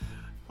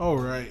All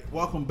right,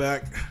 welcome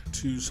back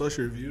to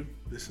Slushy Review.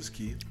 This is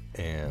Keith.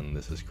 And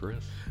this is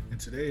Chris. And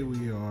today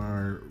we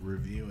are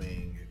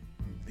reviewing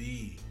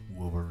The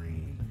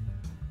Wolverine,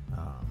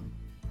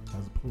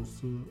 as opposed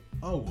to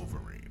a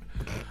Wolverine.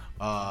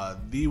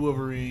 The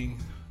Wolverine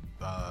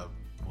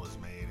was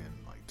made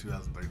in like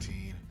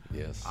 2013.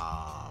 Yes.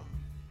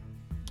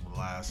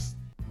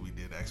 We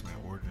did X-Men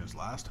Origins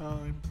last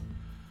time,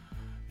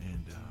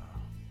 and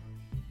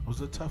it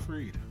was a tough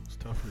read.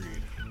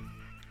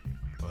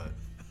 But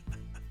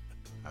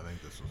I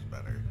think this was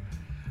better.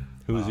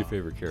 Who was your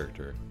favorite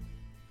character?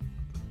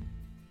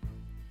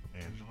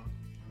 Angela?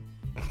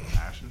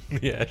 Ashes?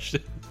 Yeah.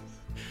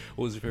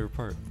 What was your favorite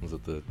part? Was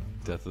it the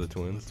death of the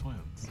twins? The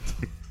twins.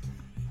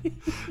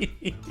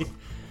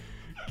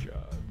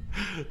 God.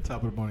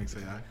 Top of the morning,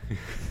 say hi.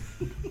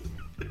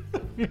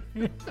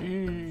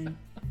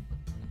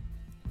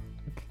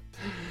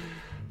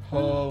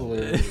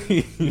 Hilarious.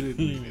 You didn't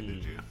mean it,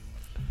 did you?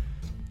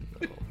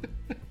 No.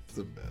 It's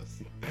the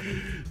best.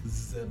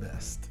 It's the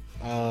best.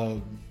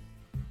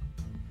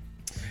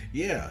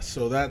 Yeah,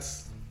 so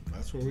that's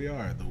where we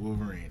are, the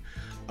Wolverine.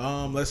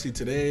 Let's see,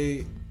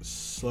 today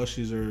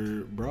slushies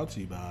are brought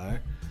to you by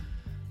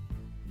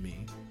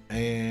me.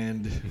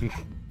 And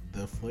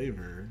the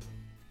flavor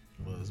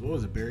was, what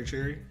was it, berry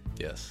cherry?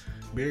 Yes.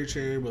 Berry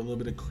cherry with a little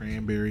bit of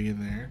cranberry in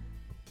there.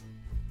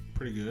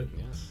 Pretty good.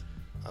 Yes.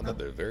 I thought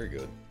they were very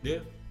good. Yeah,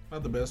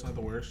 not the best, not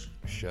the worst.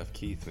 Chef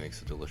Keith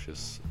makes a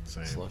delicious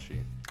Same. slushy.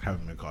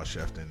 Haven't been called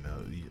chef in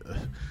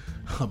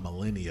a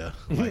millennia.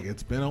 Like,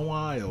 it's been a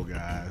while,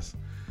 guys.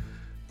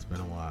 It's been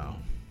a while.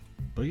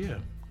 But yeah,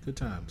 good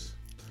times.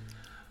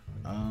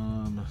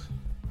 I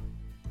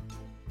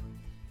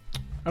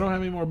don't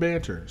have any more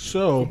banter.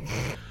 So,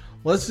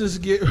 let's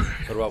just get...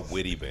 What about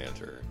witty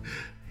banter?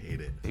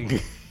 Hate it.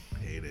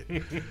 Hate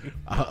it.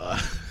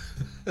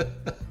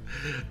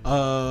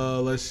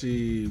 Let's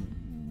see.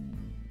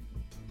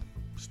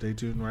 Stay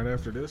tuned right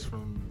after this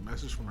from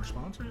message from our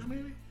sponsors,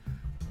 maybe.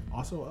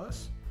 Also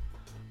us.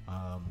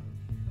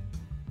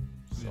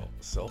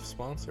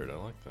 Self-sponsored. I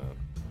like that.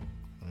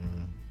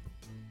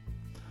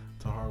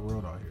 It's a hard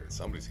world out here.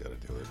 Somebody's got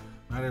to do it.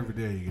 Not every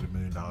day you get $1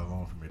 million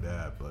loan from your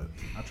dad, but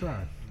I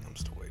tried. I'm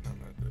still waiting on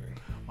that day.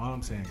 All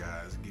I'm saying,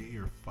 guys, get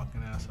your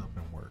fucking ass up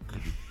and work.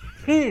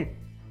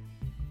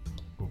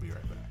 We'll be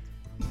right back.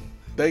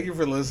 Thank you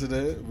for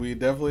listening. We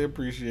definitely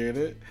appreciate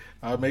it.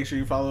 Make sure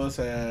you follow us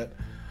at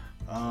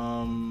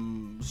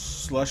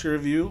Slushy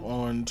Review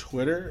on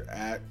Twitter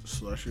at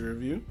Slushy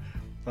Review.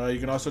 You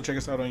can also check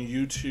us out on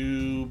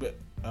YouTube.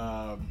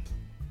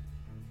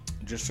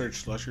 Just search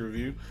Slushy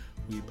Review.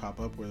 We pop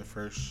up. We're the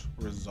first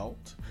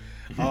result.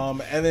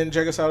 And then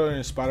check us out on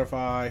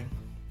Spotify,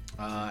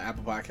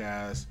 Apple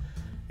Podcasts,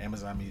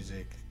 Amazon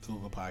Music,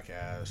 Google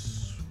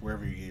Podcasts,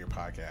 wherever you get your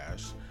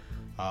podcasts.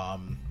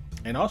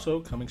 And also,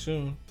 coming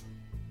soon,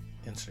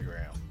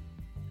 Instagram.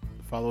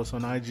 Follow us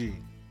on IG.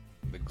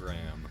 The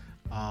gram.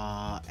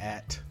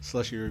 At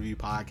Slushy Review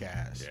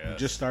Podcast. Yes. We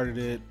just started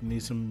it.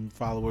 Need some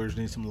followers,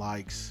 need some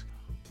likes.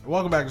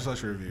 Welcome back to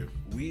Slushy Review.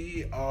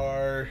 We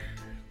are,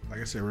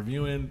 like I said,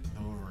 reviewing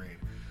the Wolverine.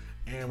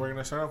 And we're going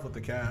to start off with the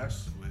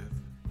cast with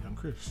young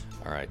Chris.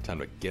 All right, time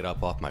to get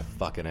up off my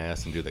fucking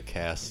ass and do the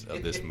cast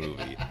of this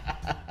movie.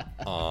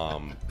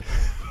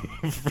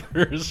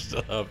 First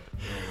up,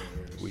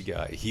 we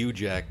got Hugh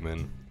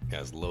Jackman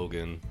as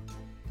Logan.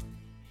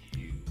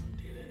 You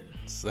did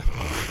it. Sorry,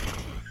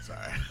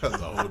 that's a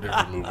whole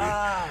different movie.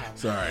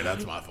 Sorry,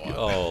 that's my fault.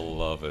 Oh,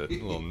 love it.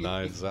 Little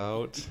Knives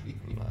Out.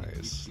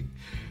 Nice.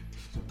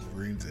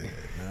 Wolverine's in it.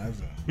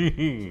 Knives Out.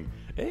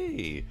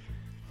 Hey.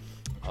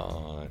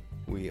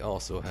 We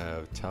also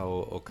have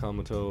Tao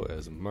Okamoto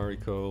as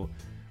Mariko,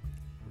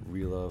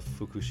 Rila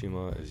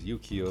Fukushima as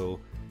Yukio,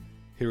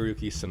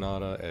 Hiroyuki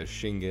Sanada as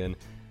Shingen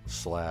 /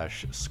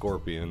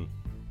 Scorpion.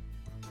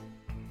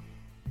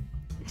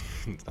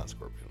 It's not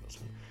Scorpion, this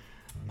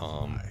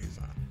one. He's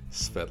on.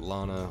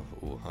 Svetlana,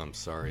 I'm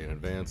sorry in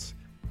advance.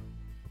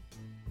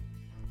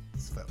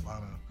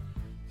 Svetlana.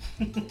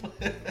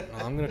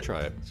 I'm going to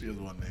try it. She has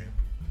one name.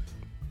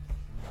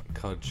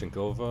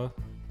 Kodchenkova,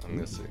 I'm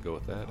going to go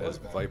with that, I like as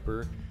that.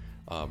 Viper.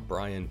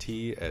 Brian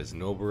T. as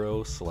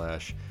Noburo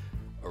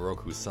 /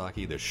 Oroku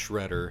Saki, the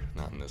Shredder,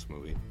 not in this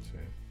movie.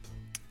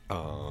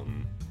 Hal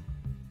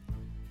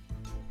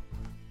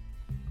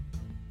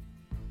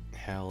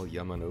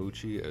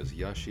Yamanouchi as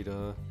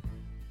Yashida,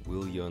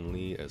 Will Yun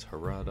Lee as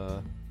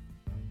Harada,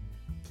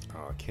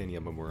 Ken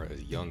Yamamura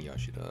as Young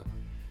Yashida,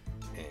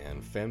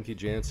 and Famke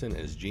Janssen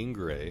as Jean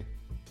Grey.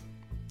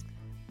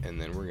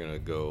 And then we're gonna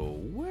go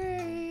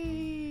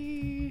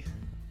way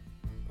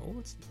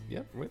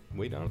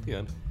down at the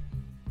end.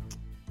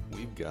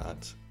 We've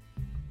got,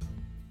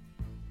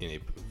 in a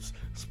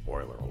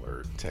spoiler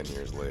alert, 10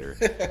 years later,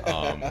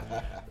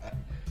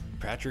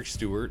 Patrick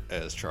Stewart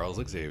as Charles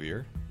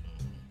Xavier,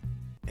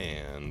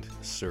 and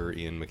Sir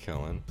Ian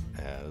McKellen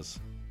as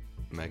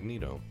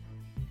Magneto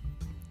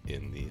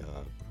in the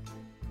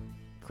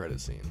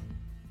credit scene.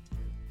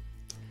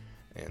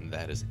 And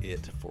that is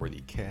it for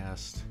the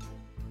cast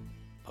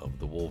of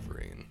the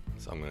Wolverine.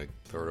 So I'm going to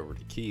throw it over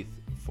to Keith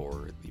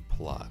for the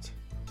plot.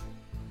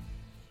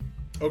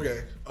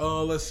 Okay,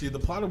 let's see. The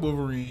plot of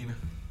Wolverine,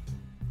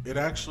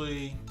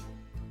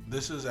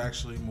 this is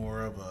actually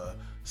more of a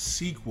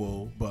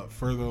sequel, but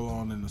further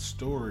along in the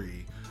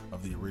story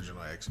of the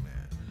original X-Men.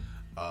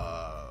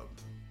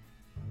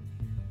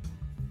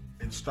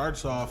 It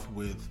starts off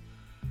with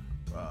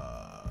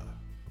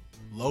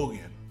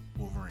Logan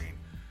Wolverine.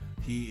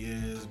 He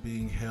is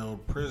being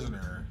held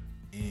prisoner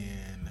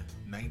in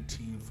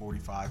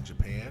 1945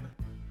 Japan,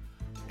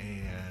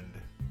 and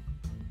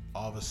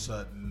all of a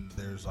sudden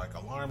there's like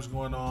alarms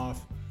going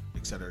off,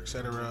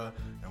 etc.,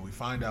 and we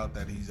find out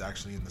that he's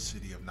actually in the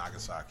city of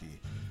Nagasaki.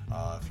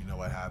 If you know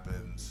what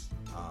happens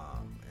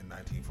in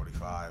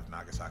 1945,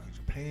 Nagasaki,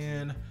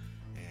 Japan,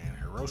 and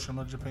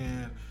Hiroshima,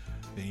 Japan,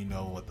 then you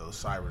know what those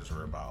sirens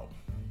were about.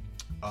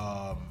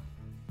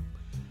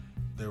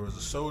 There was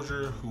a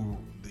soldier who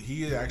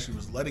he actually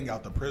was letting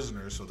out the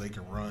prisoners so they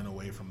can run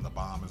away from the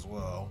bomb as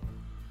well.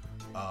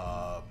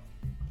 I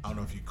don't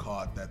know if you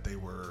caught that they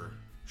were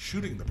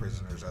shooting the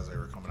prisoners as they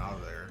were coming out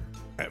of there.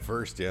 At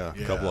first, yeah.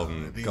 A couple of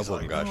them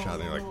got shot.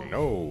 They're like,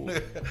 no.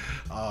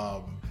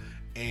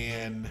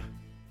 And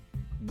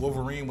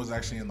Wolverine was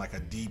actually in like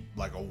a deep,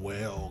 like a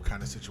well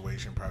kind of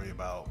situation, probably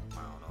about,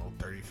 I don't know,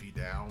 30 feet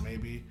down,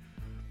 maybe.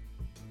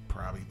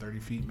 Probably 30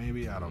 feet,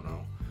 maybe. I don't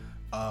know.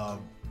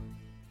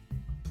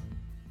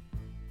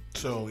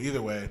 So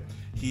either way,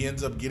 he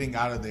ends up getting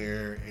out of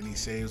there, and he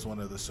saves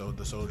one of the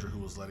soldier who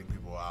was letting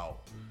people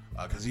out,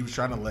 because he was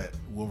trying to let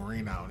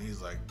Wolverine out, and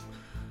he's like,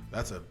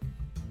 "That's a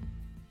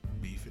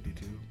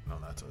B-52? No,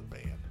 that's a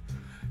band."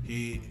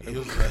 He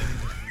was like,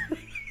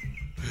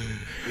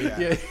 yeah,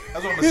 that's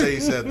what I'm gonna say.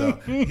 He said though.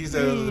 He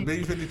said it was a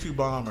B-52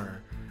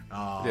 bomber.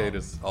 Yeah,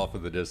 just off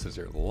in the distance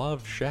here,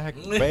 Love Shack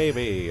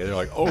baby, and they're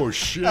like, "Oh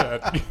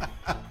shit."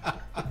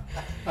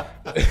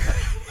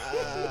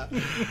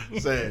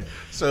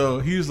 So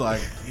he was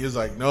like,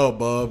 "No,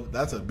 bub,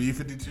 that's a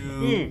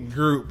B-52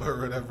 group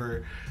or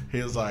whatever."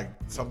 He was like,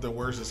 "Something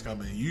worse is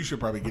coming. You should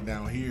probably get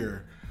down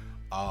here."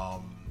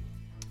 And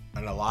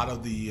a lot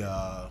of the,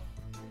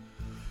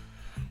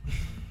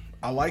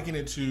 I liken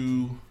it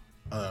to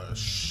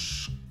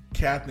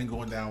captain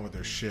going down with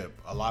their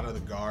ship. A lot of the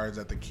guards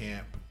at the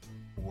camp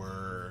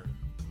were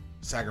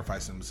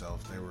sacrificing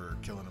themselves. They were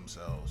killing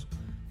themselves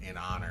in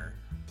honor.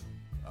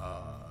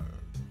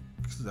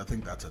 'Cause I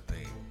think that's a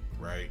thing,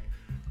 right?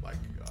 Like,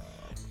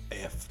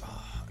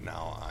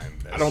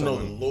 I don't know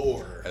the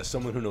lore. As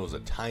someone who knows a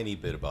tiny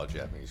bit about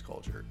Japanese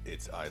culture,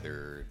 it's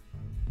either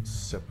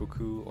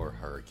seppuku or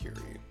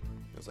harakiri.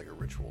 It's like a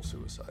ritual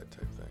suicide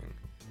type thing.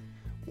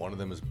 One of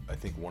them is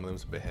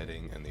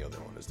beheading, and the other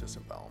one is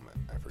disembowelment.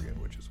 I forget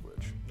which is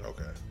which.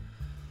 Okay.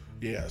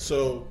 Yeah,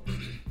 so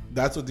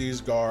that's what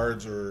these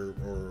guards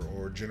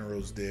or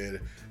generals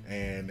did,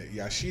 and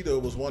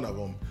Yashida was one of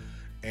them,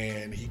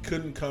 and he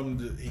couldn't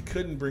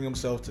bring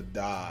himself to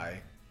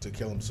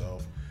kill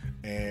himself,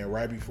 and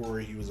right before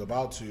he was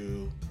about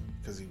to,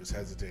 because he was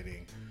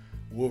hesitating,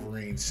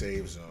 Wolverine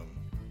saves him,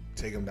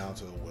 take him down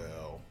to the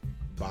well,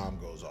 bomb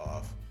goes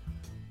off.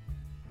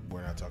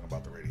 We're not talking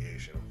about the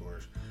radiation, of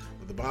course,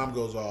 but the bomb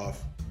goes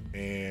off,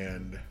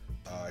 and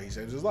he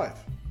saves his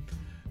life.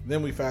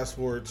 Then we fast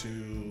forward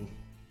to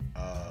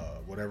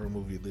whatever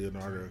movie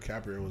Leonardo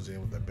DiCaprio was in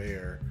with the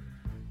bear,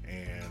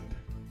 and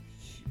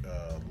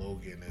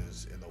Logan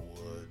is in the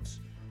woods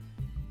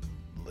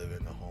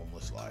living a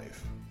homeless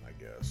life, I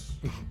guess.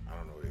 I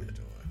don't know what he's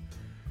doing.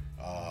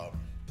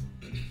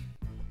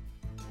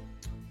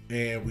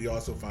 And we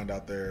also find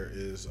out there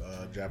is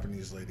a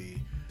Japanese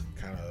lady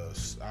kind of,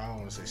 I don't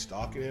want to say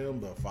stalking him,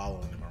 but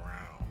following him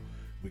around.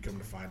 We come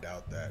to find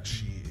out that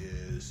she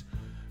is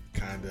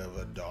kind of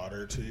a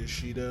daughter to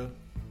Yoshida,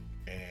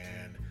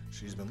 and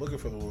she's been looking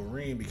for the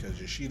Wolverine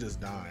because Yoshida's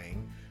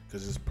dying,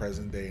 because it's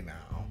present day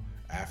now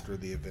after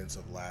the events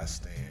of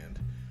Last Stand,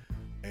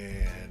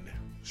 and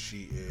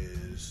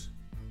he's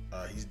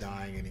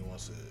dying, and he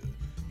wants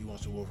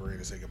the Wolverine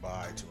to say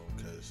goodbye to him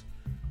because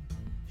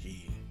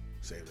he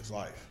saved his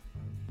life.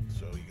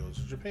 So he goes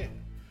to Japan.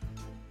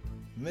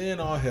 And then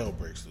all hell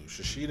breaks loose.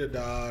 Yoshida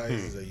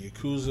dies. The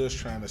Yakuza's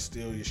trying to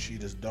steal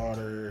Yoshida's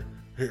daughter,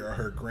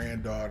 her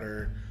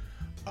granddaughter.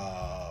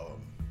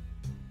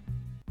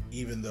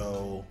 Even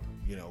though,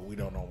 we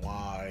don't know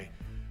why.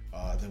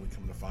 Then we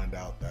come to find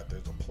out that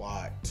there's a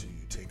plot to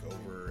take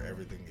over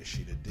everything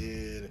Yoshida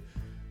did.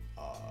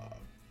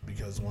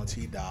 Because once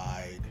he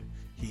died,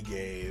 he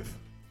gave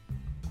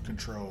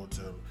control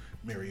to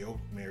Mariko,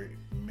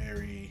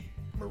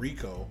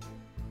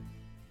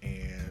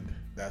 and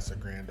that's her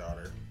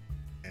granddaughter.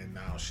 And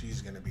now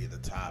she's going to be the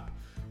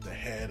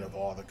head of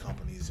all the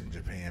companies in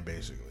Japan,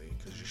 basically,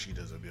 because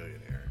Yoshida's a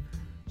billionaire.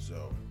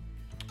 So,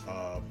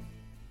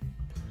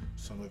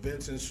 some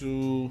events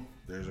ensue.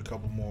 There's a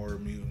couple more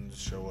mutants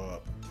show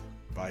up.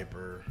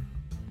 Viper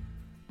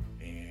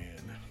and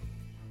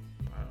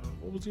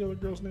what was the other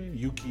girl's name?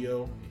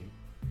 Yukio.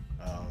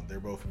 They're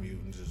both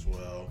mutants as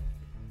well.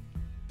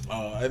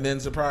 And then,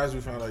 surprise,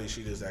 we found out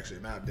Yoshida's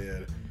actually not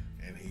dead,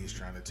 and he's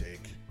trying to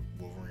take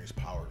Wolverine's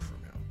power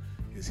from him,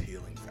 his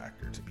healing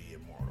factor to be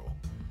immortal.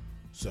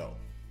 So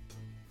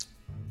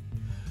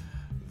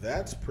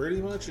that's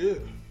pretty much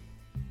it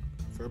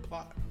for the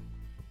plot.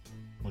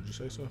 Would you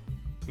say so?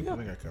 Yeah. I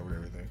think I covered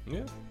everything.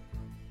 Yeah.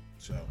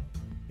 So,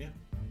 yeah.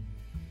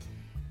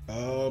 Do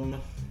you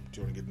want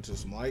to get into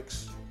some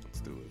likes? Let's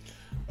do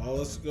it.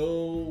 Let's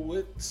go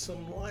with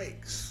some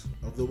likes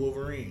of the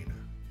Wolverine.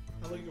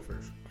 I'll let you go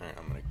first. All right,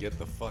 I'm gonna get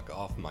the fuck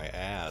off my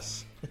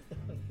ass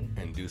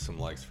and do some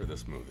likes for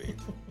this movie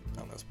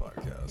on this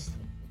podcast.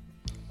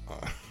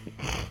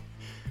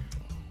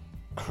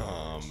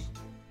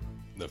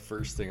 The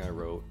first thing I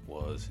wrote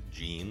was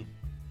Jean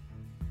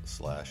 /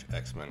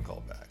 X-Men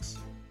callbacks,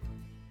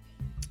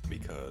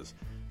 because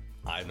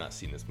I've not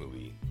seen this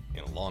movie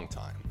in a long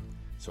time,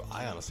 so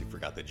I honestly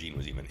forgot that Jean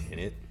was even in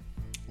it.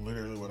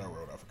 Literally what I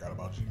wrote. I forgot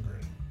about Jean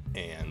Grey.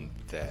 And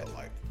that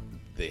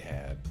they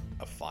had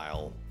a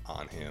file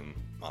on him,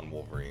 on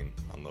Wolverine,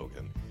 on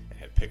Logan, and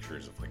had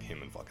pictures of like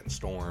him and fucking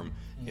Storm,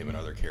 him and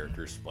other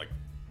characters, like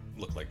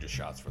looked like just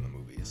shots from the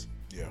movies.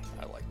 Yeah,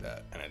 I like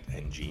that.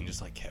 And Jean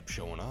just like kept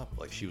showing up,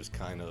 like she was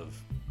kind of,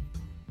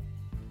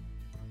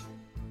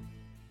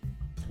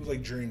 it was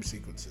like dream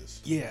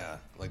sequences. yeah,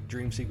 like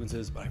dream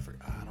sequences. But I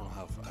don't know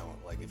how,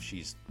 like if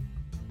she's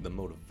the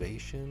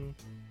motivation.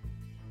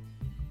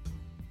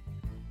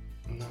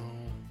 No.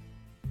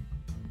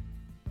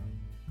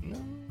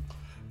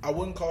 I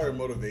wouldn't call her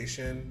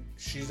motivation.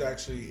 She's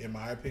actually, in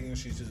my opinion,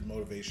 she's his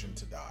motivation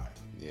to die.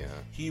 Yeah.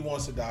 He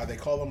wants to die. They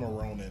call him a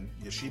Ronin.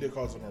 Yoshida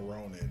calls him a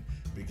Ronin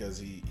because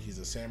he's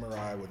a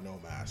samurai with no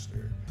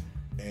master.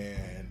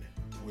 And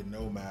with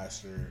no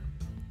master,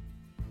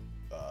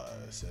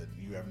 said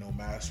you have no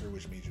master,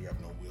 which means you have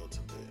no will to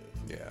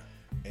live. Yeah.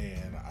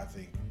 And I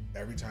think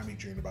every time he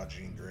dreamed about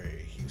Jean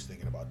Grey, he was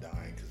thinking about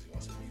dying because he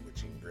wants to be with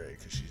Jean Grey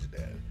because she's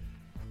dead,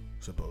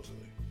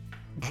 supposedly.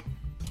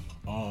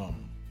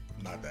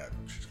 Not that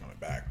she's coming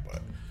back,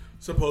 but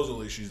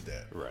supposedly she's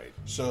dead. Right.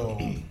 So,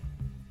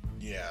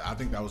 yeah, I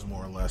think that was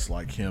more or less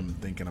like him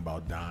thinking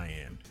about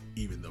dying,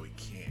 even though he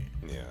can't.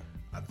 Yeah.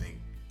 I think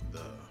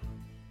the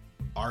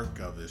arc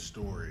of his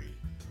story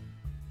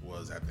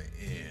was at the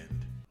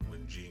end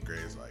when Jean Grey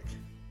is like,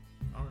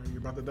 all right, you're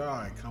about to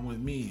die, come with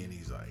me. And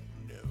he's like,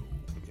 no.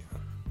 Yeah.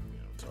 You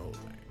know, it's the whole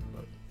thing,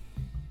 but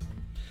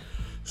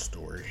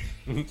story.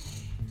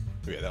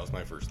 Yeah, that was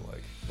my first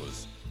like,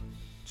 was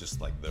just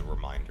like the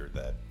reminder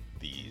that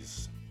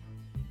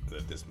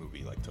this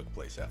movie like took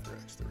place after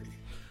X3.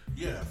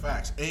 Yeah,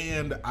 facts.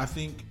 And I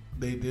think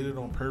they did it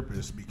on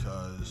purpose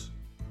because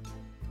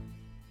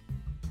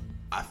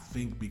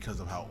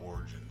of how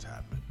Origins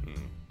happened.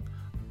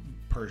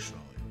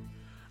 Personally,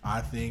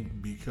 I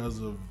think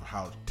because of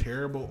how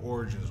terrible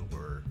Origins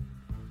were,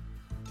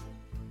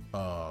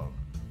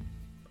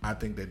 I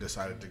think they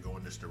decided to go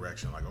in this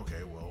direction. Like,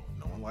 okay, well,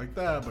 no one liked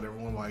that, but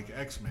everyone liked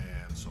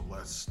X-Men, so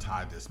let's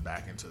tie this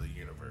back into the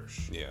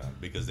universe. Yeah,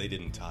 because they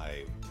didn't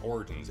tie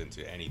Origins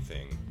into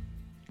anything.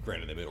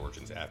 Granted, they made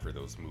Origins after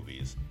those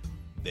movies.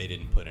 They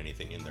didn't put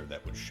anything in there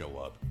that would show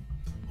up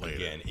Later.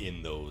 again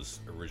in those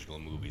original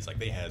movies. Like,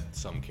 they had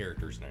some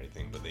characters and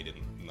everything, but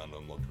none of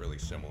them looked really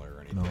similar or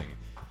anything. No.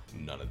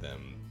 None of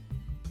them,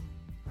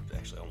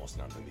 actually almost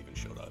none of them even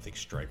showed up. I think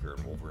Stryker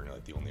and Wolverine are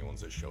like the only ones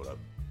that showed up.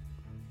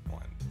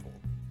 Well,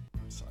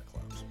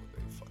 Cyclops, but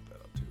they fucked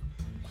that up too.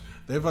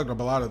 They fucked up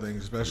a lot of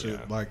things, especially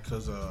Yeah. like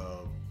because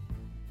Storm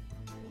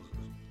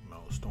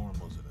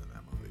wasn't in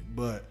that movie,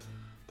 but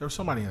there was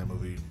somebody in that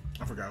movie.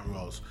 I forgot who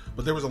else,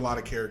 but there was a lot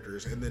of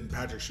characters, and then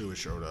Patrick Stewart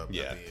showed up.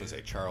 Yeah, I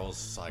say Charles,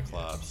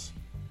 Cyclops,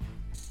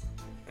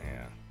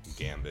 yeah,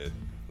 Gambit,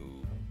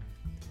 who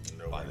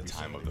by the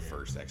time of the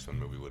first X-Men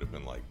movie would have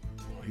been like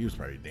he was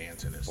probably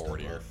dancing and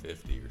 40 step or up.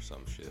 50 or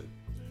some shit. Yeah.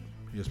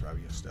 He was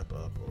probably a Step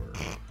Up or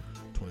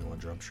 21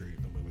 Jump Street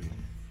in the movie.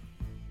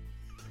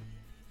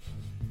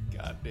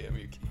 God damn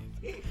you,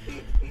 Keith.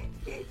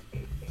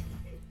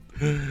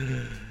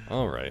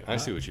 All right, I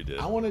see what you did.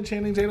 I want a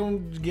Channing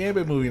Tatum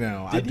Gambit movie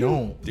now. Did I you?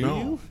 don't. Do no.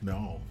 you?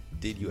 No.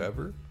 Did you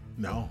ever?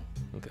 No.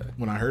 Okay.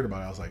 When I heard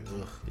about it, I was like,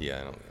 ugh.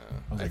 Yeah, I don't.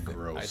 I was like,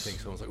 gross. I think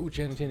someone's like, "Ooh,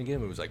 Channing Tatum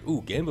Gambit." It was like,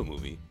 "Ooh, Gambit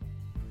movie."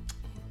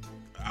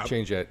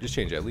 Change that. Just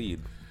change that lead.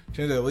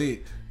 Change that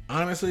lead.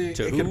 Honestly,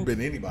 To it who? could have been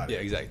anybody.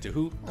 Yeah, exactly. To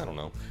who? I don't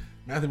know.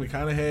 Matthew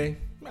McConaughey.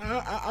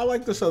 I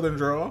like the Southern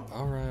draw.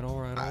 All right.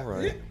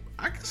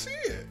 I can see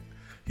it.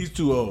 He's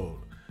too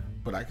old,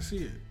 but I can see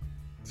it.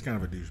 It's kind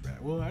of a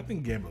douchebag. Well, I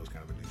think Gambit was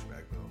kind of a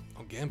douchebag, though.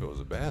 Oh, Gambit was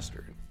a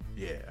bastard.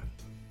 Yeah.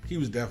 He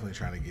was definitely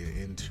trying to get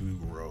into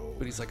Rogue.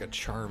 But he's like a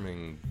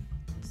charming,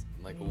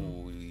 like,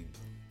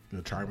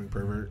 The charming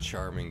pervert.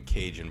 charming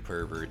Cajun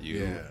pervert.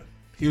 Yeah.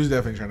 He was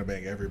definitely trying to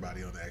bang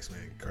everybody on the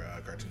X-Men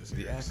cartoon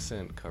series. The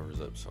accent covers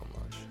up so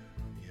much.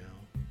 You know,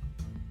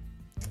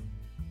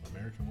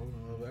 American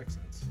women love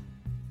accents.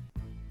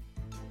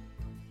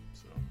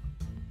 So,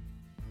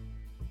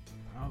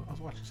 I was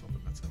watching something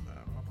that said that. I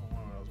don't know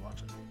what I was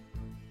watching.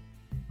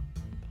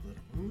 Was it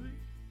a movie?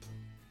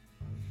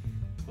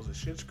 Was it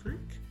Schitt's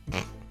Creek?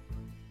 I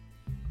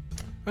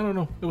don't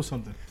know. It was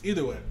something.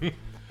 Either way.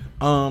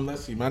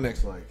 Let's see. My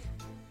next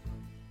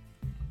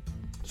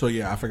So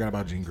yeah, I forgot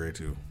about Jean Grey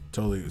too.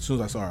 Totally. As soon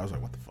as I saw her, I was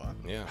like, "What the fuck?"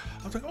 Yeah.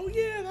 I was like, oh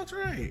yeah, that's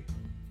right.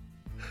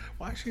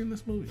 Why is she in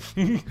this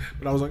movie?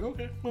 But I was like,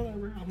 okay,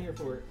 whatever. I'm here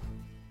for it.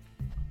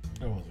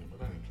 I wasn't,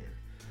 but I didn't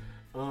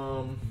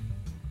care.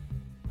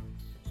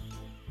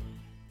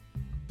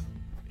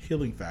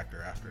 Healing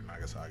factor after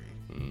Nagasaki.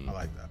 I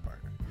like that part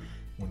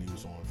when he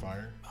was on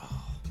fire.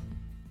 Oh.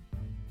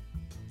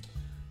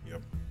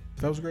 Yep,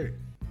 that was great.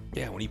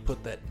 Yeah, when he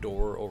put that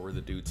door over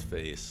the dude's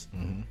face,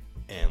 Mm-hmm.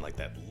 and like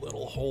that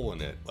little hole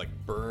in it, like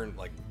burned,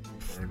 like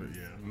Burned it,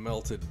 yeah.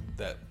 melted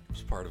that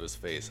part of his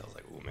face. I was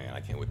like, oh man, I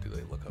can't wait to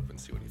like, look up and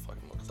see what he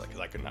fucking looks like,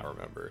 because I could not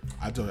remember.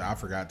 I told you, I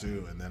forgot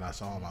too, and then I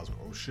saw him. I was like,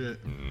 oh shit.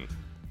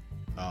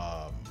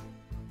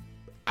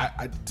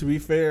 I to be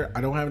fair,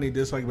 I don't have any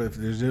dislike, but if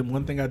there's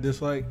one thing I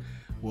dislike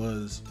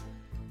was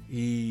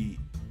he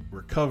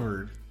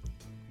recovered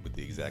With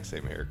the exact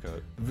same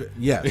haircut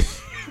yes,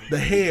 the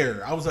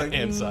hair. I was like,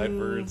 and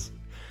sideburns.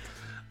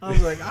 I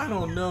was like, I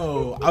don't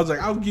know. I was like,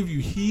 I'll give you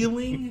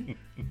healing,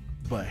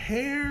 but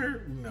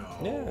hair,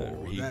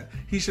 no. Yeah,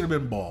 he should have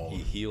been bald. He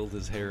healed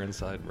his hair and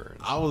sideburns.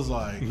 I was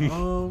like,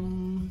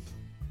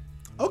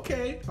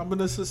 okay, I'm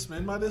gonna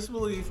suspend my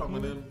disbelief.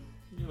 Okay,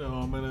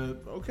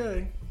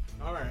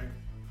 all right.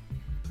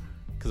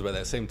 Because by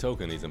that same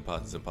token, it's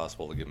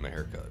impossible to give him a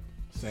haircut.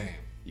 Same.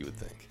 You would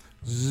think.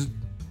 Zzz.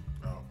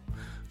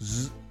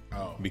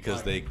 Oh. Because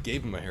Like, they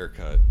gave him a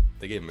haircut.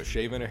 They gave him a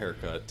shave and a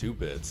haircut, 2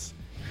 bits,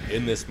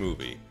 in this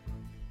movie.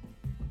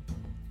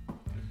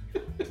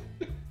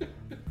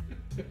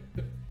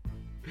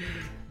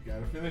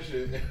 gotta finish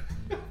it.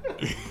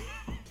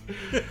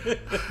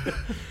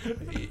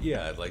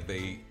 Yeah, like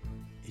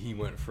he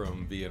went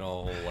from being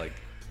all like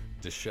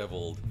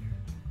disheveled,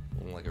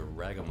 like a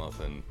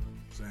ragamuffin,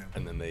 Same.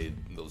 and then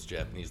those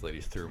Japanese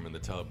ladies threw him in the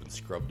tub and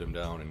scrubbed him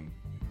down and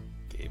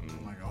gave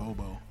him Like a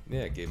hobo.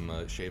 gave him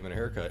a shave and a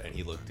haircut, and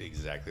he looked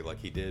exactly like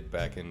he did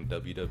back in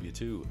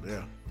WW2.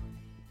 Yeah.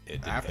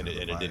 It After the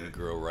fire. didn't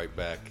grow right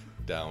back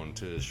down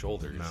to his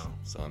shoulders. No.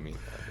 So I mean,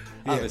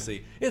 Yeah.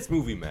 obviously, it's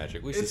movie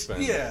magic. We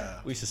suspend a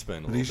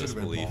But he little should have been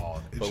disbelief,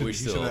 bald. but He we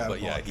should still, have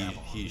but yeah, bald cap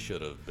on. he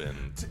should have been.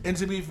 And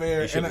to be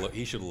fair, He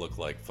should have looked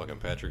like fucking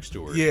Patrick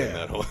Stewart. Yeah, in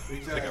that whole, like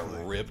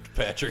exactly. a ripped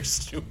Patrick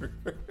Stewart.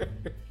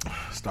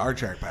 Star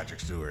Trek Patrick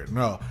Stewart.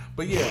 No,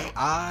 but yeah,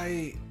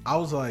 I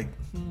was like,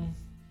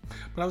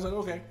 but I was like,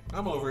 okay,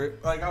 I'm over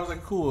it. Like I was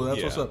like, cool,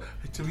 that's what's Yeah. up.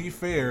 To be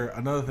fair,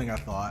 another thing I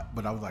thought,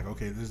 but I was like,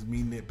 okay, this is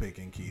me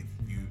nitpicking, Keith.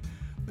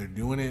 They're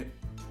doing it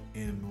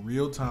in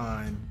real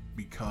time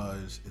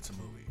because it's a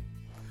movie.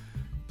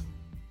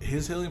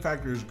 His healing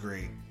factor is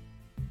great,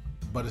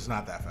 but it's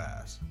not that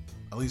fast.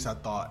 At least I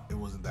thought it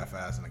wasn't that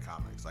fast in the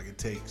comics. Like it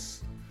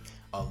takes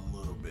a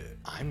little bit.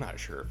 I'm not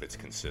sure if it's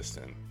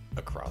consistent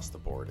across the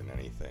board in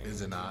anything.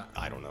 Is it not?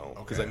 I don't know,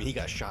 because Okay. I mean, he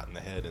got shot in the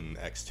head in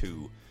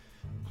X2,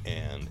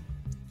 and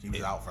He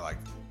was out for like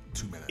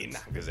 2 minutes. it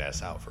knocked his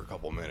ass out for a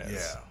couple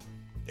minutes.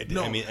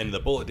 Yeah. I mean, and the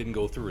bullet didn't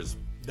go through his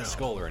No.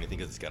 skull or anything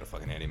because it's got a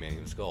fucking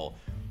adamantium skull.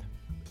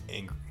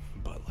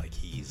 But like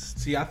he's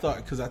See, I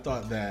thought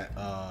that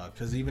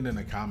because even in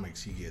the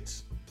comics,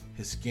 his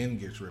skin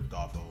gets ripped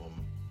off of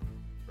him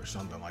or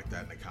something like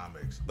that in the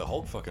comics. the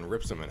Hulk fucking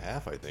rips him in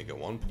half, I think, at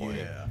one point.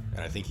 Yeah.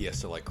 And I think he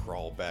has to like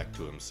crawl back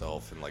to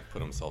himself and like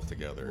put himself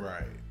together.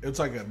 Right. It's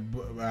like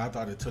I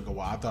thought it took a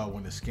while. I thought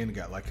when the skin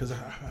got like, because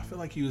I feel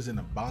like he was in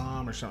a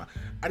bomb or something.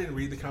 I didn't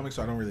read the comics,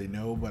 so I don't really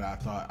know. But I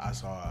thought I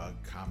saw a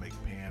comic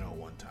panel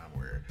one time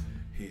where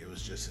it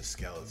was just a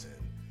skeleton,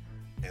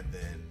 and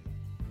then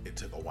it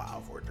took a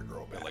while for it to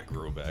grow back. It like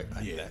grew back.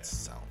 Yeah. That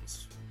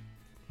sounds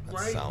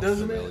Right? sounds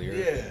Doesn't familiar.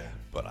 it? Yeah.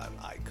 But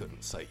I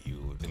couldn't cite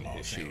you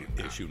an same.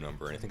 issue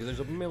number or anything because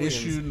there's a million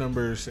Issue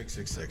number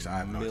 666. I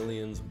have no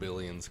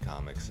billions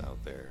comics out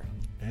there.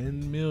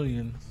 and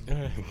millions.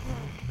 Yeah,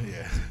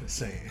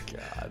 same.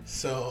 God.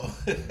 So,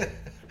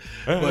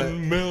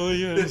 And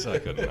millions. I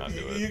could not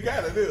do it. You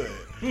gotta do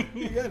it.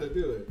 You gotta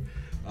do it.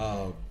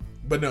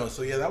 But no,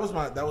 so yeah, that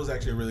was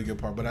actually a really good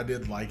part. But I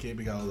did like it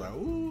because I was like,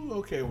 ooh,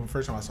 okay. When the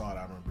first time I saw it,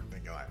 I remember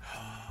thinking like,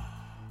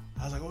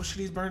 I was like, oh shit,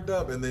 he's burned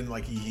up, and then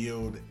like he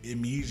healed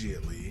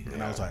immediately,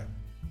 and I was like,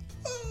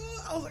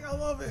 I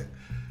love it.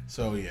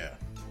 So yeah.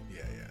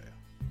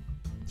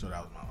 So that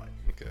was my like.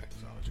 Okay.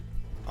 So I'll let you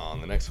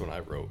go. The next one I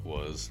wrote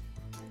was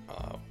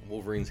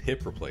Wolverine's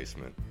hip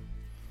replacement.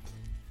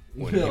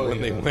 When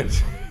they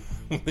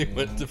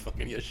went to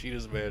fucking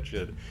Yoshida's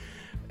mansion,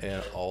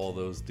 and all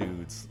those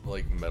dudes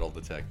like metal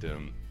detect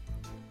him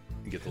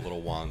and get the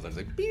little wands, and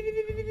it's like beep,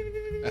 beep, beep, beep,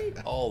 beep, beep,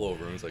 beep, all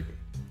over him. It's like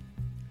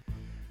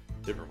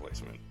hip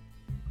replacement,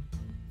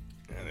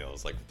 and they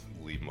always like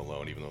leave him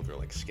alone, even though they're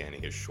like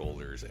scanning his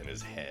shoulders and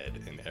his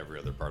head and every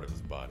other part of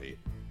his body.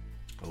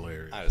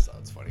 Hilarious. I just thought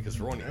it's funny because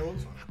Ronnie, That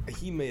was fun.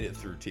 he made it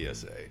through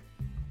TSA.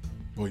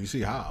 Well, you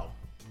see how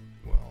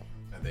Well,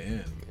 at the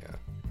end. yeah.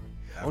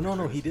 After Oh no,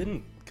 Chris- he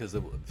didn't. Because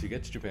if you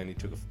get to Japan, he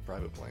took a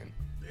private plane.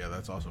 Yeah,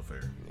 that's also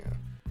fair. Yeah,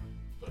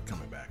 But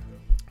coming back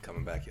though.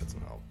 coming back, he had some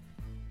help.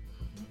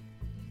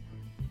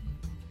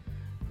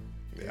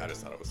 Yeah, I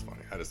just thought it was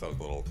funny. I just thought it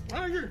was a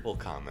I agree. little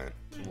comment,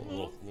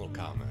 little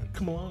comment.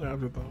 Come on,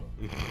 afterthought.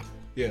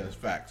 Yeah, it's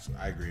facts.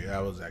 I agree. That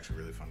was actually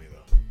really funny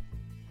though.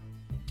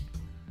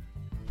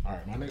 All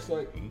right, my next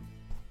like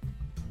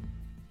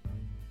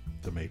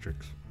The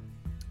Matrix.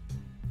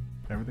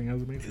 Everything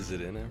has a Matrix. Is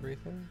it in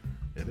everything?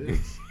 It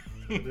is.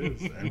 It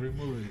is. Every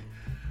movie.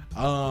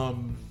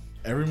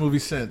 Every movie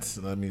since.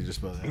 Let me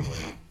just put it that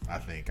way. I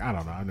think. I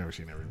don't know. I've never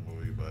seen every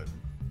movie, but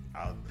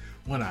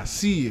when I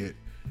see it,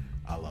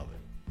 I love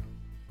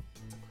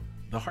it.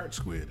 The heart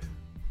squid.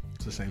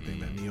 It's the same thing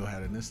that Neo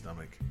had in his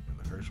stomach in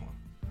the first one.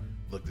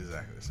 Looked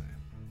exactly the same.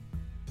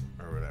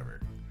 Or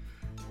whatever.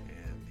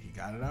 And he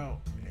got it out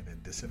and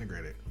it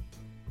disintegrated.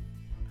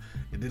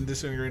 It didn't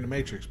disintegrate in the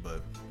Matrix,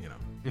 but, you know,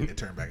 it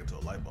turned back into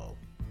a light bulb.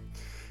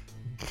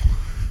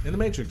 In the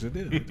Matrix, it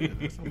did.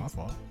 It's not my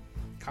fault.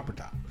 Copper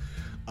top.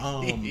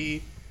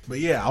 But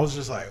yeah, I was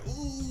just like,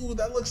 ooh,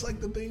 that looks like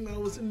the thing that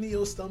was in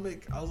Neo's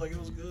stomach. I was like, it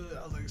was good.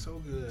 I was like, so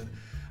good.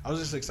 I was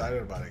just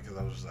excited about it because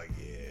I was just like,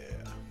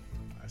 yeah,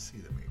 I see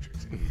the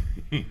Matrix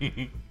in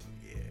here.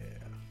 Yeah,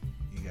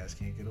 you guys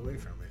can't get away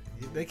from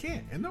it. They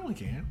can't, and no one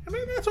can. I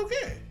mean, that's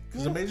okay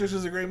because The Matrix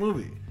is a great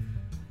movie.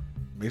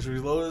 Matrix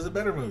Reloaded is a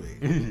better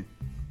movie.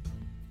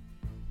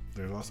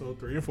 There's also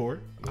 3 and 4.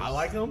 I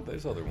like them.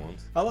 There's other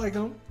ones. I like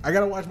them. I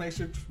gotta watch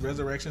Matrix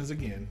Resurrections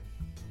again.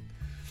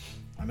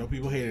 I know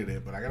people hated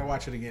it, but I gotta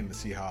watch it again to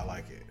see how I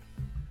like it.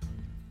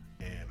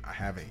 And I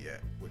haven't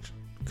yet, which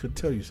could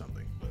tell you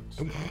something. But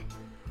still.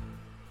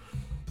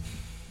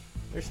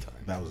 There's time.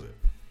 That was it.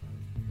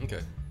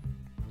 Okay.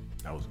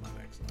 That was my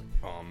next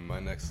like. My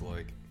next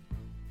like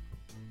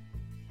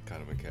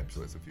kind of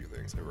encapsulates a few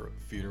things. I wrote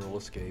Funeral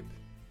Escape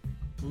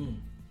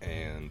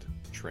and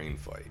Train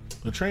Fight.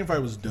 The train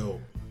fight was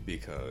dope.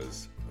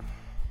 Because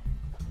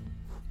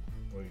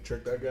when you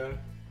tricked that guy?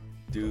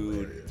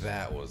 Dude, Hilarious.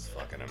 that was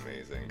fucking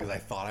amazing. Because I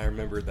thought I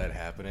remembered that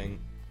happening.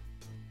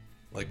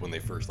 Like when they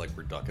first like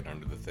were ducking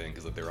under the thing.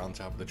 Because like, they were on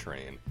top of the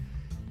train.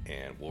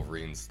 And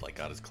Wolverine's like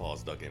got his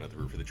claws dug into the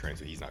roof of the train.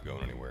 So he's not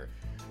going anywhere.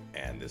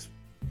 And this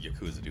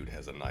Yakuza dude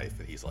has a knife.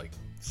 And he's like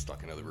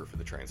stuck into the roof of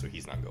the train. So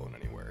he's not going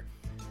anywhere.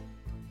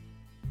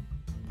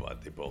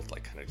 But they both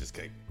like kind of just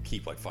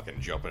keep like fucking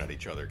jumping at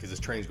each other. Because this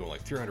train's going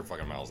like 300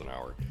 fucking miles an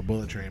hour. A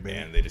bullet train, baby.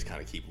 And they just kind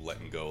of keep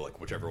letting go.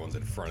 Like whichever one's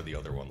in front of the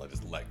other one, like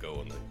just let go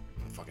and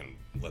fucking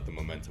let the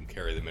momentum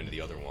carry them into the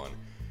other one.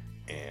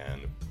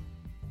 And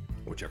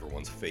whichever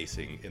one's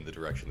facing in the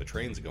direction the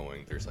train's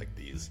going, there's like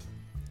these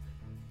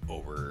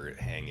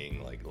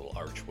overhanging like little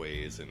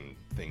archways and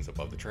things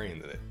above the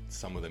train that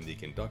some of them you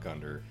can duck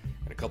under,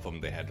 and a couple of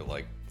them they had to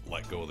like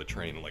let go of the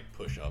train and like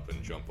push up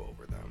and jump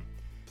over them.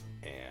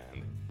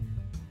 And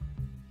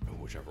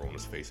whichever one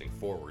was facing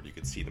forward, you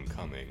could see them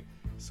coming.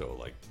 So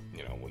like,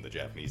 you know, when the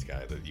Japanese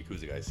guy, the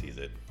Yakuza guy sees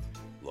it,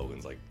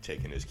 Logan's like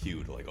taking his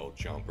cue to like, oh,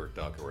 jump or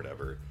duck or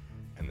whatever.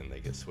 And then they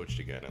get switched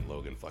again, and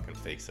Logan fucking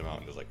fakes him out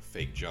and does like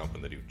fake jump,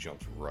 and the dude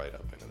jumps right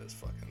up into this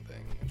fucking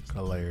thing. And just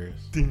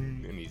hilarious.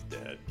 Ding, and he's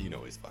dead. You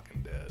know he's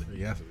fucking dead.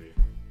 He has to be.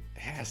 It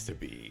has to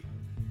be.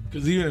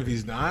 Because even if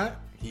he's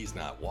not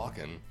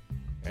walking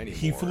anymore.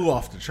 He flew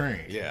off the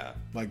train. Yeah.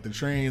 Like the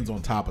train's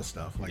on top of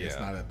stuff. Like it's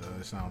Yeah. not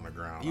it's not on the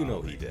ground. You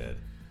know he did.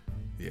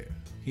 Yeah.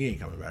 He ain't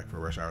coming back for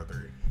Rush Hour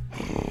 3.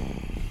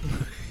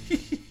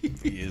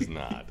 He is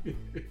not.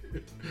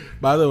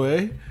 By the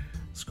way,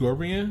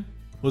 Scorpion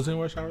was in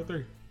Rush Hour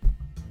 3.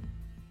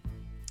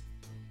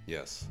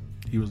 Yes.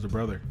 He was the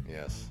brother.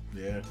 Yes.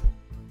 Yeah.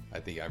 I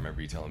think I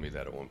remember you telling me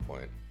that at one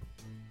point.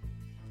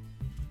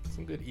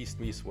 Some good East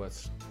meets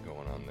West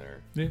going on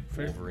there. Yeah,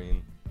 fair.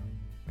 Wolverine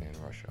and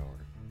Rush Hour.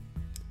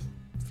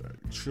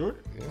 Sure.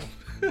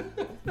 Yeah.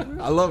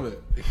 I love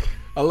it.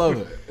 I love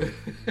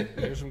it.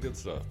 There's some good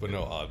stuff. But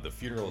no, the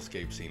funeral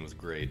escape scene was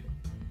great.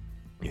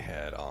 You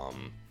had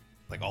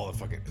like all the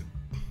fucking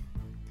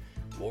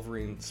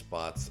Wolverine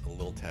spots a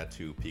little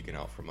tattoo peeking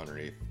out from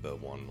underneath the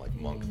one like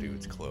monk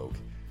dude's cloak.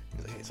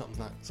 He's like, hey,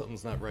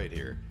 something's not right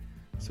here.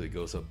 So he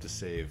goes up to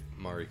save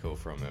Mariko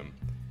from him.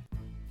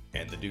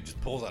 And the dude just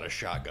pulls out a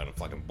shotgun and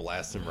fucking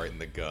blasts him right in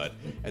the gut.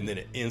 And then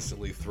it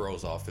instantly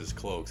throws off his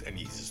cloaks, and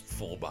he's just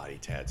full body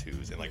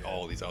tattoos. And like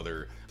all these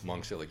other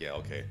monks are like, yeah,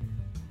 okay.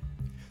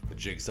 The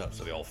jig's up,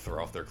 so they all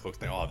throw off their cloaks.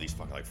 They all have these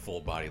fucking like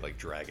full body like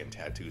dragon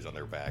tattoos on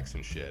their backs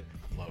and shit.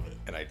 Love it.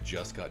 And I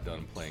just got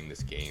done playing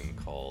this game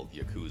called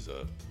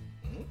Yakuza,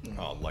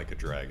 Like a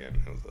Dragon.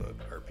 It was an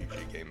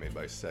RPG game made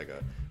by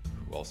Sega,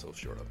 who also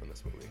showed up in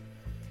this movie.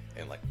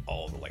 And like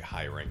all the like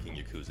high-ranking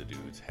Yakuza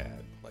dudes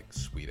had like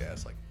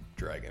sweet-ass like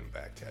dragon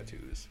back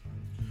tattoos.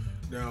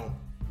 Now,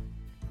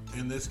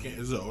 in this game,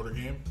 is it an older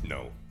game?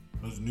 No.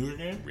 It was a newer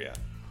game? Yeah.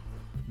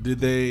 Did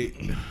they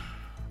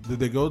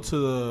go to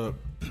the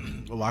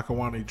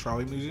Lackawanna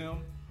Trolley Museum?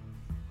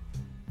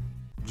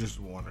 Just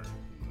wondering.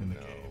 In the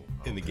No. game.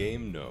 In the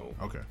game, no.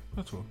 Okay,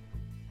 that's cool.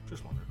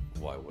 Just wondering.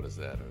 Why? What is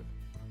that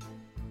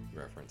a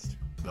reference to?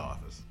 The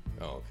Office.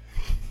 Oh, okay.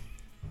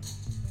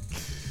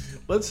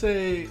 Let's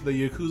say the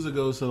Yakuza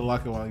goes to the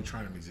Lackawanna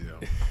Trolley Museum.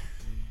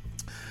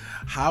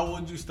 How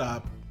would you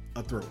stop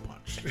a throat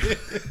punch?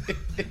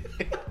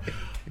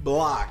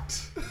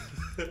 Blocked.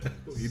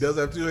 He does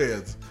have two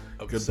hands.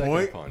 Good Second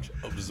point. punch.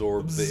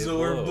 Absorb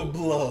Absorb the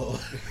blow.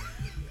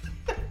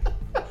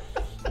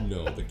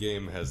 No, the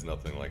game has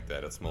nothing like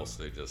that. It's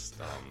mostly just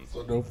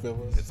So no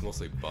fillers. it's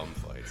mostly bum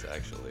fights,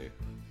 actually.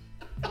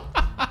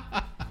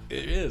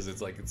 It is.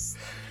 It's like it's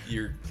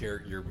your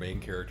main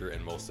character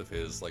and most of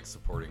his like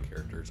supporting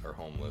characters are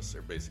homeless.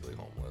 They're basically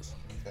homeless,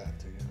 God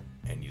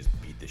damn. and you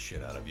just beat the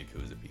shit out of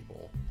Yakuza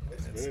people.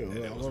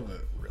 And I was love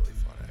it. really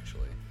fun,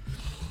 actually.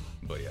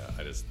 But yeah,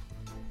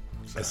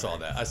 I saw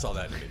that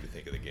and it made me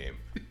think of the game.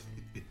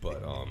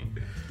 But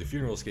the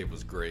Funeral Escape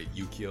was great.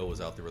 Yukio was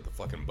out there with the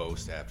fucking bow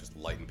staff, just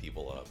lighting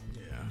people up.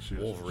 Yeah,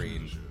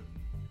 Wolverine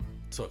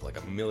took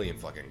like a million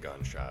fucking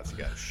gunshots. He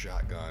got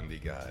shotgunned. He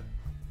got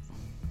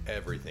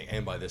everything.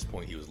 And by this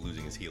point, he was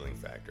losing his healing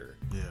factor.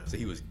 Yeah.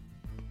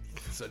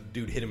 So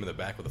dude hit him in the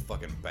back with a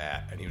fucking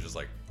bat, and he was just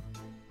like,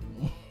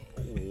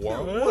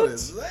 What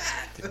is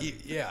that?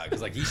 yeah,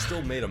 because like he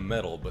still made a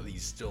metal, but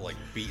he's still like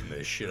beating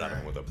the shit out of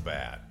him with a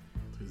bat.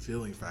 His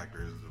healing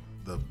factor is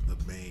the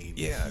main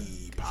key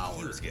 'cause power.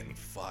 he was getting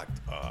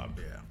fucked up.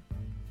 Yeah.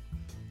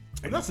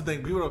 And that's the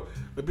thing, people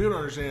don't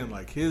understand,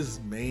 like his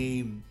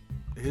main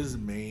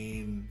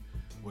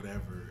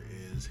whatever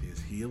is his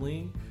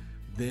healing,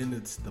 then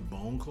it's the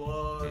bone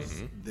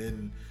claws,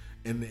 then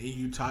and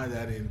you tie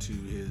that into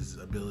his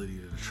ability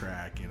to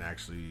track and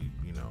actually,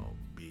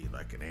 be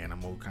like an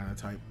animal kind of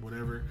type,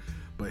 whatever.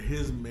 But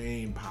his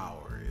main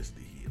power is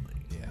the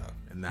healing. Yeah.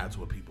 And that's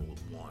what people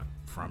would want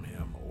from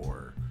him,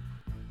 or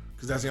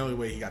because that's the only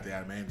way he got the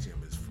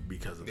adamantium is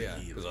because of the Yeah,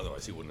 healing. because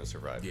otherwise he wouldn't have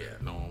survived. Yeah,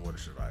 no one would have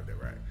survived it,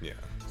 right? Yeah.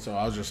 So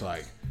I was just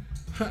like,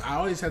 I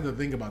always had to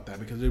think about that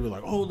because they were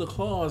like, oh, the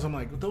claws. I'm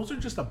like, those are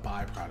just a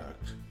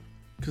byproduct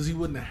because he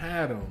wouldn't have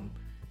had them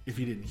if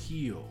he didn't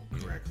heal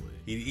correctly.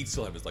 He'd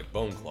still have his like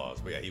bone claws,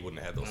 but yeah, he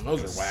wouldn't have had those. And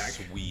those fucking are whack.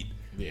 Sweet.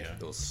 Yeah.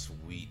 Those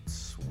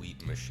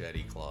sweet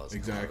machete claws.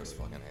 Exactly. On his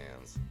fucking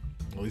hands.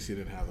 At least he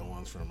didn't have the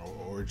ones from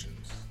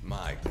Origins.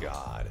 My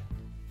God.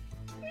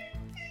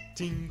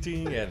 Ding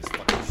ding. Yeah, just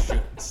fucking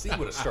shoot. See, would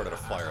have started a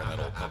fire in that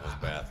old couple's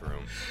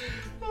bathroom.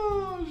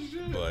 Oh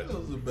shit! But- that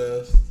was the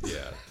best.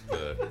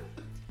 Yeah.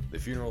 The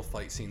funeral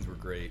fight scenes were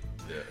great.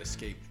 The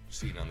escape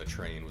scene on the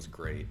train was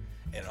great.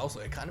 And also,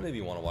 it kind of made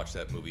me want to watch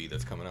that movie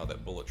that's coming out,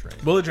 that Bullet Train.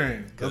 Bullet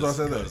Train. That's what I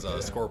said. Because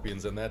That.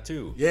 Scorpion's in that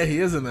too. Yeah, he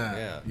is in that.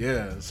 Yeah.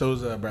 Yeah. So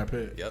is Brad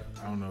Pitt. Yep.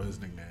 I don't know his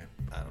nickname.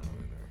 I don't know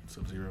either.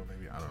 Sub-Zero,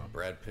 maybe. I don't know.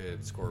 Brad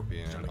Pitt,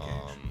 Scorpion, Johnny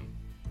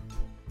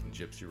Cage.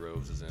 Gypsy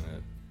Rose is in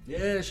it.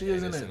 Yeah, she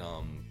is in And it.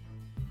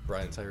 it's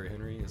Brian Tyree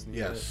Henry, isn't he?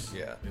 Yes. in it?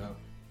 Yeah. Yeah.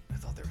 I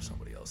thought there was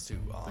somebody else too.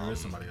 There is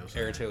somebody else.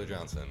 Aaron Taylor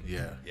Johnson.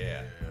 Yeah.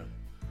 Yeah.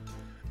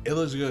 It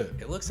looks good.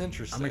 It looks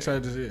interesting. I'm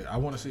excited to see it. I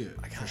want to see it.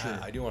 For sure.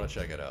 I do want to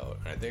check it out.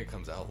 And I think it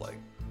comes out like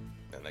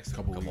the next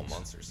Couple couple weeks.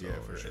 months or so. Yeah,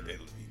 for Or sure.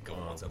 a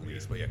couple months at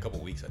least. But yeah, a couple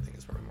weeks I think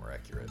is probably more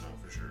accurate. No,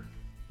 for sure.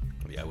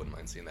 But yeah, I wouldn't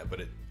mind seeing that.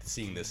 But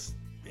seeing this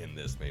in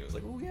this maybe was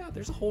like, oh yeah,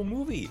 there's a whole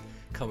movie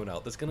coming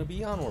out that's going to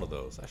be on one of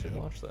those. I should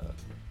watch that.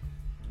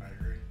 I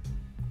agree.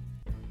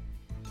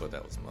 But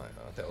that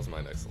was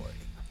my next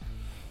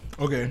like.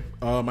 Okay,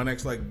 my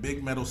next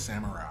Big Metal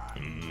Samurai at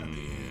the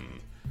end.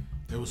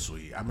 It was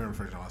sweet. I remember the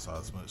first time I saw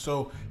this movie.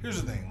 So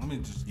here's the thing. Let me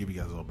just give you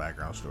guys a little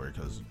background story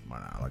because why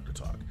not? I like to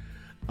talk.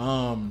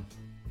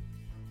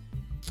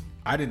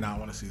 I did not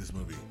want to see this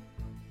movie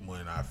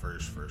when I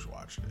first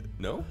watched it.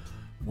 No?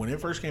 When it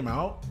first came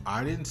out,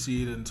 I didn't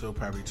see it until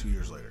probably 2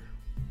 years later.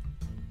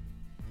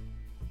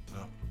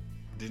 No,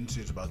 didn't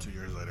see it about 2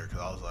 years later because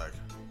I was like,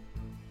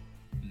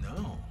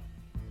 no,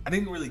 I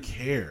didn't really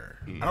care.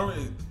 I don't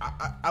really.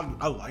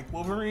 I like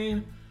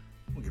Wolverine.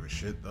 I don't give a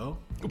shit though.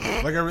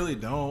 Like I really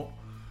don't.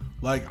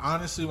 Like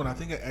honestly, when I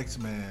think of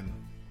X-Men,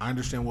 I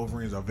understand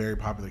Wolverine's a very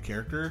popular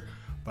character,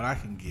 but I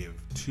can give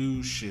two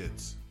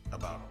shits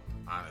about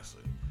him.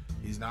 Honestly,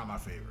 he's not my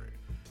favorite.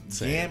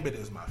 Same. Gambit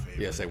is my favorite.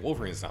 Yeah, say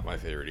Wolverine's not my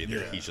favorite either.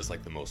 Yeah. He's just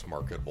like the most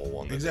marketable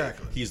one.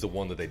 Exactly. He's the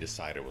one that they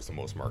decided was the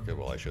most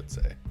marketable, I should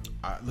say.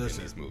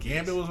 Listen, these movies.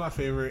 Gambit was my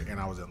favorite, and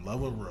I was in love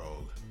with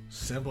Rogue.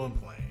 Simple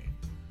and plain.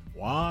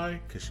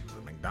 Why? Because she was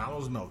a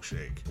McDonald's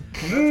milkshake.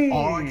 That's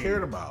all I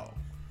cared about.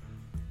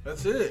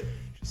 That's it.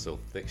 She's so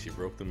thick she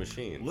broke the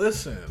machine.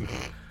 Listen,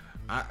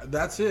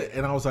 that's it.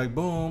 And I was like,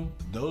 boom,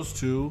 those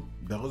two,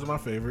 those are my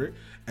favorite.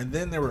 And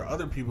then there were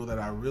other people that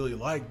I really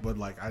liked, but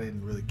I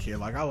didn't really care.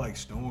 Like I like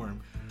Storm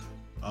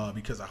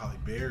because of Halle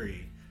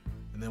Berry.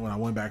 And then when I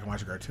went back and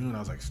watched the cartoon, I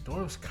was like,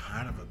 Storm's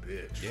kind of a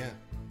bitch. Yeah.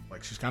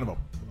 Like she's kind of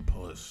a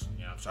puss.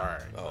 Yeah, I'm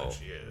sorry, Oh. but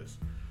she is.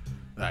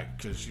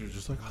 Because she was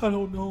just like, I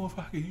don't know if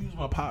I can use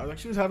my power. Like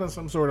she was having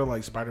some sort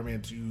of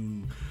Spider-Man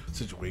 2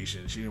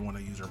 situation. She didn't want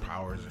to use her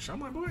powers and shit. I'm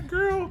like, boy,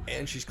 girl,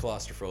 And she's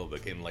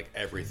claustrophobic. In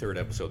every third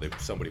episode,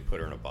 somebody put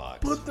her in a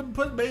box.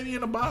 put baby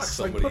in a box.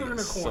 Put her in a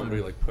corner.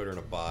 Somebody put her in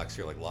a box.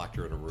 You're locked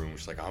her in a room.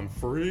 She's like, I'm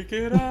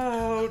freaking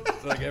out.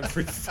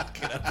 Every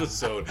fucking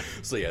episode.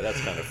 So yeah,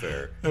 that's kind of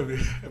fair. Have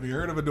you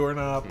heard of a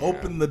doorknob?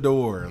 Open the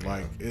door.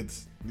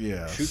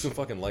 Yeah. Shoot some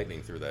fucking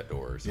lightning through that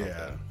door or something.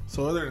 Yeah.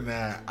 So other than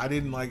that, I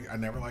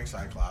never liked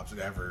Cyclops.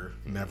 Never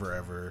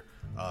ever.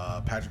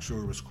 Patrick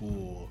Stewart was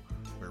cool,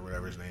 or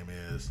whatever his name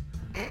is.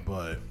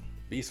 But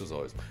Beast was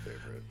always my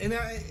favorite. and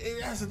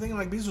that's the thing.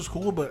 Beast was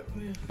cool, but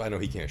But I know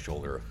he can't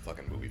shoulder a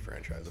fucking movie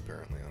franchise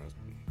apparently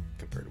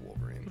compared to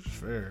Wolverine. which is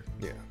fair.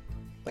 Yeah.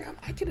 Like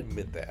I can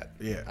admit that.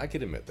 Yeah. I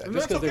can admit that. And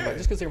Just that's because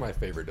okay. they're my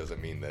favorite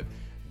doesn't mean that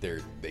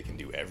they can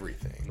do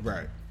everything.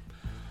 Right.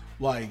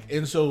 Like,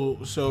 and so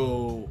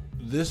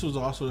this was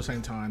also the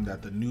same time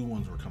that the new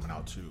ones were coming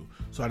out too.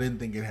 So I didn't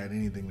think it had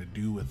anything to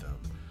do with them,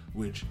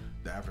 which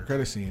the after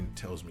credit scene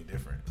tells me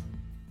different.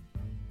 I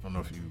don't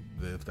know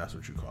if that's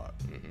what you caught.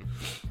 Mm-hmm.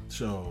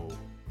 So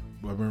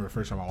I remember the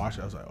first time I watched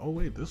it, I was like, oh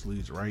wait, this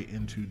leads right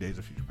into Days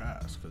of Future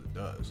Past, because it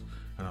does.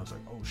 And I was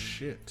like, oh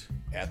shit.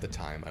 At the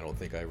time, I don't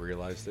think I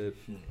realized it,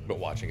 but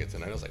watching it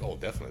tonight, I was like, oh,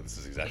 definitely, this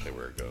is exactly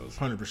where it goes.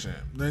 100%.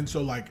 Then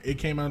so like it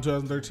came out in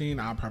 2013.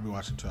 I'll probably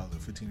watch it in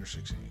 2015 or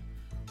 16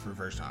 for the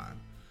first time,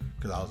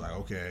 because I was like,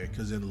 okay.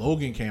 Because then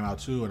Logan came out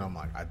too, and I'm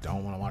like, I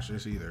don't want to watch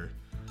this either.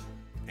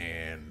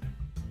 And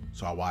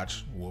so I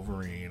watched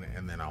Wolverine,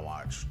 and then I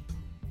watched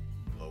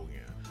Logan,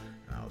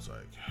 and I was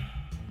like,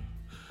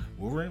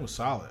 Wolverine was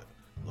solid.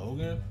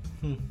 Logan,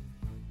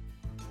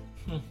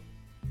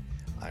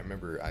 I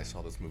remember I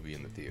saw this movie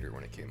in the theater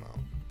when it came out.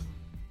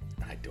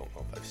 I don't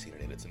know if I've seen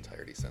it in its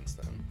entirety since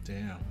then.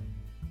 damn.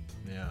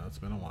 Yeah, it's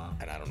been a while.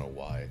 And I don't know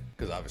why.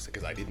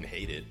 Because I didn't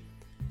hate it.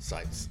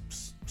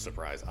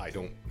 Surprise, I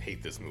don't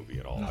hate this movie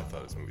at all. No. I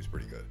thought this movie was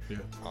pretty good. Yeah.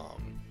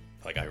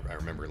 Like I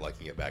remember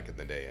liking it back in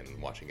the day,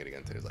 and watching it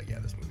again today, I was like, yeah,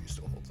 this movie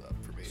still holds up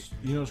for me.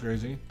 You know what's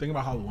crazy? Think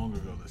about how long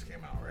ago this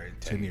came out, right?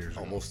 10 years ago.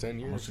 Almost 10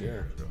 years, Almost 10 yeah.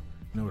 years ago.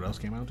 You know what else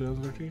came out in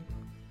 2013?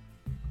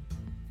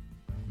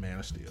 Man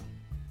of Steel.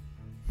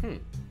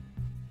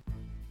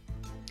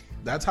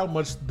 That's how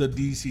much the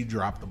DC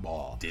dropped the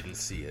ball. Didn't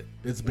see it.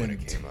 It's when been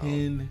it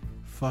came 10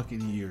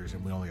 fucking years,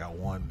 and we only got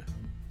one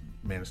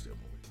Man of Steel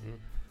movie.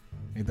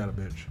 Ain't that a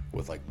bitch?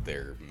 with like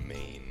their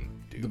main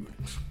dude.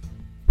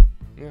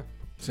 Yeah,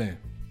 Same.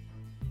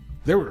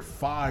 There were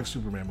 5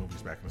 Superman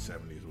movies back in the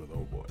 70s with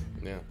Old Boy.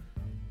 yeah.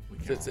 We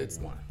It's, count it's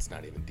one. it's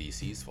not even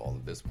DC's fault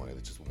at this point.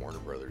 It's just Warner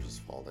Brothers'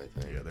 fault, I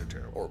think. Yeah, they're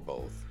terrible. Or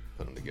both.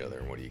 Put them together,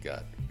 and what do you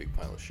got? Big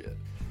pile of shit.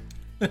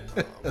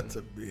 That's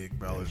a big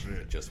pile of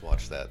shit. Just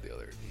watched that the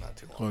other not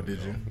too long Oh, ago. did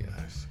you? Yeah.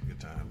 Nice. Good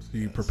times.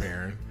 You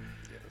preparing?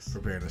 Yes.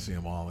 Preparing to see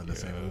them all in the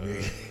same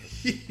movie.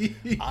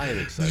 I am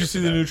excited. Did you see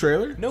for the that. new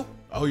trailer? Nope.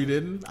 Oh, you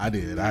didn't? I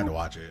did. I had to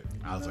watch it.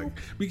 I was like,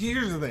 because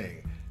here's the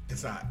thing.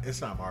 It's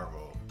not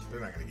Marvel. They're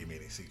not gonna give me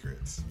any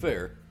secrets.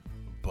 Fair.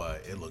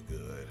 But it looked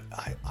good.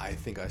 I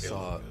think I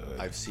saw. looked good.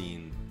 I've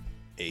seen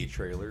a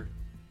trailer.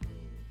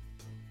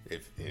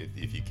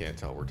 If you can't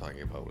tell, we're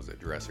talking about, was it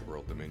Jurassic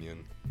World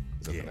Dominion?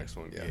 Is that the next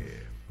one? Yeah.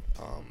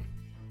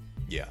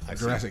 Yeah. I've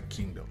seen- Jurassic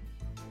Kingdom.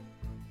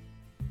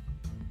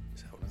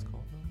 Is that what it's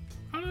called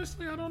now?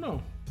 Honestly, I don't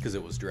know. Because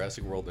it was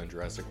Jurassic World and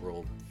Jurassic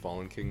World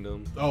Fallen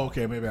Kingdom. Oh,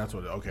 okay, maybe that's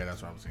what. Okay,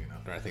 that's what I'm seeing now.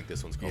 And I think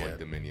this one's called Yeah, like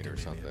Dominion or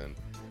Dominion. something.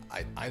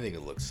 I think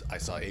it looks. I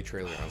saw a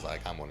trailer and I was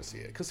like, I want to see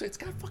it because it's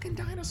got fucking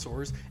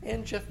dinosaurs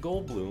and Jeff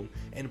Goldblum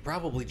and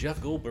probably Jeff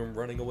Goldblum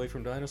running away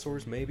from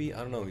dinosaurs. Maybe,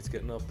 I don't know. He's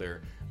getting up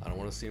there. I don't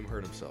want to see him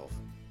hurt himself.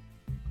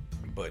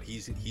 But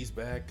he's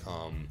back.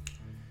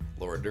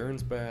 Laura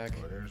Dern's back.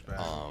 Laura Dern's back.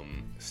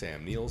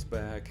 Sam Neill's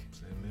back.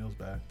 Sam Neill's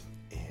back.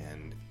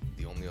 And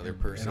the only other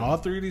person. And all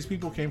 3 of these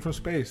people came from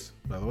space,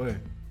 by the way.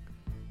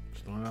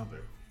 Just throwing it out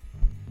there.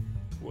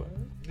 What?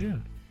 Yeah.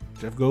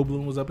 Jeff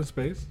Goldblum was up in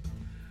space.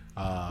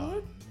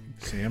 What?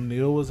 Sam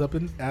Neill was up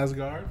in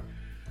Asgard.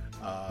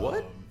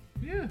 What?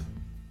 Yeah.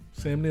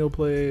 Sam Neill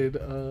played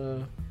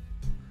who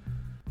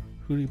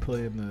did he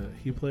play in the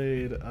he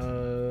played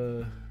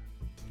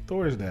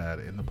Thor's dad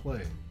in the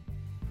play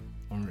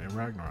in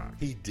Ragnarok.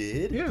 He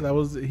did? Yeah, that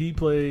was he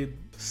played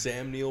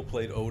Sam Neill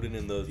played Odin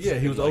in the Yeah,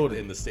 he was Odin.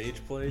 in the stage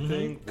play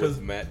thing because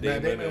with Matt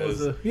Damon,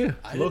 was as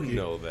I Loki. didn't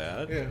know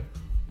that. Yeah.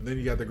 And then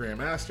you got the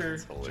Grandmaster,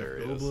 That's Jeff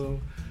hilarious. Goldblum.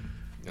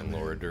 And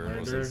Laura Dern Laura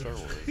was in Dern. Star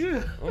Wars.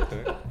 Yeah.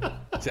 Okay.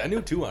 See, I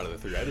knew 2 out of the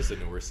 3. I just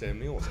didn't know where Sam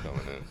Neill was coming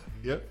in.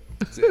 Yep.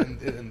 See,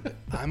 and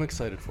I'm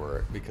excited for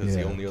it because the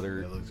Yeah, only other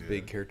that looks good.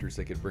 big characters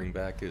they could bring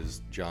back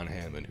is John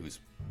Hammond,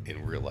 who's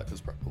in real life is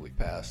probably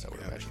passed. I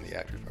would Yeah. imagine the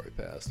actor's probably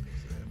passed.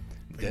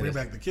 They bring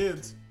back the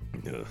kids.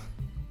 Ugh.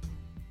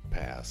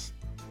 Pass.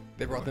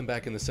 They brought them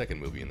back in the second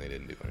movie and they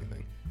didn't do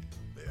anything.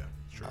 Yeah,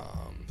 sure.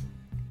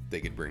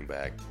 They could bring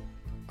back,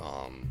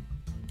 not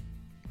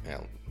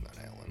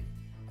Alan.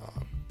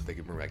 They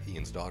could bring back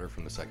Ian's daughter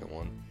from the second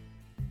one,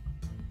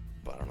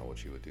 but I don't know what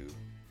she would do.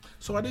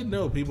 So I didn't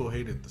know people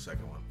hated the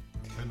second one.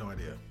 I had no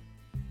idea.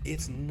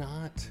 It's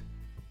not.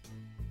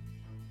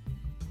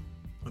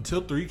 Until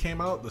 3 came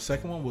out, the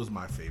second one was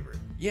my favorite.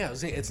 Yeah, I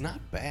was saying, it's not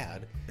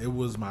bad. It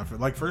was my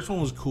favorite. Like, first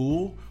one was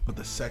cool, but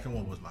the second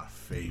one was my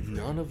favorite.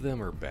 None of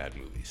them are bad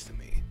movies to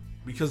me.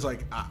 Because,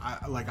 like,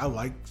 I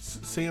like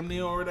Sam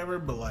Neill or whatever,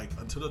 but, like,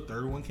 until the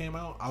third one came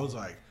out, I was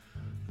like,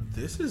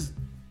 this,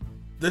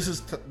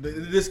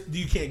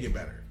 you can't get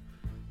better.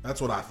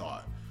 That's what I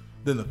thought.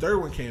 Then the third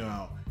one came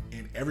out,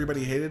 and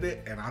everybody hated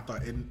it, and I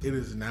thought it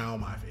is now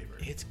my favorite.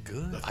 It's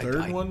good. The third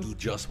I one?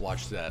 just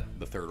watched the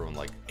third one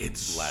like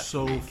It's last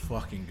so week.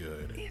 fucking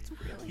good. It's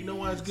really. You know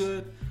why it's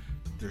good?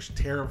 There's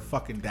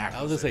pterodactyls.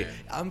 I was gonna say,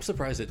 I'm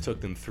surprised it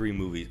took them 3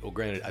 movies. Well,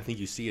 granted, I think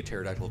you see a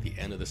pterodactyl at the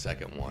end of the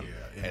second one,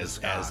 Yeah, in the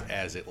sky.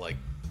 as it like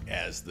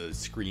as the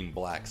screen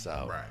blacks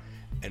out. Right.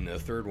 And the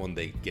third one,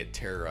 they get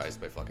terrorized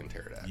by fucking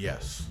pterodactyls.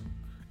 Yes.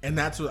 And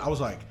that's what I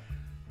was like,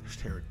 there's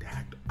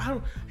pterodactyl.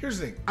 Here's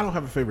the thing. I don't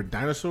have a favorite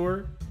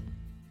dinosaur,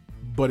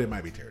 but it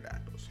might be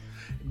pterodactyls.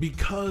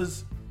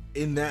 Because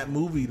in that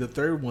movie, the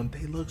third one,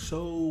 they look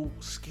so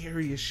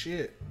scary as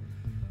shit.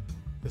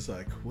 It's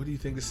like, what do you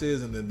think this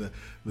is? And then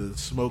the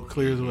smoke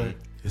clears away.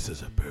 This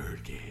is a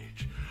bird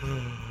cage.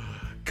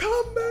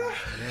 Come back.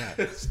 Yeah.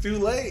 It's too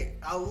late.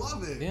 I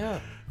love it. Yeah.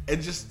 And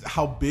just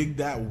how big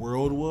that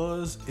world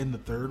was in the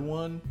third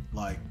one,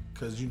 like,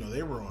 because, you know,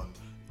 they were on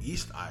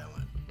East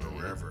Island or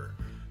wherever.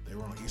 They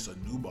were on East of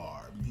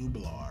Nublar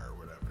or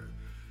whatever.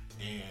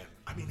 And,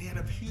 I mean, they had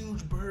a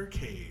huge bird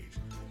cage.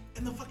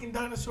 And the fucking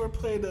dinosaur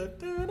played the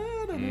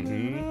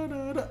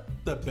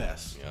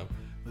best. Yep.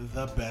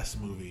 The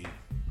best movie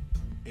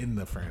in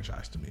the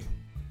franchise to me.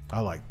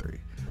 I like 3.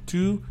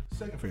 2,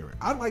 second favorite.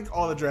 I like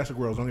all the Jurassic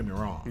Worlds, don't get me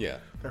wrong. Yeah.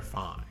 They're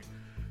fine.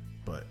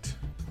 But,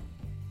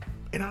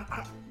 and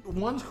I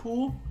one's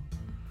cool,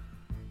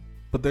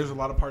 but there's a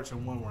lot of parts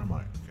in one where I'm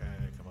like, okay,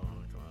 come on.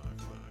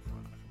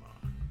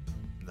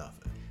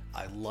 Nothing.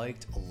 I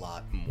liked a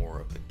lot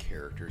more of the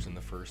characters in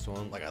the first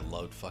one. Like, I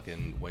loved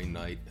fucking Wayne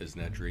Knight as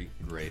Nedry.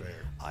 Great. Fair.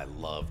 I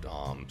loved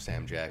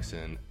Sam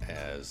Jackson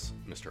as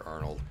Mr.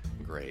 Arnold.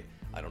 Great.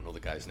 I don't know the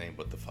guy's name,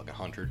 but the fucking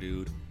hunter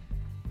dude.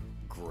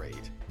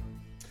 Great.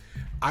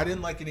 I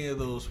didn't like any of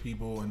those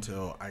people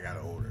until I got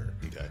older.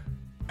 Okay.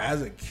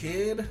 As a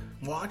kid,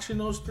 watching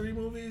those 3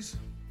 movies,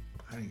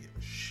 I didn't give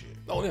a shit.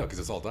 Oh, no, because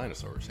it's all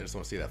dinosaurs. I just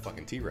want to see that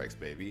fucking T-Rex,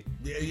 baby.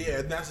 Yeah,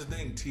 and that's the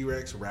thing.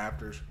 T-Rex,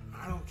 Raptors,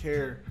 I don't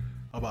care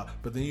about.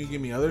 But then you give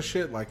me other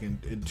shit, like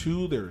in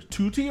 2, there's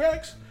 2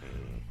 T-Rex,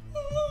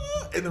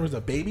 and there was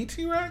a baby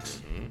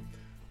T-Rex,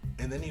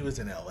 and then he was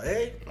in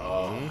L.A.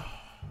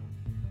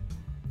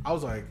 I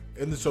was like,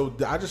 and so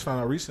I just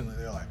found out recently,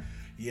 they're like,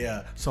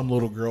 yeah, some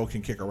little girl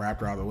can kick a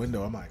raptor out the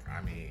window. I'm like,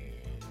 I mean,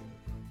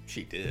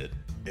 She did.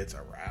 it's a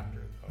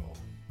raptor, though.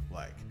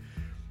 Like,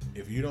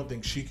 if you don't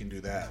think she can do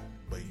that,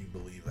 but you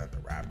believe that the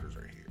raptors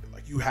are here,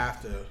 like, you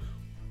have to.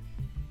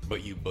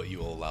 But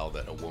you allow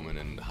that a woman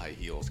in high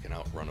heels can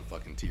outrun a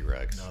fucking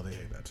T-Rex. No, they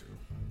hate that too.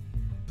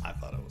 I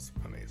thought it was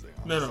amazing.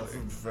 No,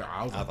 honestly.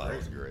 I was I like, thought it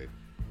was great.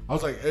 I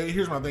was like, hey,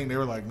 here's my thing. They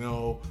were like,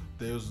 no,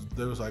 there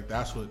was like,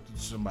 that's what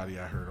somebody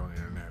I heard on the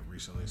internet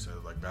recently said,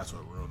 like, that's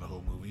what ruined the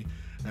whole movie.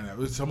 And it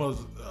was some of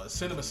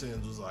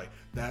CinemaSins was like,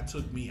 that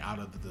took me out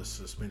of the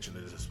suspension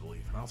of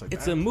disbelief. And I was like,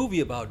 It's a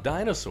movie about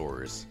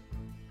dinosaurs.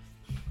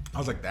 I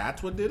was like,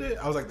 that's what did it?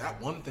 I was like, that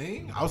one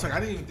thing? I was like, I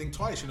didn't even think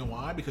twice. You know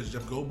why? Because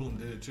Jeff Goldblum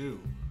did it too.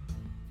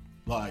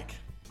 Like,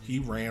 he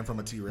ran from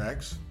a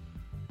T-Rex.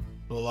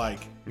 But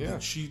like, Yeah.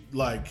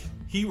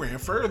 he ran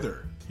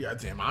further. Yeah,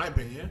 in my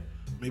opinion.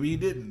 Maybe he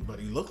didn't, but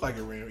he looked like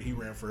he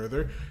ran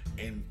further.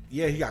 And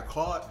yeah, he got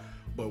caught.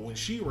 But when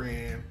she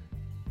ran,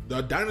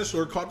 the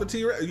dinosaur caught the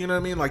T-Rex. You know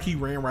what I mean? Like, he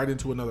ran right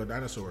into another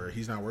dinosaur.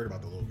 He's not worried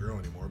about the little girl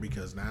anymore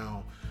because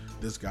now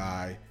this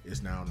guy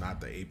is now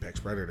not the apex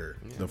predator,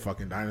 the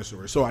fucking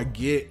dinosaur. So I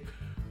get,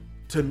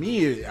 to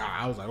me,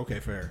 I was like, okay,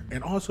 fair.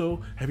 And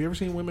also, have you ever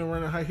seen women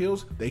run in high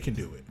heels? They can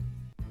do it.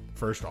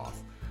 First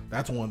off,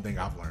 that's one thing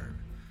I've learned.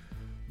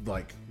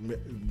 Like,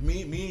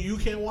 me and you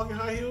can't walk in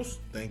high heels,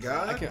 thank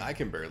God. I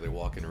can barely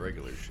walk in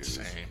regular shoes.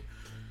 Same.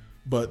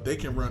 But they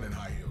can run in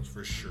high heels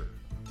for sure.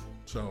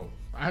 So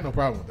I had no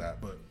problem with that,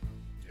 but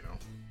you know,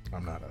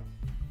 I'm not a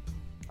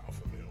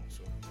alpha male,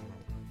 so you know.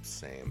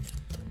 Same.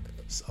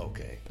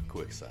 Okay,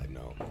 quick side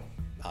note.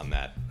 On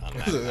that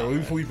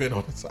We've been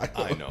on the side.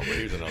 I know, but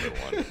here's another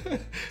one.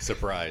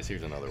 Surprise,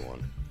 here's another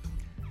one.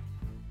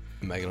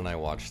 Megan and I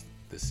watched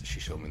this. She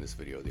showed me this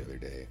video the other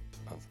day.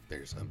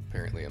 There's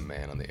apparently a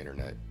man on the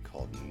internet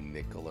called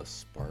Nicholas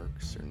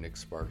Sparks or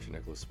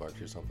Nicholas Sparks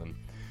or something,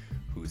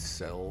 who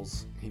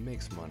he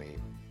makes money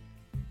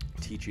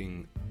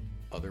teaching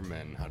other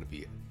men how to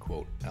be,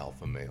 quote,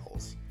 alpha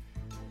males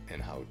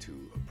and how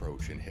to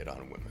approach and hit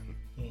on women.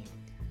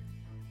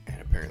 And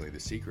apparently the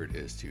secret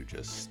is to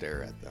just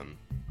stare at them,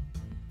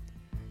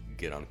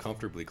 get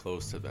uncomfortably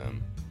close to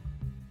them,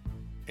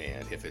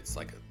 and if it's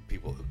like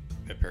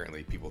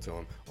apparently people tell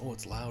him, oh,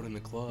 it's loud in the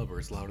club or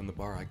it's loud in the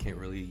bar, I can't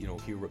really,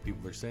 hear what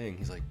people are saying.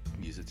 He's like,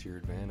 use it to your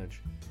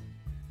advantage.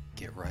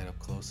 Get right up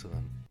close to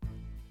them.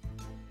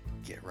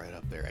 Get right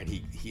up there. And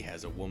he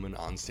has a woman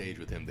on stage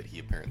with him that he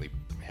apparently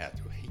had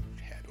to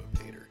have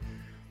paid her.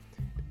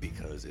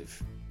 Because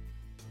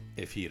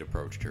if he had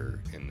approached her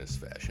in this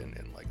fashion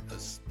in like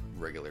a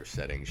regular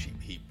setting,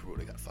 he would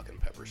have got fucking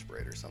pepper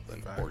sprayed or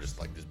something. Facts. Or just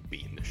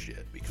beaten to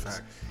shit because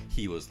Facts.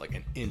 he was like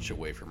an inch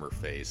away from her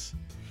face.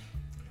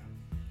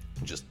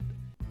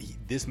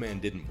 This man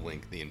didn't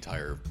blink the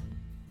entire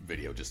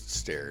video, just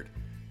stared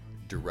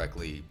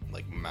directly,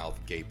 like mouth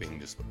gaping,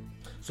 just.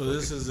 So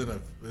this isn't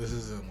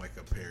like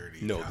a parody.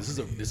 No,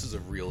 comedy. this is a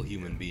real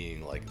human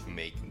being, like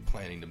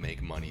planning to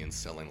make money and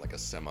selling like a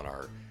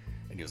seminar,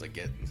 and he was like,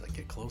 get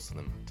close to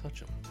them,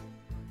 touch them,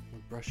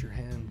 brush your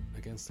hand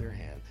against their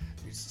hand.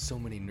 There's so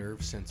many nerve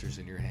sensors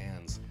in your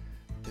hands.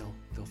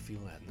 They'll feel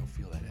that, and they'll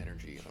feel that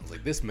energy. And I was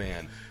like, this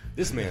man's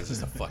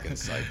just a fucking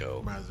psycho.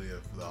 Reminds me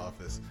of The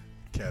Office.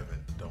 Kevin,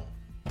 don't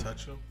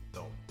touch him.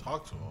 Don't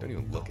talk to him. Don't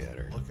even look at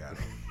her. Look at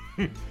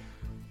him.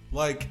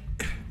 Like,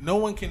 no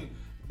one can.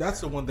 That's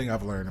the one thing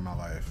I've learned in my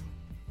life.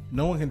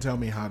 No one can tell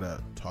me how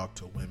to talk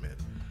to women,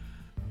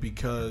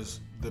 because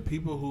the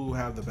people who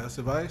have the best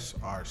advice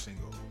are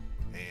single,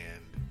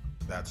 and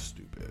that's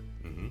stupid.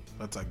 Mm-hmm.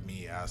 That's like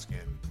me asking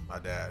my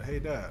dad, "Hey,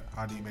 Dad,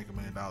 how do you make $1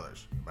 million?"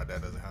 My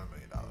dad doesn't have $1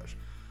 million,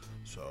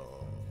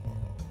 so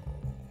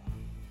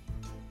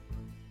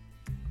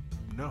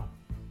no,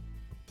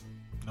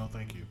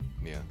 thank you.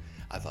 Yeah,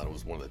 I thought it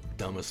was one of the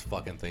dumbest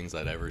fucking things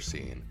I'd ever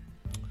seen.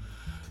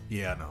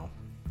 Yeah, no.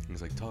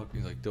 He's like, just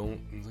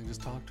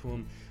talk to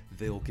them.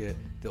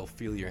 They'll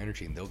feel your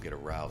energy and they'll get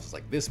aroused. It's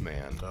like, this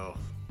man. So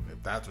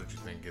if that's what you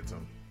think gets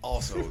him,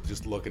 Also,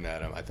 just looking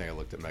at him, I think I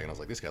looked at Megan. I was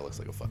like, this guy looks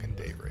like a fucking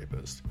date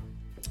rapist.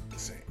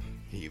 same.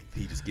 He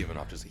just giving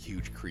off just a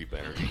huge creep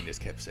energy. He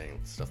just kept saying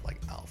stuff like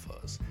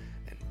alphas,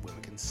 and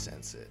women can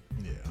sense it.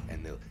 Yeah.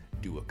 And they'll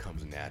do what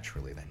comes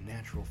naturally. That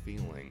natural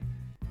feeling.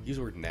 He used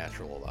the word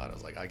natural a lot. I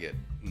was like, I get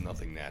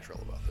nothing natural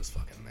about this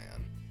fucking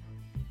man.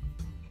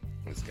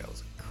 This guy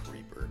was a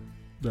creeper.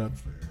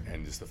 That's fair.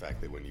 And just the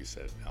fact that when you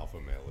said alpha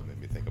male, it made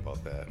me think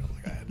about that. And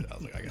I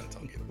was like, I gotta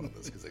tell you about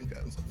this because that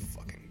guy was a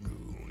fucking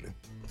goon.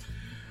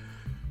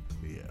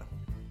 Yeah.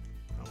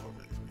 I'm over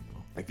these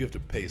people. If you have to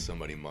pay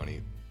somebody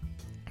money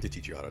to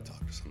teach you how to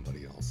talk to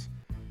somebody else,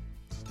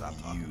 Stop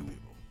talking to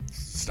people.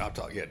 stop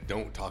talking. Yeah,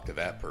 don't talk to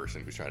that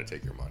person who's trying to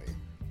take your money.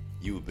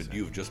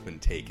 You've just been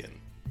taken.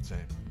 Same.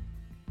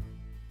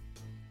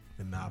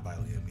 And not by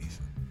Liam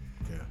Neeson.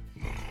 Okay.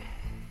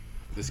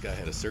 This guy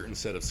had a certain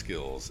set of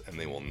skills, and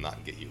they will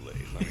not get you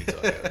laid. Let me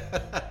tell you.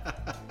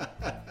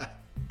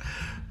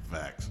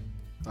 Facts.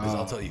 Because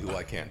I'll tell you who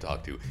I can't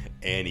talk to.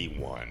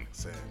 Anyone.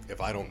 Same.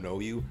 If I don't know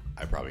you,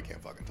 I probably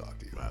can't fucking talk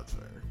to you. That's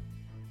fair.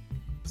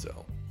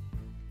 So,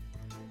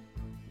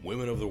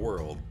 women of the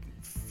world,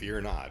 fear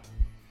not.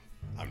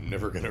 I'm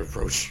never going to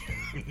approach you.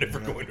 I'm never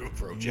going to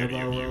approach any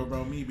of you.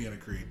 About me being a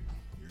creep.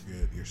 You're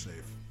good. You're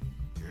safe.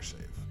 You're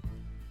safe.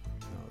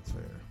 No, it's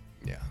fair.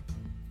 Yeah.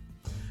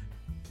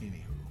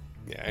 Anywho.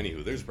 Yeah,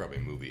 anywho, there's probably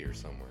a movie here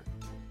somewhere.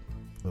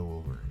 The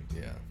Wolverine.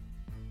 Yeah.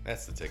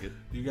 That's the ticket.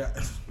 You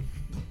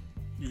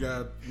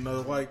got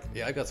another like?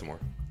 Yeah, I got some more.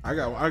 I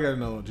got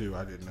another one too.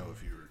 I didn't know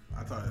if you were.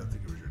 I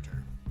think it was your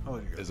turn. I'll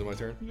let you go. Is it my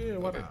turn? Yeah,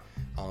 why Okay.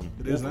 not?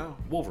 It is now.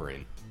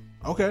 Wolverine.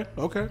 Okay.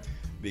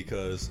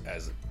 Because,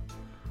 as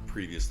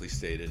previously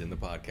stated in the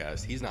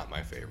podcast, he's not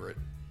my favorite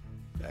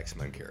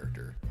X-Men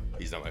character.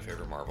 He's not my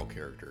favorite Marvel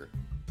character.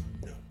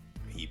 No.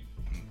 He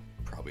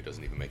probably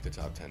doesn't even make the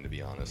top 10, to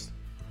be honest.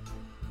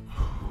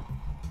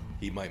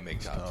 He might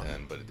make top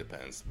 10, but it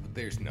depends.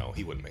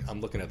 He wouldn't make.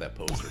 I'm looking at that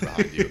poster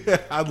behind you.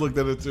 I looked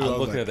at it too. I'm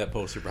looking at that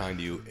poster behind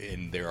you,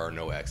 and there are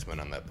no X-Men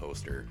on that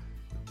poster.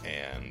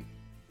 And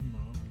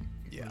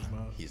yeah,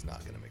 he's not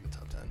going to make the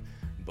top 10.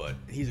 But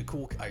he's a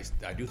cool.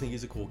 I do think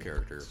he's a cool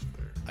character.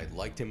 I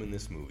liked him in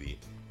this movie.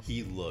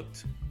 Hugh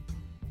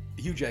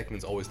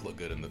Jackman's always looked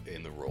good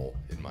in the role,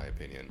 in my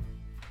opinion.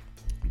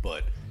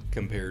 But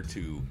compared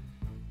to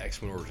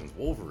X-Men Origins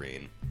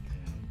Wolverine,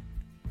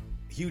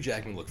 Hugh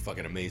Jackman looked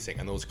fucking amazing,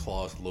 and those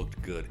claws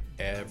looked good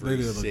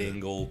every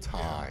single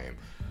time.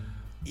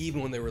 Yeah.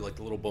 Even when they were like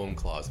the little bone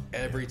claws,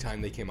 every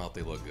time they came out,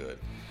 they looked good.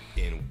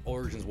 In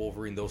Origins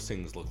Wolverine, those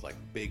things looked like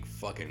big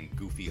fucking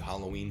goofy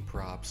Halloween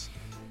props.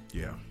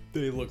 Yeah.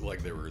 They looked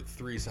like they were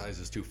 3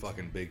 sizes too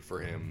fucking big for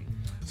him.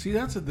 See,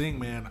 that's the thing,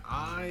 man.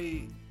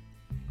 I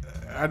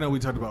know we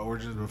talked about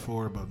Origins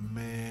before, but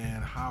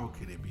man, how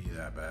could it be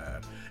that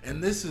bad?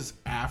 And this is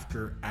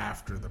after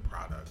the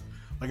product.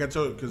 Like I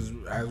told you, because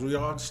as we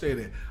all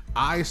stated,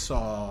 I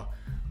saw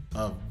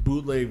a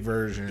bootleg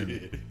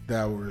version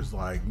that was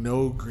like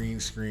no green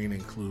screen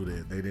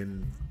included.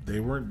 They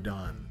weren't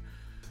done.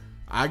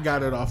 I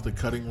got it off the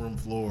cutting room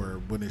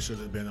floor when it should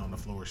have been on the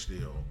floor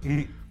still.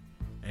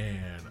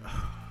 And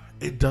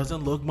it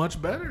doesn't look much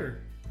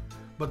better.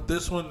 But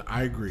this one,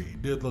 I agree,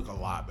 did look a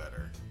lot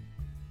better.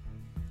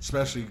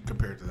 Especially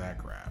compared to that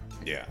crap.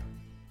 Yeah.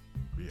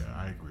 Yeah,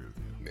 I agree with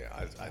you.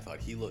 Yeah, I thought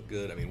he looked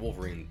good. I mean,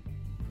 Wolverine,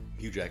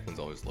 Hugh Jackman's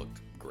always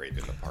looked great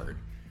in the part.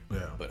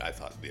 Yeah. But I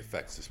thought the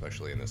effects,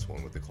 especially in this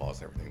one with the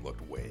claws and everything,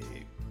 looked way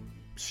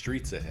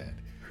streets ahead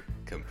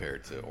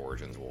compared to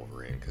Origins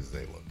Wolverine, because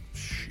they look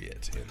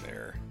shit in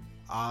there.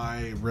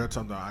 I read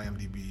something on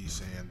IMDb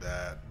saying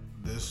that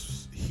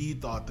he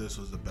thought this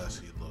was the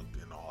best he looked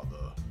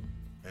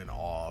in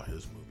all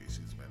his movies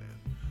he's been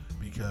in,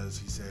 because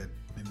he said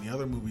in the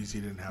other movies he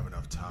didn't have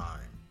enough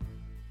time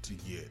to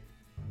get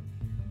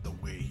the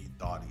way he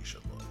thought he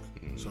should look.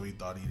 So he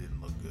thought he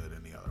didn't look good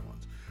in the other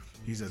ones.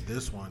 He said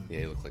this one, yeah,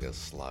 he looked like a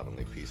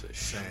slovenly piece of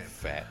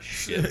fat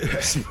shit shit in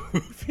this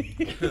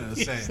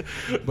movie. Same.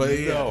 But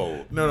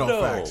yeah,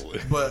 no, facts.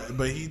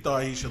 But he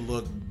thought he should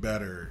look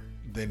better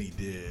than he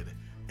did.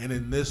 And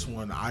in this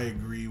one, I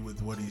agree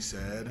with what he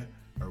said,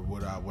 or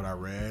what I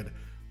read,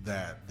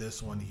 that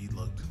this one he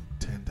looked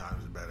 10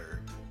 times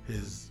better.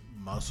 His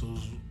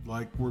muscles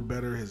were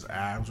better, his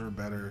abs were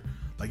better.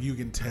 Like you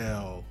can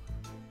tell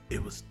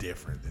it was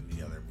different than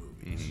the other movies.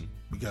 movies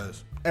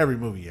because every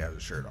movie he has a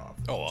shirt off.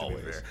 Oh,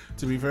 always.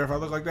 To be fair, if I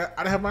look like that,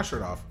 I'd have my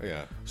shirt off.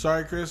 Yeah.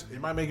 Sorry, Chris. It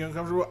might make you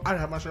uncomfortable. I'd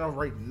have my shirt off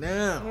right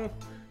now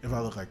if I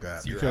look like that.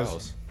 It's your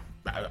house.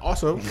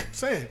 Also,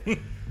 saying.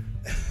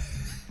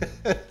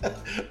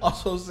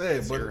 Also saying.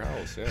 It's your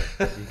house, yeah.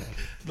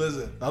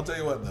 Listen, I'll tell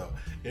you what though.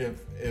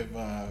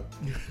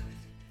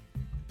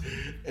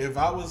 If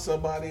I was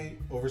somebody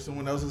over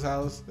someone else's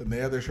house and they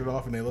have their shirt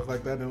off and they look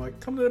like that, and they're like,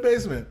 "Come to the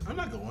basement." I'm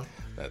not going.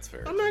 That's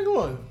fair. I'm not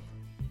going.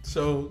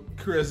 So,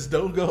 Chris,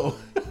 don't go.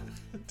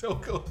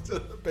 Don't go to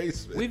the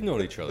basement. We've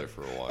known each other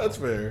for a while. That's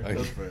fair.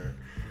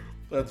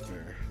 That's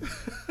fair.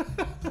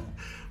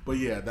 But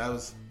yeah, that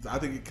was. I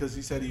think because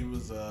he said he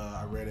was.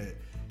 I read it.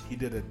 He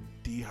did a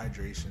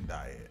dehydration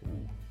diet.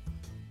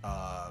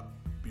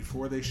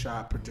 Before they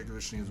shot particular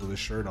scenes with his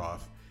shirt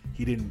off,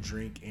 he didn't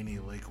drink any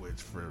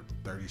liquids for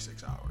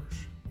 36 hours.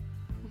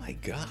 Oh my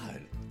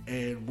God.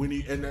 And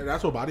and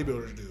that's what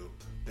bodybuilders do.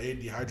 They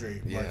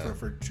dehydrate like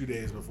for 2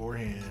 days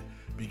beforehand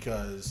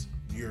because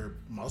your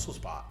muscles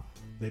pop.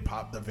 They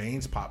pop. The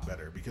veins pop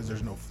better because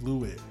there's no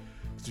fluid.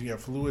 So when you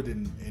have fluid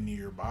in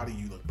your body,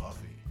 you look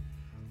puffy.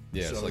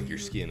 Yeah, so it's like your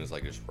skin is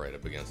like just right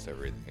up against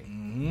everything.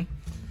 Mm-hmm.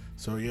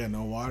 So yeah,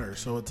 no water.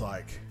 So it's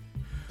like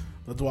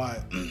that's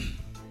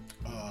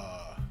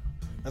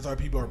why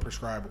people are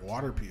prescribed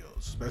water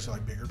pills, especially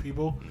like bigger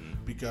people,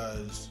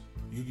 because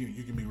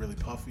you can be really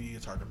puffy.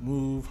 It's hard to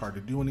move, hard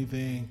to do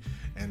anything,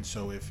 and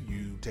so if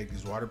you take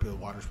these water pills,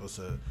 water's supposed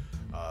to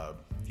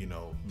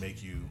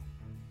make you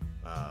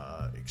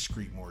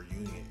excrete more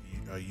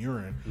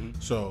urine.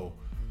 So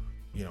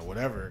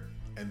whatever,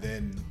 and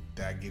then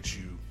that gets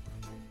you.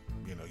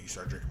 You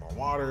start drinking more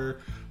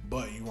water,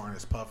 but you aren't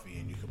as puffy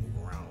and you can move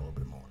around a little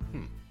bit more.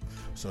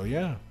 So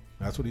yeah,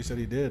 that's what he said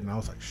he did, and I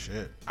was like,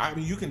 shit. I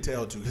mean, you can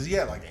tell too, because he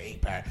had like an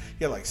 8-pack.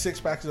 He had like 6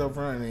 packs up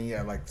front, and then he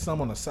had like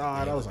some on the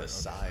side. I was like,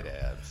 side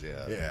abs,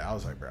 yeah. Yeah, I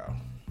was like, bro,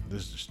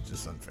 this is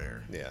just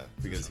unfair. Yeah,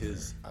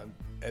 because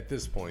at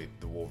this point,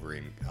 the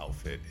Wolverine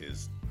outfit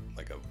is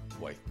like a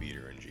wife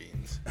beater and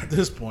jeans. At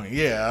this point,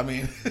 yeah, I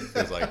mean,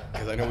 because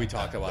I know we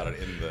talked about it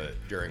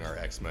during our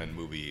X-Men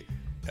movie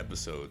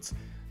episodes.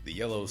 The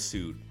yellow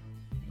suit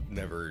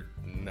never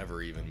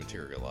even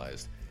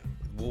materialized.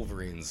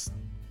 Wolverine's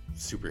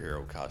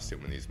superhero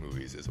costume in these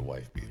movies is a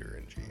wife beater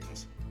and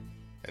jeans,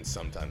 and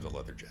sometimes a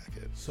leather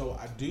jacket. So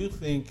I do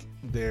think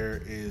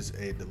there is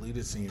a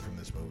deleted scene from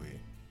this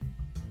movie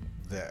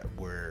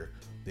where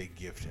they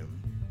gift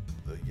him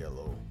the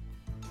yellow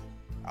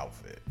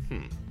outfit,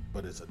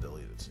 but it's a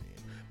deleted scene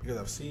because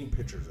I've seen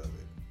pictures of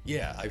it.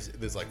 Yeah,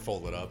 it's like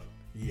folded up.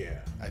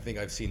 Yeah, I think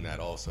I've seen that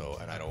also,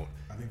 and I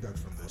think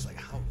that's from this. Like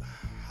how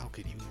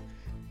could you?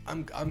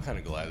 I'm kind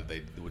of glad that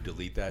they would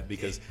delete that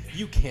because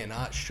you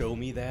cannot show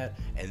me that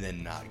and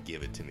then not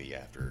give it to me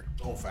after.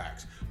 Oh,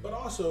 facts. But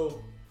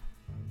also,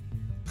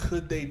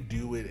 could they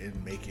do it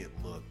and make it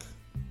look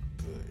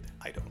good?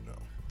 I don't know.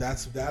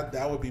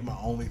 That would be my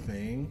only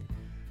thing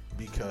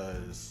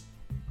because,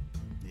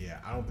 yeah,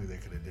 I don't think they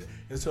could have did it.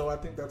 And so I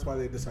think that's why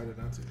they decided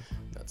not to.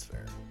 That's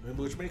fair.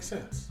 Which makes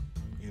sense,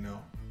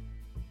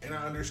 And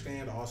I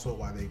understand also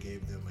why they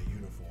gave them a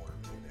uniform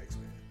in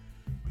X-Men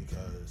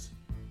because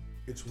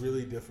it's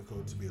really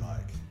difficult to be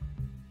like,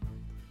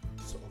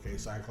 so okay,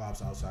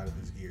 Cyclops outside of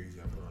his gear, he's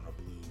gonna put on a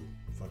blue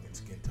fucking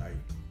skin tight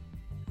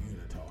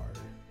unitard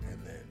and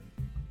then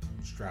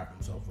strap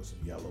himself with some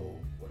yellow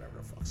whatever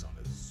the fuck's on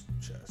his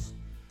chest,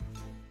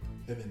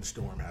 and then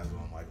Storm has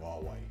on like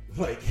all white.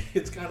 Like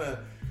it's kind of,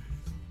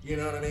 you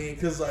know what I mean?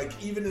 Because like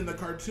even in the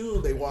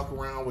cartoon, they walk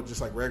around with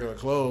just like regular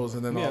clothes,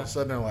 and then all of a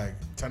sudden they're like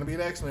trying to be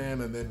an X-Men,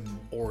 and then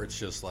or it's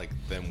just like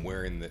them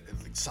wearing the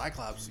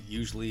Cyclops.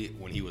 Usually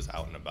when he was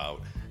out and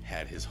about,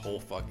 had his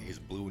whole his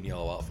blue and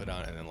yellow outfit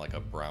on, and then like a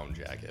brown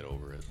jacket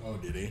over it. Oh,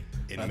 did he?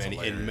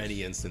 In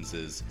many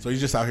instances. So he's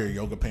just out here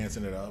yoga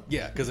pantsing it up.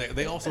 Yeah, because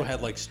they also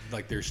had like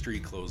their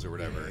street clothes or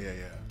whatever. Yeah.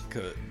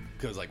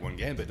 Because like when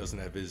Gambit doesn't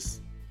have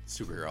his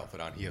superhero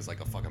outfit on, he has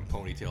like a fucking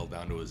ponytail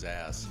down to his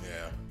ass.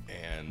 Yeah.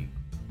 And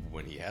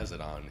when he has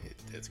it on,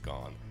 it's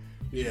gone.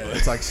 Yeah,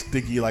 it's like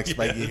sticky, like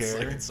spiky hair.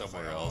 Like it's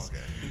somewhere else. Okay.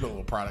 You put a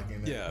little product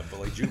in there. Yeah, but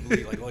like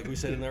Jubilee, like we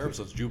said in our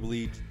episodes,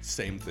 Jubilee,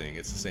 same thing.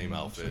 It's the same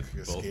outfit.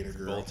 Like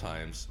both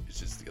times.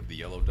 It's just the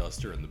yellow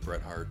duster and the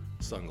Bret Hart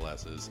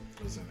sunglasses.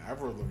 Listen,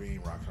 Avril Lavigne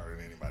rocks harder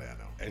than anybody I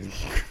know.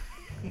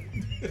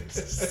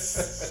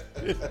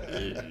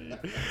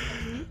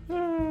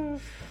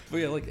 But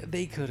yeah, like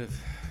they could have.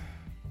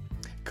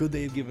 Could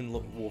they have given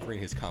Wolverine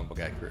his comic book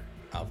accurate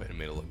outfit and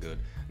made it look good?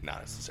 Not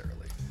necessarily.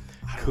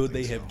 Could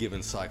they have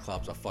given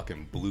Cyclops a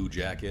fucking blue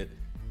jacket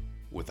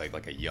with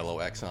like a yellow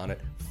X on it?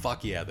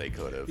 Fuck yeah, they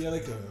could have. Yeah, they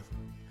could have.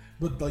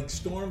 But like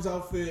Storm's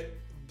outfit,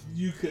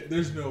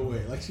 there's no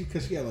way. Like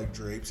because she had like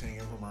drapes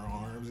hanging from her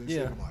arms and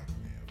shit. I'm like,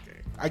 man,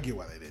 okay, I get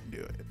why they didn't do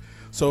it.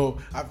 So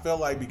I felt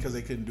like because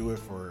they couldn't do it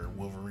for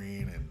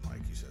Wolverine and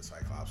like you said,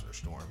 Cyclops or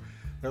Storm,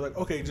 they're like,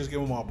 okay, just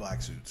give them all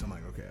black suits. I'm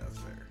like, okay, that's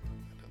fair.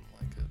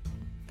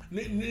 I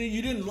didn't like it.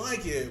 You didn't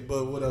like it,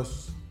 but what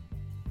else?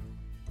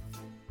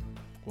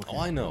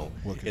 I know.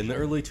 In the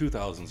early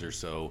 2000s or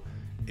so,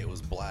 it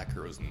was black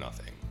or it was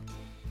nothing.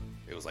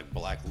 It was like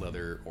black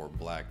leather or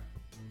black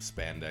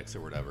spandex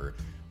or whatever,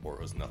 or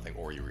it was nothing,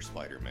 or you were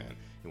Spider-Man,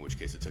 in which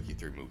case it took you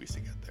 3 movies to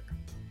get there.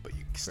 But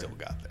you still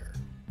got there.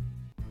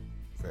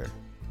 Fair.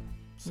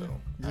 So,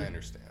 I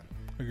understand.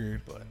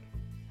 Agreed. But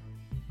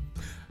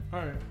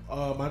all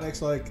right. My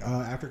next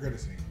after credit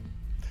scene.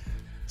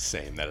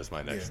 same. That is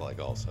my next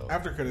also.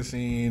 After credit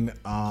scene,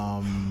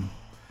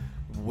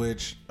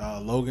 which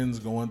Logan's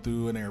going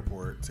through an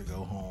airport to go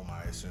home,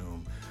 I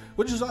assume,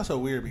 which is also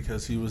weird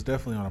because he was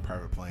definitely on a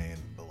private plane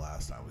the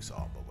last time we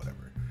saw him, but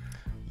whatever.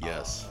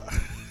 Yes.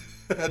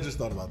 I just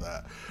thought about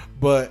that.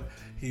 But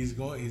he's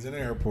in an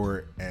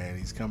airport and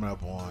he's coming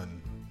up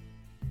on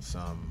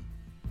some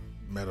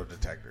metal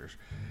detectors,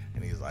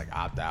 and he's like,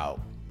 opt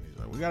out. He's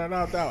like, we got an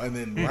opt out, and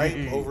then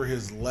right over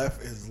his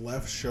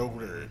left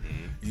shoulder,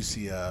 you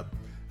see a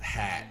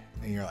hat,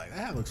 and you're like,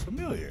 that looks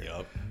familiar.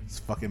 Yep. It's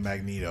fucking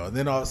Magneto. And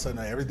then all of a sudden,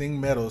 everything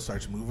metal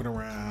starts moving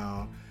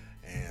around,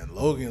 and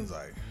Logan's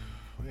like,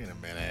 wait a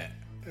minute,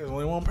 there's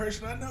only one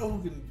person I know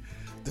who can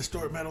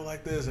distort metal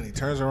like this. And he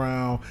turns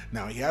around.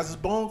 Now he has his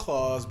bone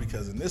claws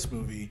because in this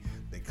movie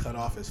they cut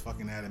off his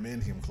fucking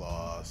adamantium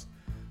claws,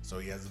 so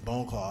he has his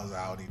bone claws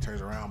out. And he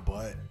turns around,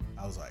 but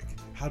I was like,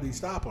 how did he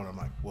stop on him? I'm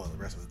like, well, the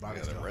rest of his body.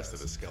 Yeah, the rest of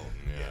his skeleton.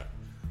 Yeah.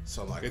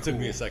 So like, it took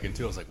me a second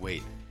too. I was like,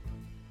 wait.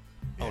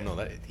 Oh no,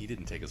 that he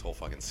didn't take his whole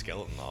fucking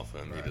skeleton off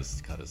him. Right. He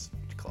just cut his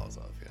claws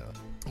off.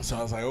 Yeah. So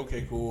I was like,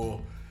 okay,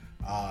 cool.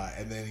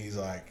 And then he's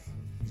like,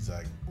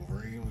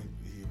 Wolverine.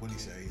 What did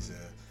he say? He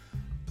said,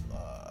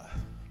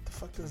 the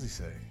fuck does he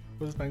say?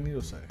 What does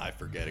Magneto say? I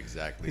forget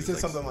exactly. He said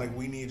something like,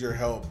 we need your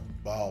help,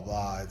 blah, blah,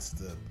 blah. It's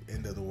the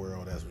end of the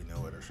world as we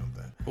know it, or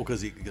something. Well,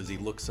 because he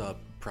looks up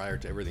prior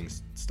to everything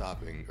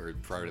stopping, or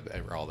prior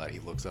to all that, he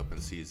looks up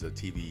and sees a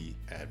TV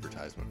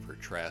advertisement for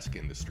Trask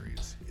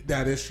Industries.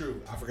 That is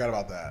true. I forgot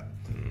about that.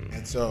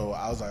 And so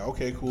I was like,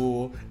 okay,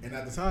 cool. And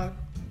at the time,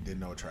 didn't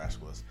know what Trask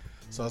was.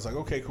 So I was like,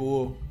 okay,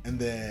 cool. And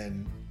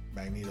then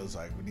Magneto's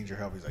like, we need your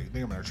help. He's like, you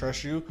think I'm going to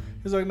trust you?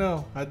 He's like,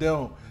 no, I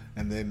don't.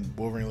 And then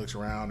Wolverine looks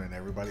around and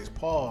everybody's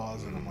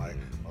paused. And I'm like,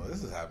 oh,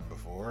 this has happened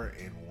before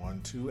in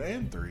 1, 2,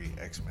 and 3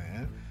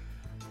 X-Men.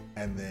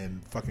 And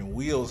then fucking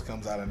Wheels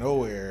comes out of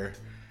nowhere.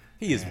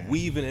 He is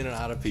weaving in and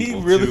out of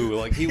people too.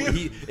 Like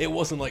he it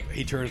wasn't like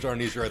he turns around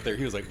and he's right there.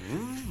 He was like,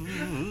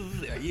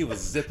 he was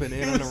zipping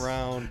in and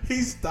around.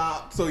 He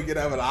stopped so he could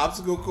have an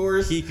obstacle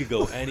course. He could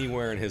go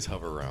anywhere in his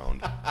hover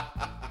round.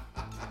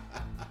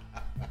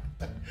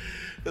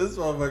 This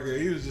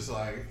motherfucker, he was just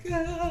like,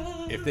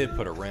 if they'd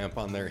put a ramp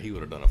on there, he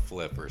would have done a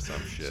flip or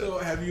some shit. So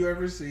have you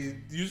ever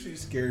seen, you see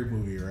Scary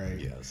Movie, right?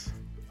 Yes.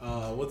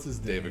 What's his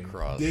name? David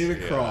Cross.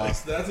 David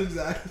Cross. That's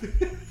exactly.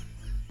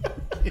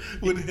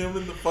 With him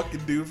and the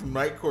fucking dude from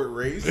Night Court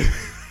Race.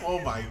 Oh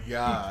my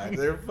god,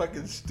 they're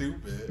fucking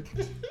stupid.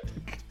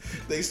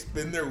 They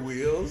spin their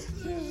wheels.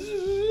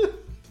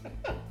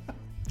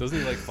 Doesn't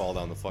he like fall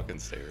down the fucking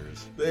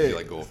stairs? Does he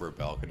like go over a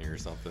balcony or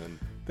something?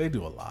 They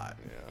do a lot.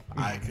 Yeah.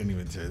 I couldn't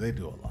even tell you. They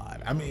do a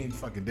lot. I mean,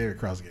 fucking David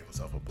Cross gave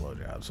himself a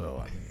blowjob, so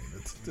I mean,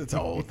 it's a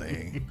whole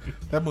thing.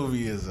 That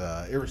movie is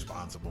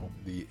irresponsible,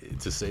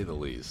 to say the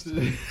least.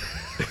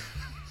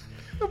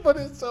 But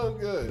it's so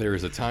good. There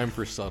is a time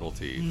for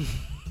subtlety,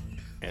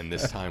 and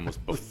this time was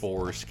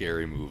before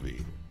Scary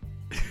Movie.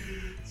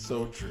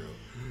 So true.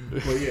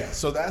 But yeah,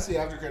 so that's the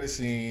after credit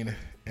scene,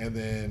 and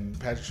then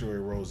Patrick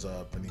Stewart rolls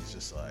up, and he's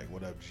just like,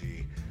 "What up,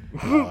 G?"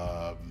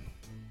 I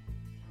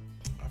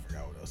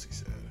forgot what else he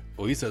said.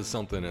 Well, he says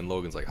something, and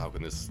Logan's like,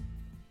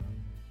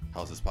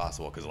 how's this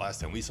possible? Because last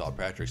time we saw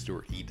Patrick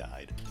Stewart, he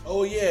died.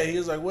 Oh yeah, he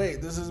was like,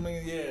 "Wait, this is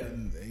me." Yeah.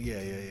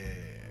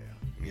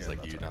 He's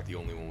like, you're not the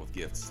only one with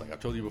gifts. Like, I've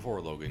told you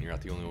before, Logan, you're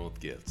not the only one with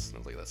gifts. And I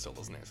was like, that still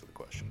doesn't answer the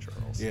question,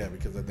 Charles. Yeah,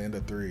 because at the end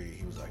of 3,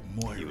 he was like,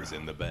 Moira. He was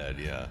in the bed,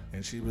 yeah.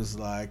 And she was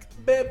like,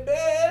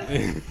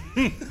 Baby.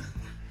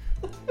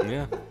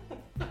 Yeah.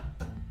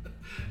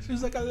 She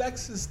was like,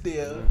 Alexis,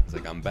 dear. It's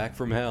like, I'm back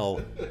from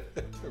hell.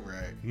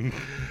 Right.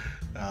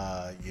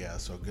 Yeah,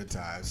 so good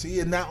time. See,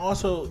 and that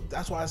also,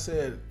 that's why I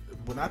said,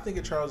 when I think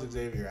of Charles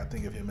Xavier, I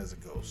think of him as a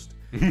ghost.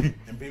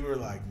 And people are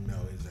like, no,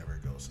 he's never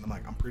a ghost. And I'm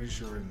like, I'm pretty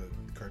sure in the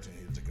cartoon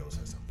he was a ghost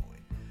at some point.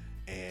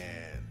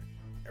 And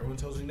everyone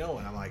tells me no.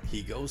 And I'm like,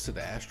 he goes to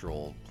the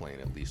astral plane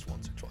at least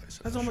once or twice.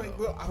 That's what I'm like,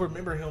 well, I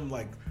remember him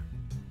like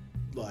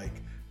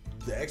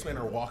the X-Men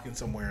are walking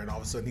somewhere and all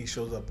of a sudden he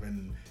shows up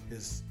in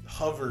his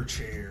hover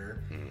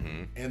chair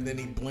and then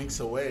he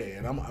blinks away.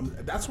 And I'm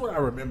that's what I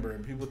remember.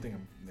 And people think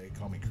they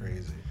call me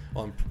crazy.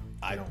 Well,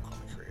 I don't call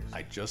me crazy.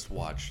 I just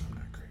watched. I'm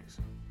not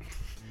crazy.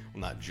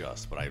 Well, not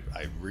just, but I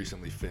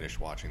recently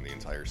finished watching the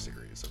entire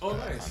series of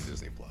that nice. on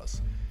Disney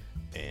Plus,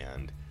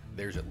 and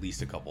there's at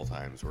least a couple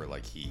times where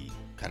like he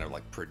kind of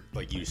like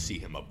you see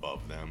him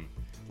above them,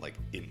 like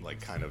in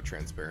like kind of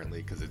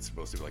transparently, because it's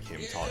supposed to be like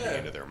him talking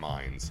into their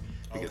minds,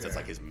 because that's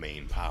like his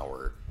main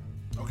power.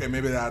 Okay,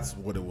 maybe that's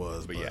what it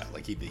was. But yeah,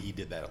 like he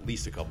did that at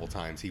least a couple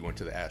times. He went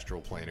to the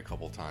astral plane a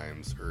couple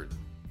times, or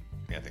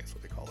yeah, I think that's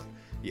what they call it.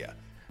 Yeah,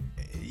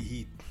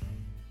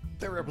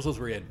 there were episodes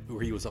where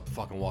he was up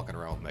fucking walking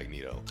around with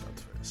Magneto.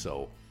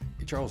 So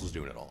Charles was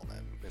doing it all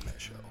in that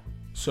show.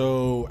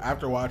 So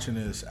after watching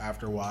Days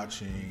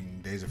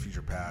of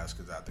Future Past,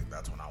 because I think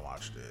that's when I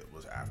watched it,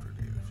 was after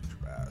Days of Future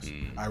Past,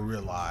 I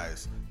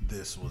realized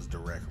this was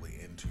directly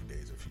into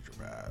Days of Future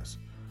Past,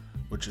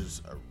 which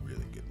is a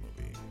really good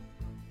movie.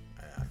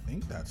 And I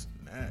think that's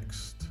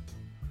next.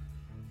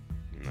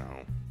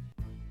 No.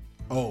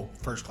 Oh,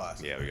 First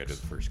Class. Yeah, we got to do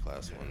the First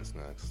Class ones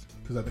next.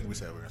 Because I think we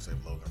said we were going to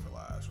save Logan for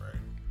last, right?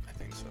 I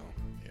think so.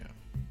 Yeah.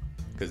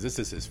 Because this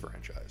is his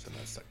franchise, and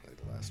that's technically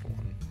the last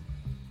one.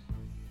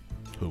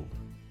 Who?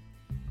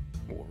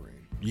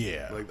 Wolverine.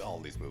 Yeah. Like all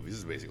these movies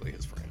is basically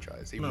his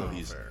franchise, even though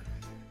he's fair.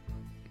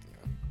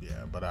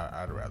 Yeah, but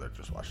I'd rather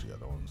just watch the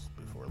other ones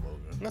before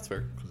Logan. That's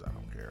fair. Because I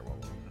don't care about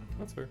Logan.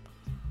 That's fair.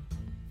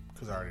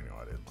 Because I already know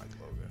I didn't like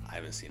Logan. I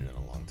haven't seen it in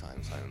a long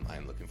time, so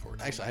I'm looking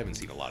forward. Actually, I haven't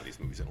seen a lot of these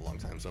movies in a long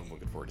time, so I'm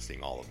looking forward to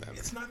seeing all of them.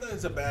 It's not that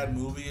it's a bad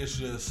movie. It's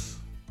just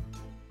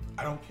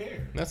I don't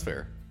care. That's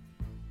fair.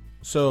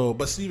 So,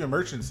 but Stephen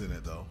Merchant's in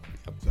it though,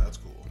 so that's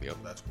cool. Yep,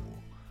 that's cool.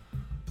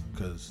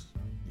 Because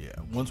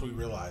once we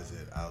realized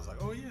it, I was like,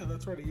 oh yeah,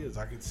 that's what he is.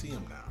 I can see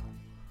him now.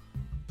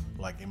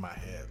 Like in my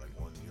head, like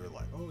when you're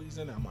like, oh, he's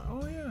in it. I'm like,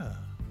 oh yeah,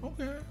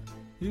 okay.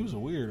 He was a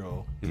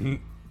weirdo.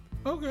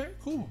 Okay,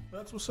 cool.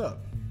 That's what's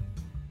up.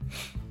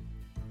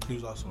 He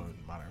was also in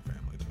Modern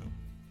Family too.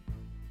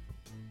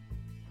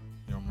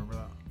 You don't remember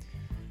that?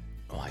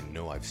 Oh, I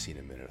know I've seen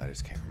him in it. I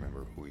just can't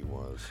remember who he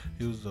was.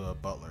 He was the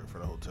butler for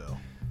the hotel.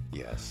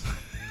 Yes.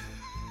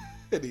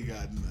 And he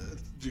got in the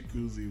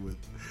jacuzzi with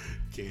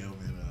Cam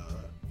and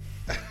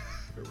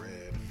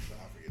Red.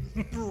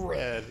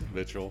 Red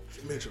Mitchell.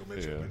 Mitchell.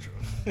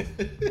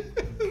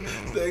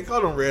 They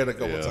called him Red a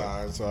couple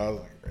times, so I was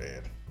like,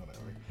 Red,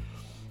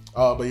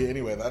 whatever. But yeah,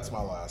 anyway, that's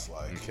my last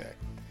like. Okay.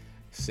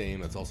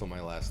 Same. That's also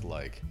my last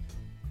like.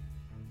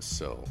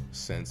 So,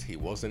 since he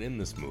wasn't in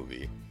this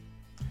movie,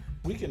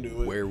 we can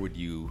do it. Where would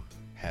you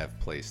have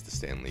placed the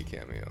Stan Lee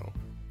cameo?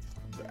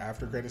 The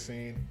after credit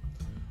scene,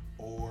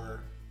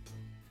 or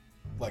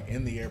like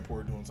in the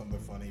airport doing something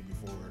funny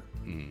before,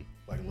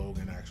 like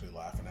Logan actually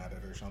laughing at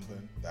it or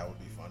something. That would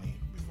be funny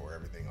before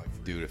everything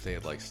like. Dude, if they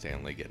had like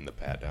Stan Lee getting the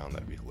pat down,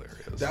 that'd be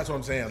hilarious. That's what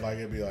I'm saying. Like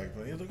it'd be like,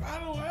 he's like, I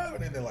don't have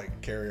it, and then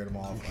like carrying him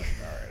off. Like,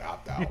 all right,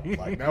 opt out.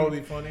 Like that would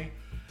be funny.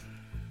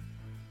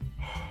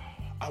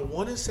 I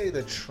want to say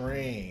the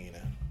train.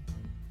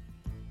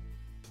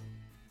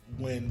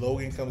 When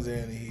Logan comes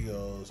in, he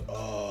goes,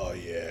 "Oh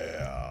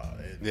yeah."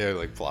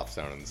 Like flops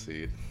down in the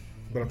seat.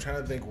 But I'm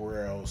trying to think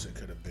where else it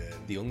could have been.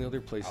 The only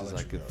other places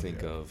I could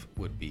think of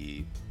would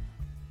be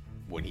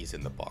when he's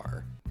in the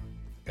bar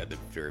at the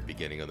very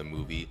beginning of the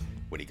movie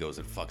when he goes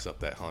and fucks up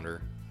that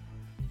hunter.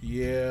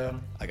 Yeah.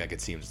 Like I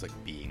could see him just like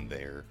being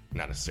there,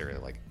 not necessarily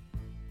like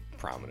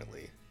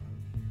prominently.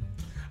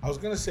 I was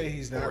gonna say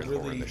he's not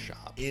really in the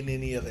shop in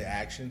any of the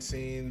action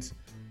scenes,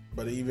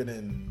 but even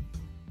in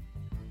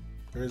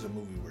there's a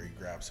movie where he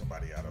grabs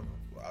somebody out of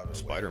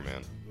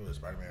Spider-Man. Oh,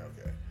 Spider-Man,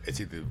 okay.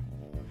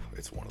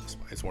 It's one of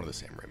the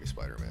Sam Raimi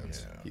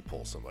Spider-Mans. Yeah. He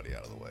pulls somebody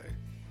out of the way.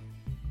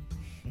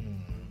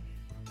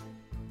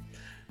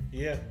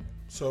 Yeah.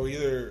 So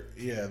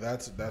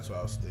that's what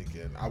I was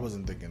thinking. I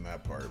wasn't thinking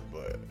that part,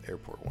 but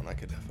airport one I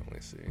could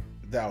definitely see.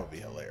 That would be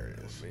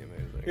hilarious. That would be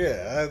amazing.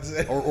 Yeah, that's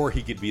it. Or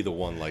he could be the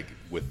one like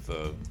with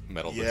the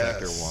metal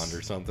detector wand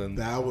or something.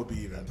 That would be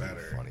even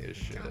better. Funny as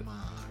shit. Come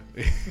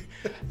on.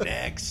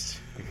 Next.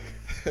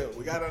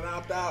 We got an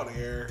opt out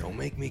here. Don't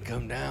make me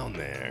come down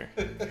there.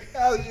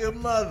 How's your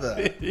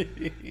mother?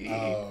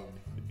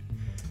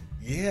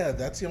 Yeah,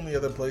 that's the only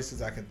other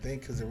places I can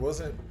think because there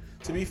wasn't.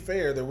 To be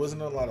fair, there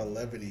wasn't a lot of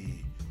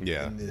levity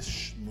in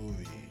this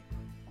movie.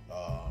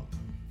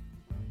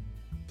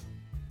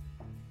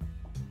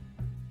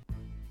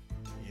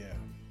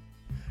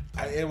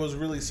 It was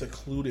really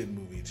secluded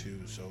movie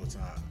too, so it's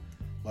not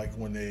like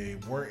when they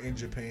weren't in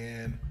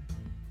Japan.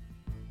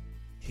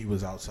 He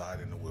was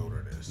outside in the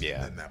wilderness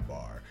in that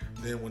bar.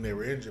 Then when they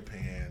were in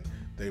Japan,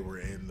 they were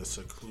in the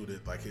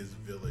secluded, like his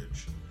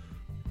village.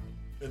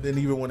 And then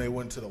even when they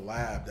went to the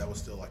lab, that was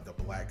still like the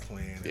Black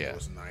Clan. And it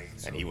was night.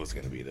 So and he was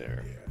going to be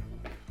there.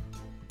 Yeah.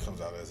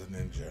 Comes out as a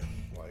ninja.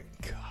 Like,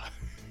 God.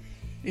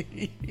 Yeah.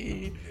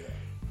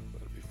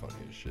 That'd be funny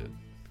as shit.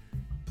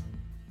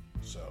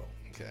 So.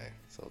 Okay.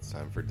 So it's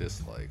time for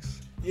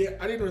dislikes. Yeah,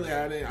 I didn't really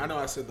have any. I know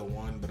I said the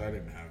one, but I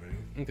didn't have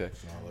any. Okay.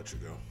 So I'll let you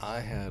go.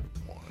 I had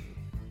one.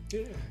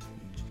 Yeah.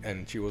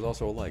 And she was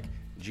also like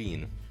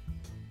Jean.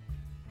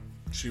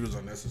 She was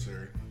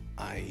unnecessary.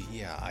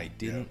 I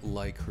didn't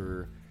like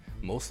her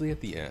mostly at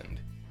the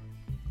end.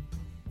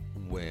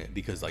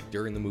 Because like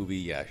during the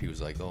movie, she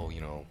was like, oh,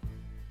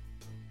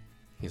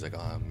 he's like,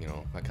 I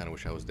kind of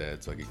wish I was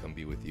dead so I could come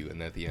be with you.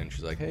 And at the end,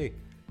 she's like, hey,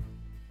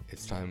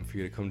 it's time for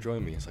you to come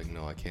join me. It's like,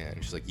 no, I can't.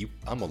 And she's like,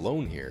 I'm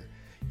alone here.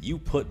 You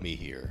put me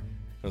here.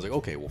 And I was like,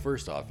 okay, well,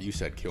 first off, you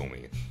said kill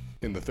me.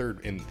 At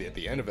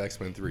the end of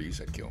X-Men 3, you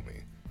said kill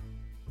me.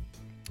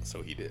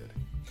 So he did.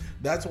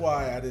 That's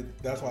why I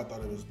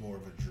thought it was more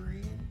of a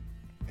dream,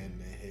 and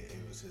it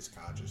was his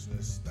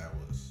consciousness that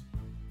was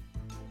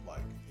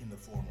like in the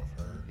form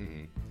of her,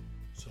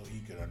 so he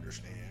could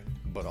understand.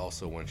 But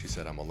also when she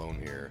said I'm alone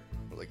here,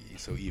 like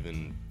so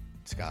even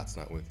Scott's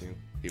not with you,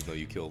 even though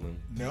you killed him?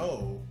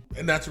 No.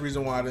 And that's the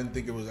reason why I didn't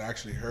think it was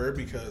actually her,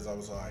 because I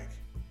was like,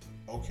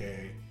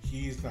 okay,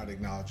 he's not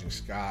acknowledging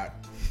Scott.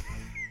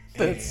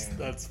 That's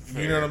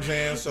fair. You know what I'm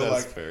saying? So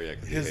that's like, fair, yeah,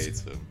 'cause he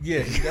hates him. Yeah,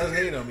 he does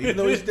hate him, even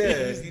though he's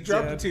dead. He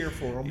dropped dead. a tear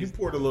for him. He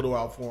poured a little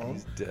out for him.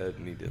 He's dead,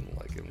 and he didn't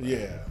like him.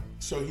 Yeah.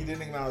 So he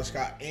didn't acknowledge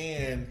Scott,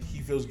 and he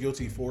feels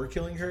guilty for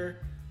killing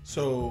her.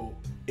 So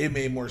it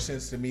made more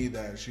sense to me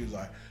that she was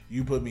like,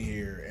 "You put me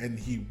here," and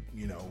he,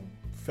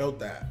 felt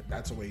that.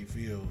 That's the way he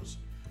feels.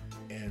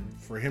 And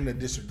for him to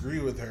disagree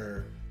with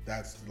her,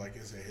 that's like I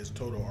said, his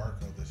total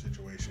arc of the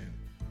situation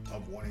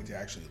of wanting to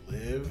actually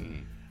live,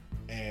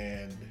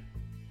 and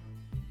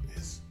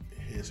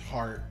his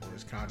heart or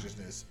his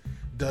consciousness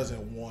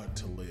doesn't want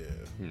to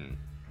live.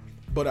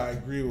 But I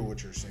agree with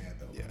what you're saying,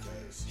 though. Yeah.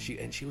 Because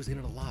she was in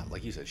it a lot.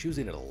 Like you said, she was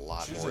in it a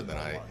lot more than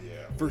I.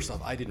 First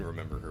off, I didn't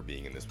remember her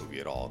being in this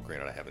movie at all.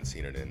 Granted, I haven't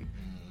seen it in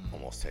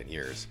almost 10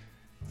 years.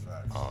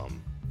 Facts.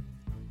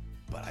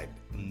 But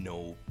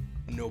no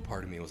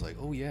part of me was like,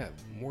 oh yeah,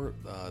 more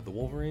the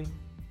Wolverine.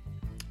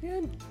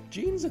 Yeah,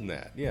 Jean's in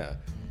that. Yeah,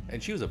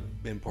 and she was an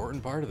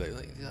important part of it.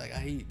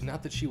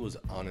 Not that she was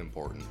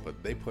unimportant,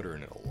 but they put her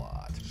in it a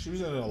lot. She was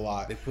in it a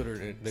lot. They put her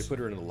in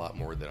it a lot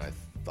more than I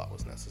thought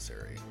was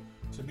necessary.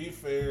 To be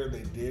fair,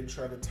 they did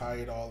try to tie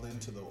it all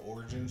into the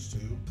origins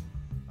too.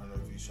 I don't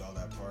know if you saw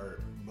that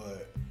part,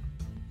 but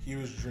he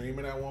was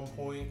dreaming at one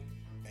point,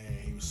 and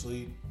he was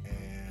asleep,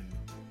 and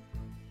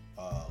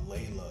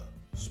Layla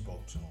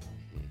spoke to him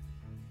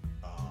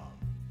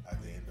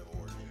at the end of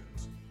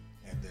Origins,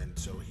 and then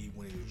so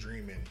when he was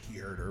dreaming, he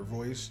heard her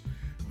voice.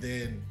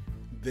 Then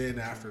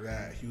after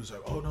that, he was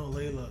like, "Oh no,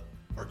 Layla,"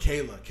 or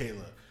Kayla.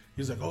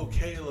 He was like, "Oh,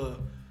 Kayla,"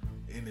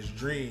 in his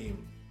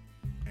dream,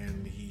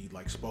 and he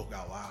like spoke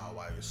out loud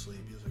while he was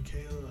asleep. He was like,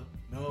 "Kayla,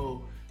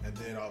 no," and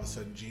then all of a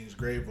sudden, Jean's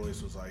Grey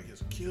voice was like,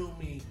 "He's kill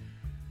me,"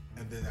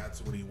 and then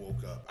that's when he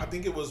woke up. I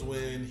think it was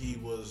when he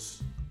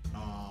was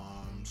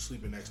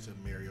sleeping next to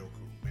Mariko.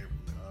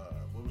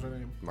 What was her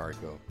name?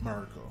 Mariko.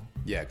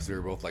 Yeah, because they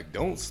were both like,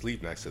 don't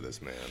sleep next to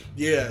this man.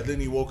 Yeah, then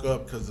he woke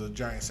up because the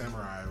giant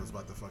samurai was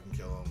about to fucking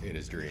kill him. In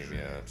his dream,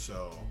 yeah.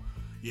 So,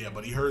 yeah,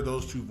 but he heard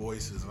those two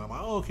voices, and I'm like,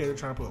 oh, okay, they're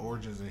trying to put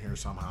Origins in here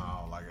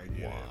somehow. Like, I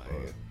get it.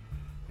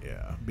 But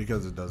yeah,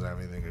 because it doesn't have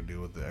anything to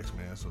do with the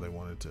X-Men, so they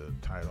wanted to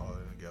tie it all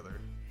in together,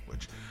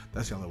 which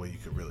that's the only way you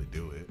could really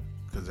do it,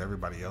 because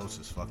everybody else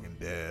is fucking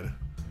dead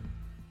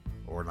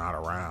or not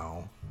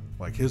around.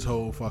 Like, his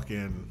whole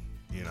fucking,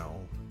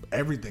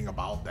 everything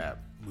about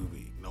that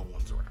movie, no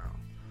one's around.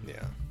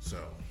 Yeah. So,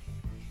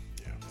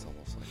 yeah. It's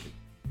almost like it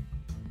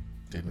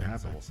didn't happen.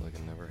 It's almost like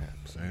it never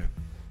happened. Same.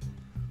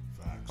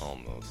 Facts.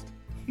 Almost.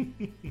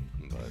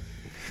 But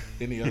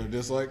any other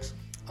dislikes?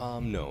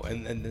 No.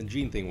 And the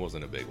Jean thing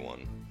wasn't a big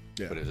one.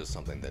 Yeah. But it's just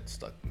something that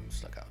stuck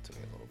out to me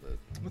a little bit.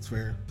 That's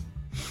fair.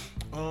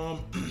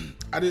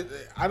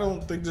 I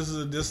don't think this is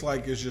a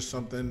dislike. It's just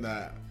something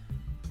that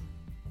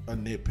a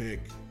nitpick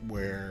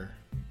where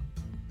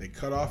they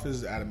cut off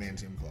his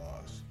adamantium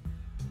claws,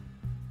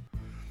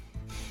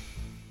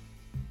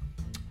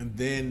 and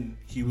then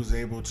he was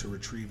able to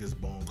retrieve his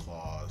bone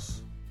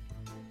claws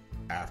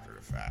after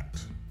the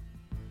fact.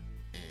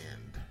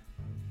 And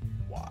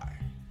why?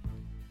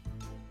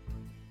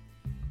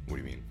 What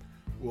do you mean?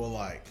 Well,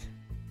 like,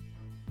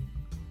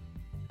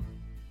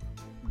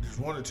 there's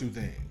one or two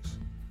things.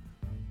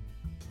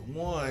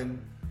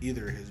 One,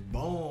 either his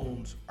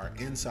bones are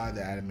inside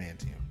the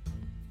adamantium.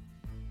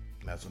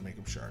 That's what make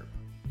him sharp.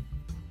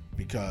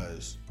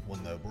 Because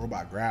when the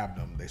robot grabbed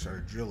him, they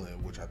started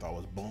drilling, which I thought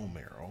was bone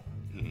marrow,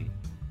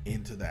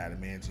 into the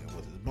adamantium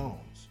with his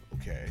bones.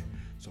 Okay,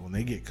 so when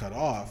they get cut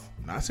off,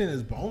 I'm not saying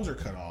his bones are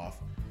cut off,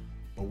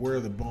 but where are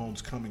the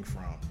bones coming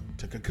from?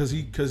 Because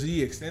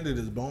he extended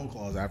his bone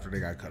claws after they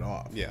got cut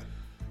off. Yeah.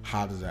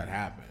 How does that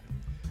happen?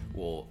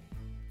 Well,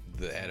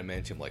 the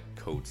adamantium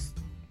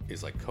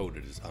is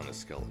coated on a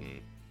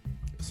skeleton.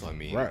 So I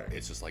mean, right.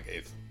 It's just like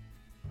if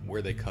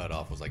where they cut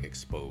off was like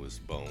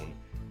exposed bone,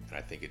 and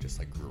I think it just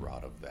like grew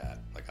out of that,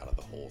 like out of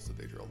the holes that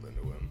they drilled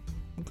into him.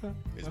 Okay,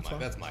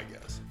 that's my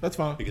guess. That's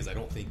fine. Because I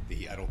don't think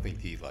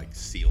he like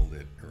sealed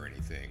it or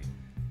anything.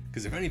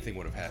 Because if anything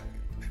would have happened,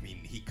 I mean,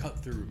 he cut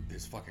through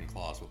his fucking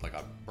claws with like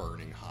a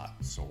burning hot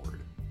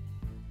sword.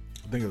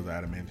 I think it was the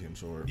adamantium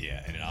sword.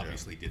 Yeah, and it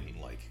obviously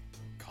didn't like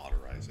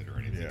cauterize it or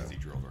anything because he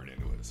drilled right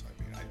into it. So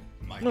I mean,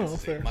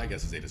 my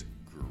guess is they just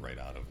grew right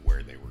out of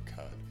where they were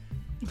cut.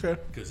 Okay.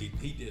 Because he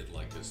did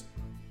like this,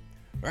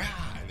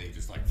 and they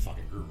just like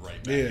fucking grew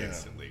right back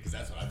instantly. Because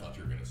that's what I thought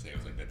you were gonna say. It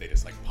was like that they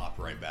just like popped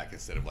right back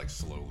instead of like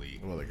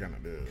slowly. Well, they kind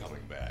of did.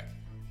 Coming back.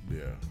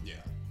 Yeah. Yeah.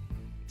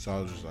 So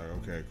I was just like,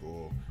 okay,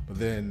 cool. But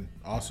then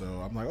also,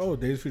 I'm like, oh,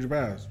 Days of Future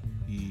Past,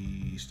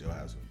 he still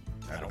has them.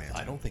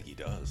 I don't think he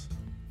does.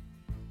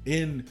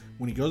 When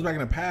he goes back in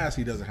the past,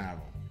 he doesn't have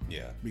them.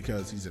 Yeah.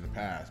 Because he's in the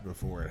past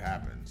before it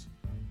happens.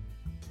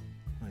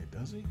 Wait,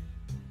 does he?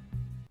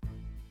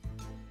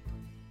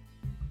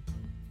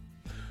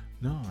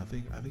 No, I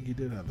think he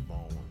did have the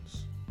bone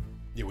ones.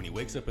 Yeah, when he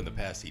wakes up in the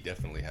past, he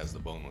definitely has the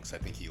bone ones. I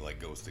think he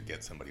like goes to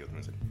get somebody with him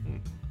and said,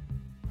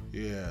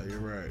 Yeah, you're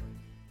right.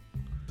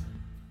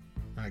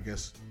 I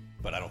guess.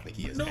 But I don't think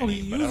he has. No, any,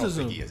 he but I don't uses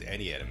think them. he has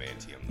any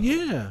adamantium. Though.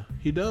 Yeah,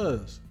 he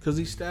does. Because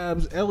he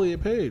stabs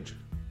Elliot Page,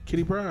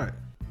 Kitty Pryde.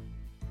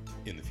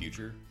 In the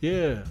future.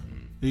 Yeah.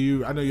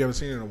 I know you haven't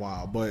seen it in a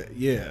while, but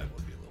yeah. That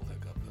would be a little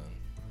hiccup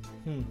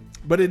then.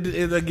 But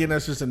it again,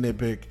 that's just a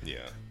nitpick. Yeah.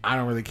 I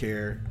don't really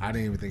care. I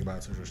didn't even think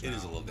about Central It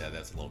is a little.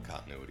 That's a little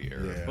continuity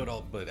error. Yeah.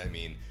 But I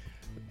mean,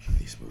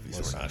 these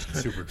movies are not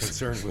super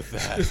concerned with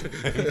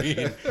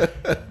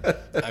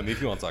that. I mean, if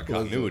you want to talk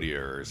continuity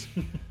errors,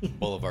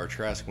 Boulevard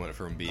Trask went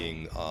from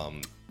being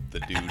the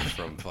dude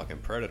from fucking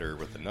Predator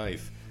with the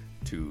knife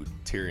to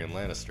Tyrion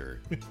Lannister.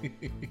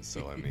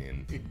 So I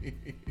mean,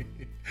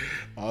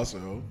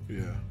 also,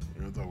 yeah,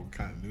 we're talking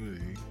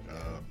continuity.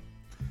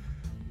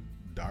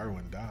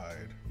 Darwin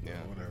died. Yeah.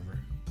 Whatever.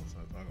 Let's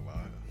not talk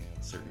about it. yeah,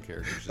 certain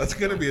characters. Just That's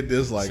gonna be a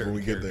dislike when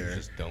we get there.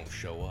 Just don't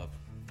show up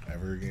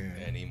Ever again.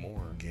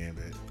 anymore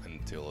Gambit.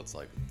 until it's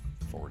like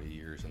 40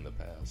 years in the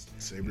past.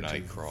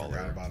 Sabretooth Nightcrawler.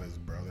 forgot about his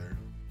brother.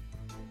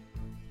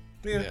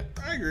 Yeah,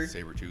 I agree.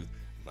 Sabretooth,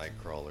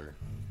 Nightcrawler.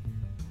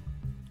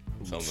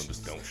 Some of them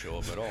just don't show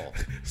up at all.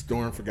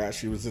 Storm forgot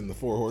she was in the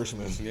Four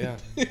Horsemen. Yeah.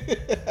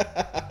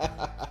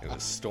 It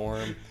was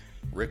Storm,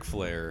 Ric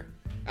Flair,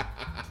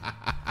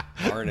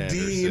 Arn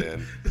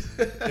Anderson,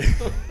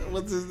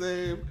 What's his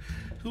name?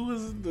 Who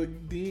was the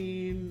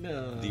Dean?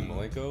 Dean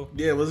Malenko.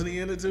 Yeah, wasn't he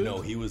in it too?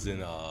 No, he was in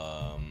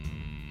not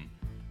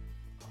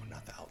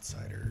the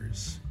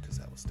Outsiders, because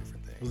that was a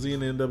different thing. Was he in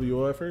the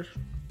NWO at first?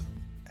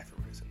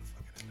 Everybody's in the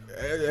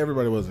fucking NWO.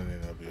 Everybody was in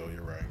NWO.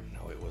 You're right.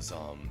 No, it was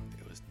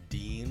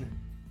Dean.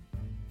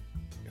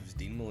 It was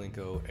Dean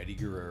Malenko, Eddie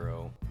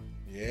Guerrero,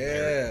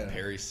 Yeah,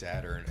 Perry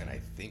Saturn, and I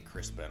think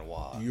Chris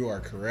Benoit. you are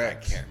I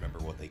correct. can't remember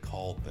what they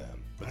called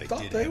them, but I they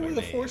thought did they have were a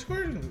the name.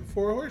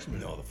 Four Horsemen.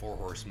 No, the Four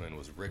Horsemen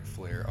was Ric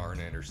Flair, Arn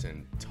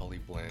Anderson, Tully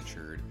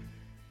Blanchard,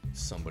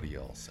 somebody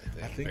else.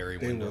 I think Barry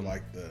they Windham. were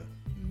like the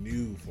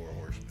new Four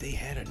Horsemen. They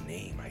had a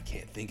name. I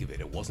can't think of it.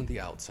 It wasn't the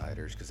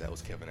Outsiders because that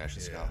was Kevin Nash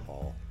and Scott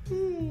Hall.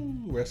 Ooh,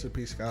 rest in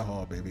peace, Scott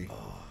Hall, baby.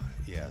 Oh,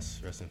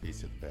 yes. Rest in peace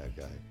to the bad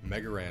guy.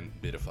 Mega Ran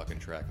did a fucking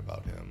track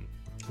about him.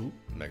 Who?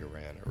 Mega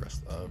Ran, a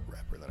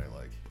rapper that I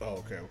like.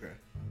 Oh, okay.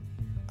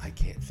 I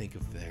can't think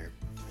of their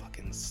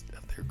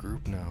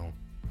group now.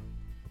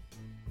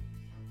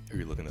 Are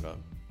you looking it up?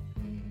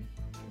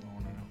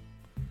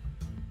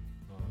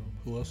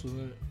 Who else was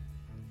it?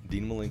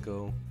 Dean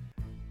Malenko,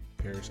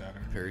 Perry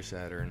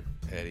Saturn.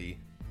 Eddie,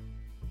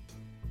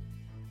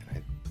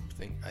 and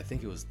I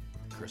think it was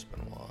Chris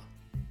Benoit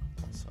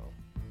also.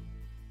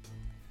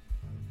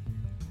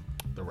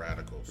 The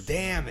Radicals.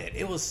 Damn it!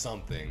 It was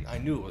something. I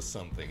knew it was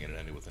something, and it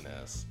ended with an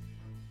S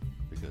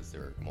because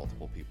there are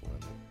multiple people in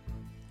it.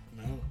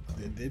 No,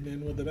 it didn't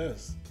end with an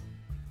S.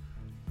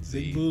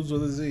 Z. Big boobs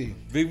with a Z.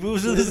 Big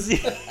boobs with a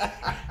Z.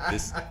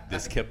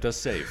 This kept us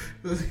safe.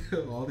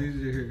 All these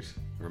years.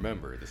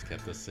 Remember, this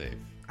kept us safe.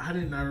 I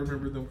did not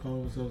remember them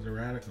calling themselves the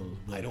Radicals.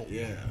 But I don't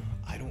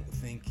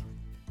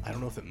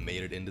know if it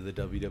made it into the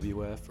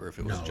WWF or if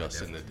it was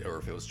just in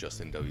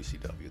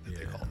WCW that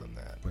they called them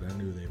that. But I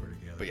knew they were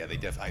together. But yeah,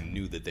 I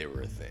knew that they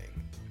were a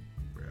thing.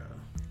 Yeah.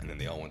 And then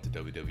they all went to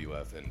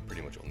WWF, and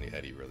pretty much only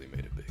Eddie really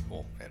made it big.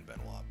 Well, and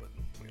Benoit, but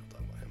we don't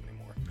talk about him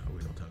anymore. No,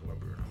 we don't talk about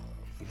Bruno.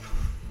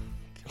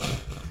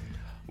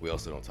 We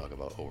also don't talk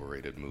about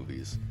overrated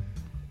movies,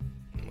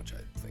 which I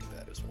think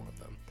that is one of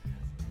them.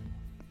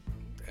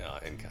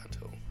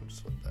 Encanto, which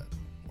is what that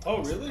was.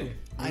 Oh, really?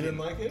 I didn't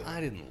like it? I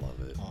didn't love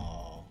it.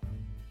 Oh.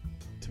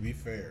 To be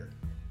fair.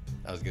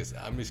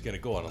 I'm just gonna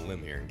go on a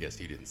limb here and guess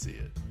you didn't see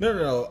it.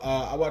 No.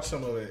 I watched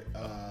some of it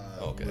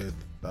Okay. with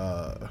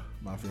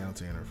my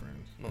fiance and her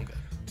friends. Okay.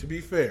 To be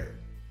fair,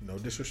 no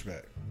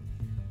disrespect.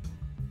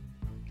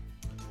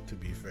 To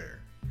be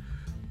fair,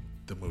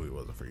 the movie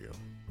wasn't for you.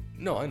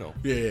 No, I know.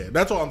 Yeah,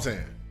 that's all I'm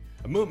saying.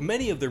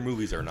 Many of their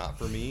movies are not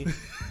for me,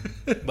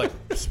 like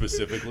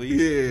specifically.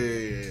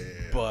 Yeah.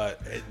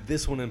 But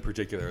this one in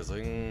particular, I was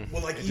like,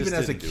 well, like it even just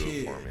as a didn't do it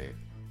kid, for me.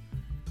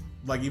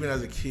 like even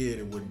as a kid,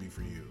 it wouldn't be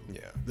for you. Yeah.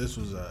 This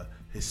was a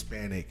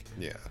Hispanic,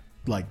 Yeah.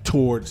 like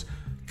towards,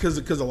 because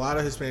a lot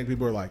of Hispanic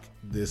people are like,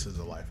 this is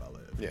the life I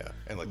live. Yeah,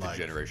 and like the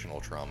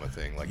generational trauma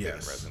thing, like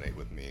Yes. didn't resonate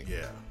with me.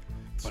 Yeah.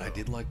 But I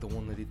did like the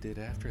one that he did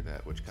after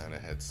that, which kind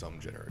of had some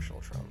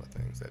generational trauma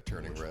things. That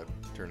Turning Red.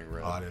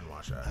 Oh, I didn't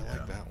watch that. I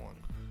like that one.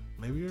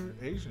 Maybe you're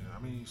Asian.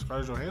 I mean,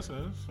 Scarlett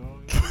Johansson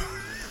is,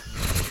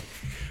 so.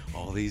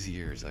 All these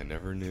years, I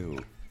never knew.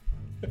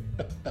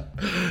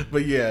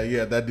 But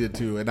yeah, that did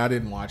too, and I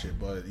didn't watch it,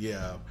 but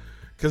yeah,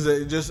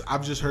 because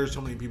I've just heard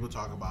so many people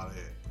talk about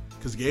it.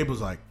 Because Gabe was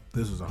like,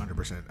 "This was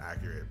 100%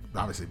 accurate."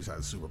 Obviously,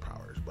 besides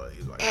superpowers, but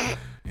he's like,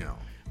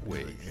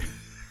 Wait.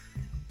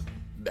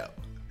 no.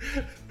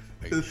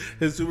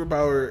 His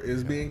superpower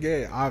is being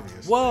gay,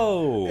 obviously.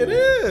 Whoa! It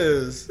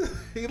is.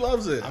 He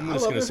loves it. I'm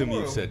just gonna assume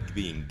you said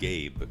being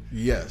Gabe.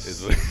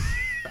 Yes.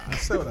 I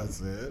said what I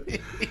said.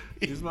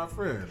 He's my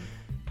friend.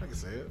 I can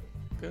say it.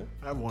 Okay.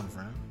 I have one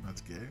friend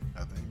that's gay,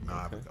 I think. No,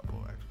 I have a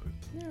couple, actually.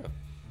 Yeah.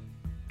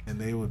 And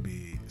they would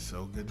be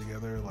so good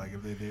together, like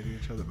if they dated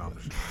each other. No, I'm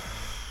just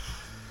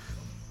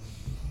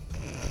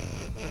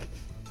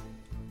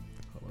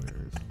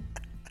hilarious.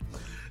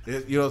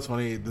 You know what's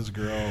funny? This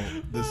girl,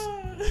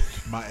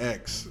 my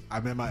ex. I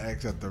met my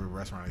ex at the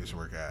restaurant I used to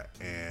work at,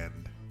 and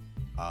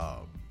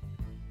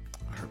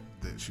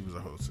she was a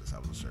hostess. I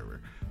was a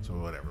server. So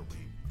whatever, we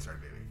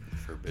started dating.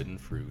 Forbidden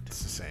fruit.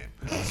 It's the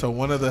same. So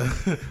one of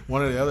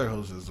the other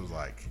hostesses was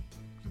like,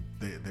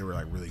 they were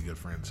like really good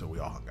friends. So we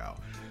all hung out.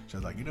 She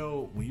was like,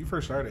 when you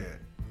first started,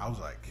 I was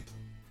like,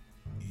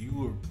 you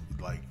were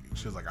like,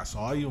 she was like, I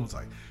saw you and was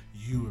like,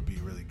 you would be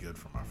really good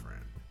for my friend.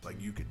 Like,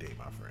 you could date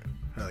my friend,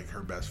 like her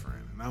best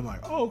friend. And I'm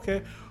like, oh,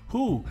 okay,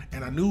 who?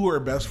 And I knew who her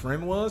best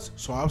friend was.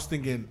 So I was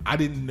thinking, I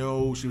didn't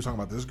know she was talking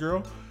about this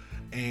girl.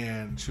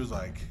 And she was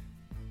like,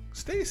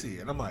 Stacy.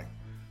 And I'm like,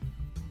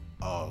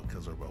 oh,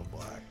 because we're both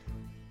black.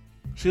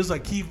 She was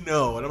like, Keith,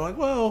 no. And I'm like,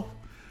 well,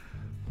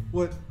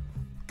 what?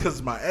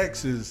 Because my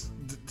ex is,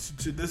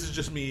 this is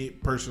just me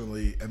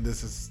personally, and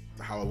this is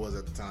how it was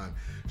at the time.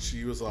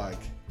 She was like,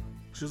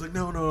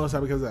 no, it's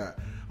not because of that.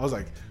 I was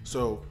like,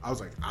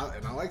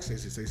 I like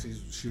Stacey.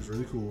 She was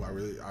really cool. I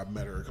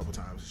met her a couple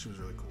times. She was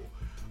really cool.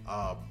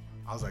 I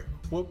was like,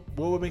 what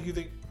would make you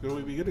think that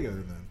we'd be good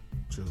together then?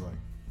 She was like,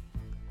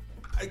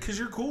 because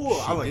you're cool.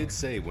 She did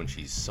say when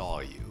she saw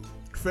you.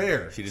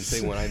 Fair. She didn't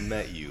say when I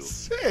met you.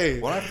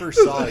 Say. When I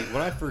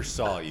first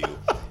saw you,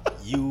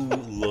 you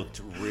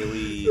looked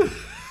really.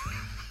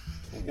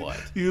 What?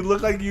 You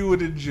look like you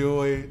would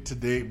enjoy to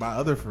date my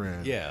other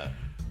friend. Yeah.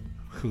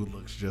 Who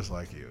looks just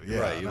like you. Yeah.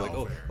 Right. You're like,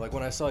 oh, fair. Like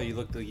when I saw you, you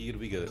looked like you'd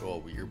be good.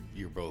 Oh,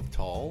 you're both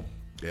tall.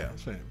 Yeah,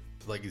 same.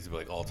 Like, is it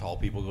like all tall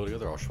people go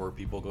together, all short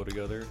people go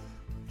together?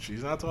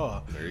 She's not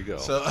tall. There you go.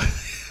 So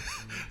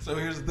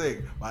here's the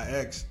thing. My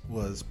ex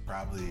was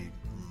probably,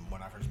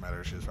 when I first met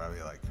her, she was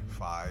probably like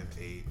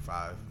 5'8",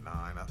 5'9",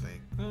 I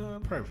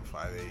think. Probably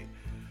 5'8".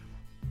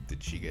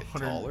 Did she get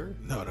taller?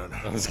 No.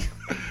 I was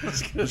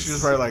she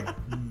was probably like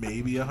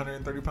maybe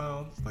 130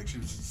 pounds. Like, she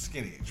was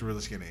skinny. She's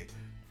really skinny.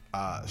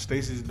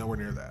 Stacy's nowhere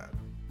near that.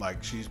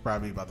 Like, she's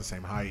probably about the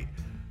same height,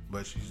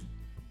 but she's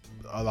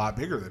a lot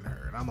bigger than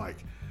her. And I'm like,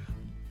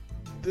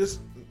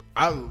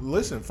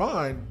 listen,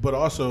 fine, but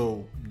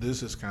also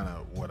this is kind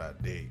of what I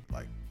date.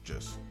 Like,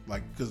 just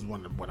like, because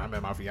when I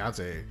met my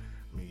fiance,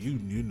 I mean,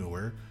 you knew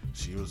her.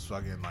 She was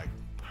fucking like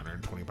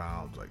 120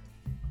 pounds, like,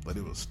 but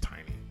it was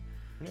tiny.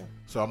 Yeah.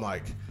 So I'm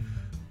like,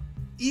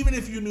 even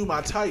if you knew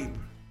my type,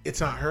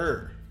 it's not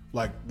her.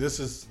 Like, this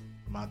is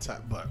my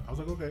type. But I was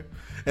like, okay.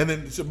 And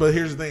then, but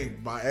here's the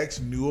thing. My ex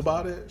knew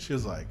about it. She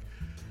was like,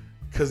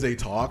 because they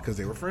talked, because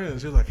they were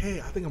friends. She was like, hey,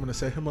 I think I'm going to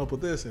set him up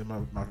with this. And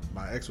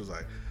my ex was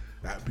like,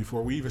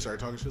 before we even started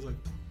talking, she was like,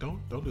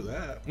 don't do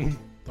that.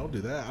 Don't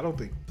do that. Don't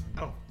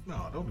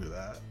do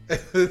that.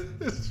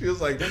 She was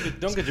like,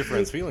 don't get your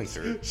friend's feelings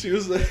hurt. She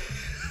was like,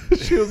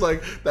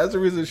 that's the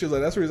reason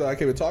I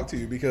came to talk to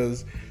you,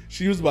 because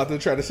she was about to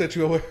try to set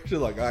you up. She's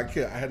like,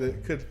 couldn't have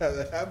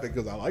it happen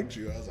because I liked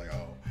you. I was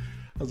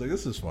like,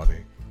 this is funny.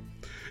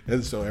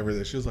 And so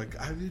everything, she was like,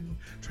 I didn't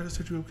try to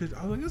set you up because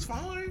I was like, it's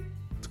fine,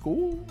 it's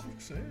cool. I'm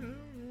just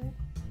saying,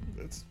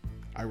 it's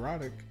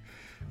ironic.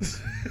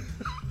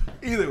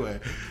 Either way,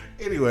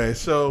 anyway,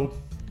 so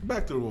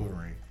back to the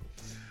Wolverine.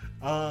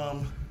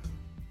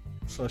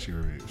 Slushy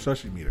review,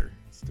 slushy meter.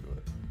 Let's do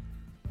it.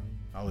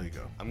 I'll let you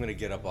go. I'm gonna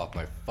get up off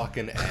my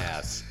fucking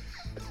ass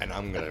and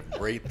I'm gonna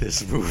rate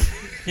this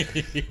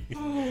movie.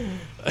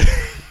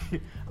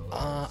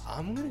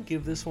 I'm gonna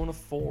give this one a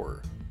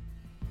 4.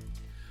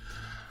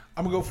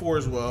 I'm gonna go 4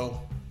 as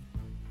well.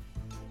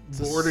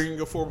 Bordering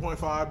a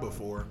 4.5, but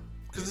 4,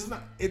 because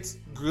it's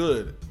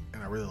good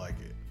and I really like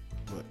it.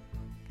 But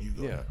you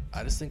go. Yeah,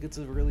 I just think it's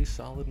a really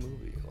solid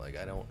movie. Like,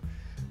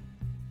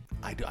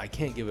 I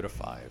can't give it a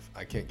 5.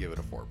 I can't give it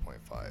a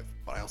 4.5.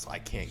 But I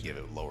can't give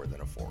it lower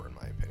than a 4 in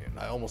my opinion.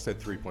 I almost said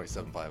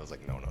 3.75. I was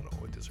like, no,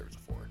 it deserves a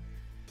 4.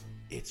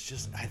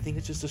 I think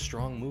it's just a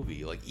strong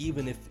movie. Like,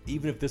 even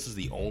if this is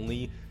the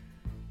only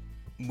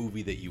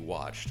movie that you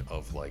watched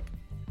of like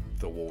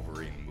the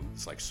Wolverine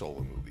movies, like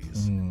solo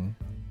movies,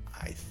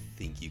 I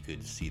think you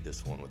could see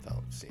this one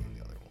without seeing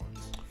the other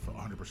ones.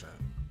 100%.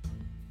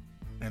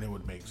 And it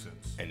would make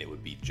sense. And it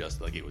would be just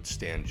like, it would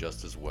stand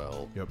just as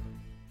well. Yep.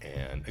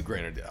 And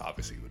granted,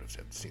 obviously, you would have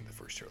seen the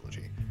first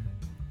trilogy.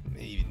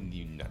 You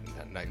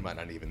might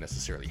not even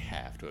necessarily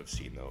have to have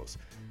seen those.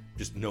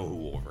 Just know who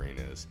Wolverine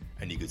is,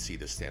 and you could see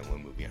the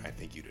standalone movie, and I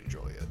think you'd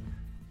enjoy it.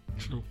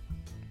 True.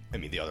 I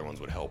mean, the other ones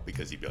would help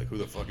because you'd be like, who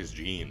the fuck is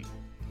Jean?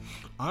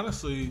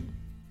 Honestly,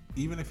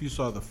 even if you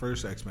saw the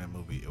first X-Men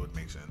movie, it would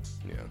make sense.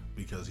 Yeah.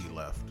 Because he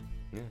left.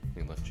 Yeah,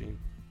 he left Jean.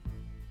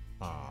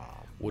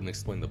 Wouldn't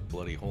explain the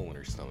bloody hole in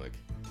her stomach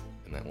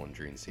in that one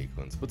dream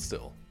sequence, but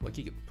still, like,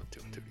 you could put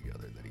 2 and 2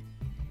 together that he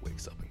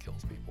wakes up and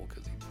kills people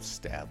because he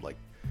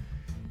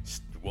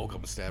woke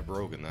up and stabbed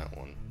Rogue in that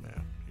one.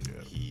 Yeah, he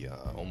did. He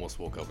almost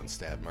woke up and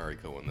stabbed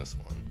Mariko in this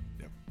one.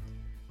 Yep.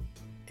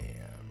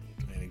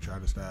 And he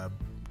tried to stab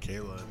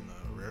Kayla in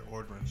the Rare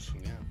Ordinance.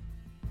 Yeah.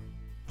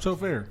 So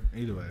fair,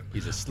 either way.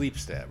 He's a sleep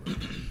stabber.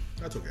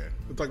 That's okay.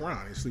 It's like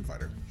Ron, he's a sleep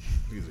fighter.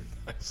 Easy.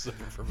 I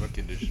suffer from a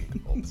condition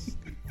called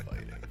sleep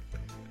fighting.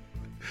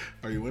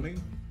 Are you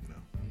winning? No.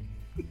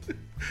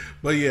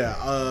 But yeah,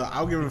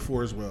 I'll give it a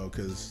 4 as well,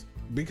 because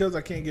because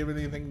I can't give it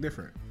anything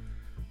different.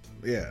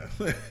 Yeah,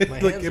 My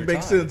like hands it are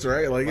makes tied. sense,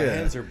 right? Like My yeah,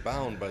 hands are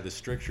bound by the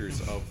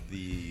strictures of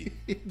the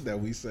that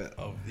we set.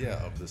 of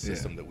the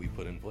system that we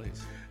put in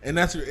place. And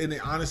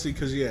honestly,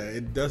 because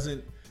it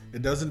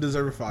doesn't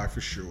deserve a 5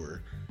 for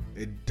sure.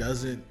 It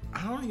doesn't.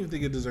 I don't even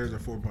think it deserves a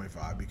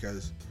 4.5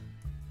 because,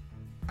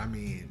 I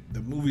mean,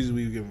 the movies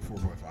we've given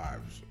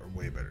 4.5s are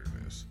way better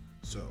than this.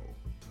 So,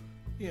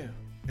 yeah,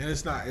 and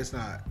it's not bad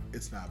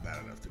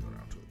enough to go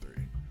down to a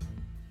 3.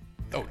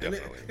 Oh,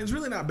 definitely. It's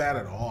really not bad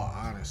at all,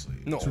 honestly.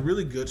 No. It's a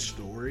really good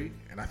story,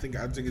 and I think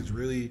it's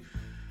really.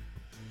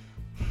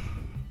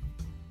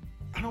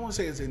 I don't want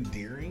to say it's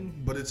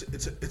endearing, but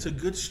it's a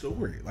good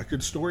story. Like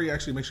the story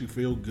actually makes you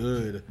feel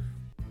good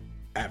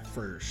at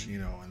first,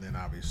 and then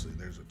obviously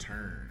there's a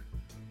turn,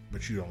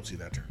 but you don't see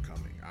that turn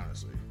coming,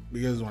 honestly.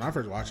 Because when I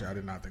first watched it, I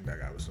did not think that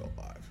guy was still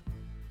alive.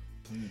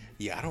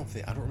 Yeah, I don't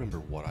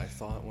remember what I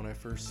thought when I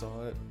first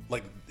saw it.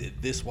 Like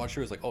this watcher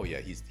was like, oh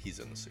yeah, he's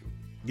in the suit.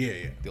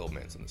 Yeah. The old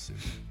man's in the suit.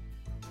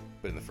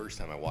 But in the first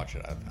time I watched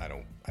it, I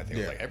think I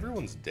was like,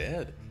 everyone's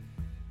dead.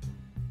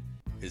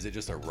 Is it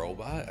just a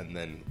robot? And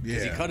then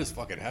because he cut his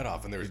fucking head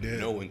off, and there was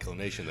no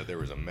inclination that there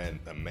was a man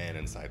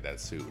inside that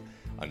suit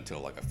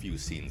until like a few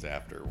scenes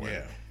after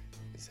when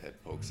his head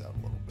pokes out a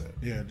little bit.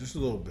 Yeah, just a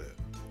little bit,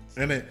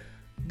 and a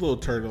little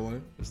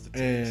turtling. Just a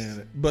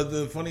taste. But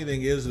the funny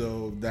thing is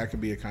though, that could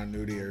be a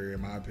continuity error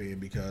in my opinion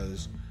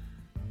because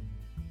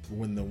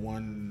when the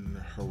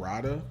one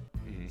Harada,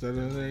 is that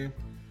his name?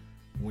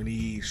 When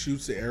he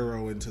shoots the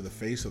arrow into the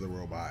face of the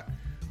robot.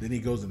 Then he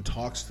goes and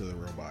talks to the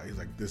robot. He's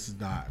like, "This is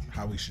not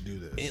how we should do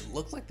this." It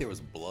looked like there was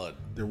blood.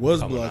 There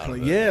was blood.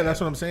 Yeah, that's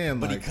what I'm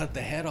saying. But he cut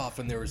the head off,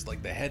 and there was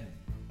like the head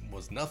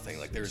was nothing.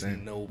 Like there's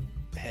no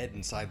head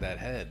inside that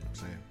head.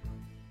 That's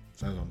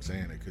what I'm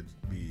saying. It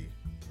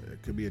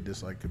could be a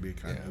dislike, could be a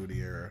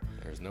continuity error.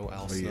 There's no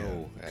Al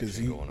Snow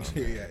action going on.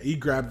 Yeah, he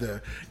grabbed the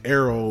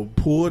arrow,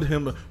 pulled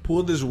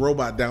this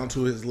robot down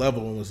to his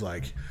level, and was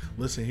like,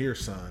 "Listen here,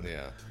 son.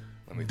 Yeah.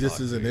 This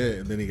isn't it."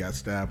 And then he got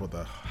stabbed with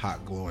a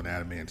hot glowing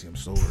adamantium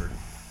sword.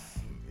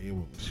 He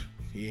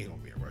ain't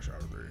gonna be in Rush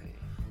Hour 3.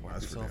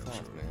 That's for damn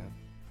sure. Man.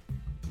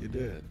 You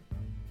did.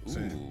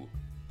 Ooh.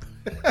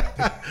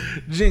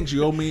 Jinx,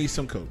 you owe me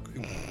some Coke.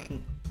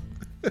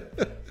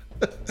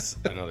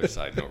 Another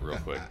side note, real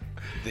quick.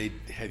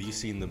 Have you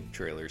seen the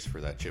trailers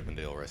for that Chip 'n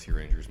Dale Rescue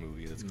Rangers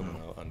movie that's coming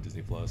out on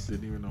Disney Plus?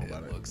 Didn't even know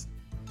about it. It looks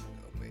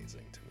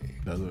amazing to me.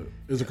 Does it?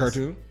 Is it a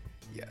cartoon?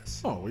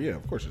 Yes. Oh, well, yeah,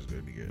 of course it's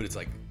going to be good. But it's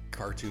like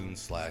cartoon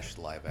 /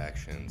 live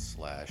action /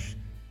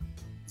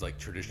 it's like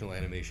traditional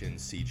animation,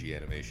 CG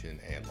animation,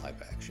 and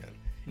live action.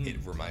 It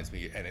reminds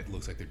me, and it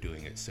looks like they're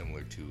doing it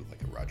similar to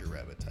like a Roger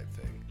Rabbit type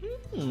thing.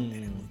 And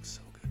it looks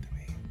so good to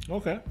me.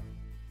 Okay.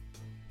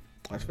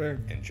 That's fair.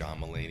 And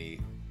John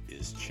Mulaney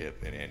is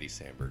Chip, and Andy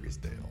Samberg is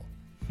Dale.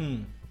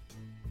 And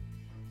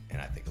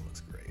I think it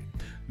looks great.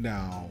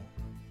 Now,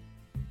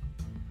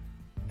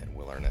 and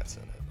Will Arnett's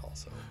in it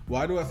also.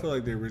 Why do I feel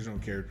like the original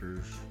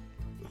characters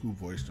who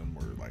voiced them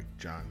were like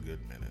John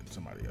Goodman and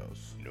somebody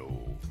else?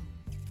 No.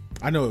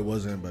 I know it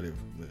wasn't, but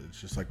it's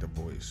just like the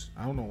voice.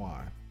 I don't know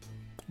why.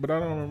 But I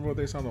don't remember what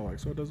they sounded like,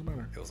 so it doesn't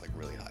matter. It was like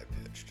really high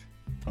pitched.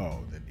 Oh,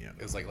 then yeah.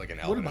 It was like an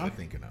Alvin. What am I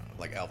thinking of?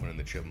 Like Alvin and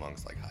the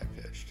Chipmunks, like high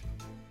pitched.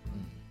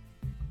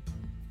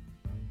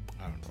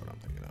 I don't know what I'm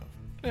thinking of.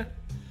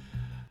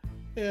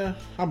 Yeah.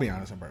 I'll be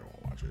honest. I probably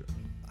won't watch it.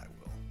 I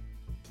will.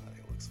 I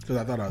think it looks. Because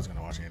I thought I was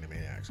gonna watch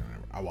Animaniacs, and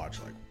I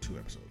watched like 2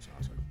 episodes, and I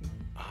was like,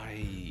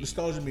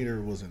 nostalgia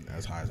meter wasn't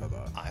as high as I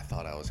thought. I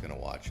thought I was gonna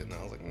watch it, and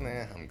I was like,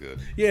 nah, I'm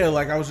good. Yeah,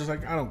 like I was just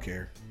like, I don't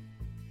care.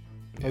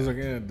 I was like,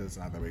 that's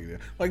not that big a deal.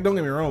 Like, don't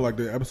get me wrong, like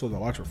the episodes I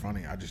watched were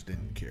funny. I just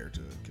didn't care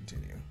to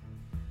continue.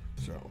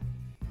 So,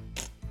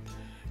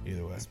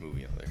 either way. This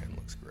movie, on the other hand,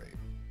 looks great.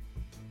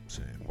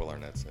 Same. Will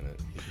Arnett's in it.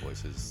 He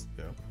voices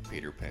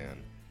Peter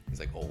Pan. He's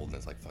like old, and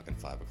it's like fucking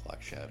 5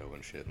 o'clock shadow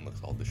and shit, and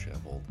looks all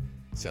disheveled.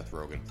 Seth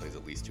Rogen plays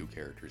at least 2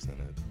 characters in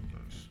it.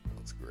 Nice.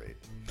 Looks great.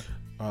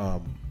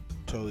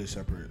 Totally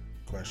separate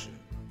question.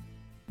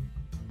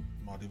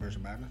 Multiverse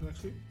of Madness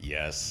next week?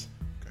 Yes.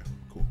 Okay,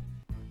 cool.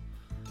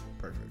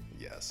 Perfect.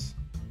 Yes.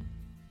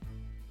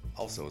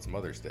 Also, it's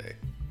Mother's Day.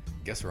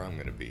 Guess where I'm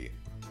going to be?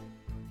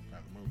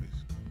 At the movies.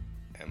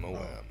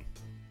 MOM.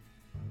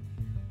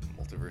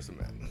 Multiverse of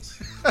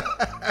Madness.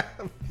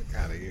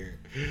 Out of here.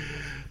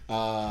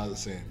 The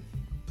same.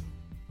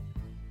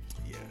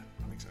 Yeah,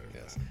 I'm excited.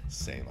 Yes,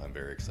 same. I'm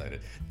very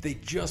excited. They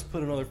just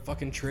put another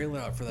fucking trailer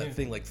out for that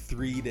thing like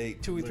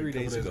 2 or 3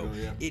 days ago.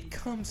 It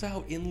comes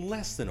out in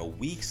less than a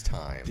week's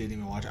time. Didn't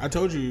even watch it. I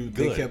told you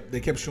they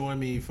kept showing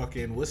me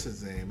fucking what's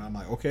his name. I'm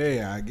like,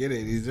 okay, I get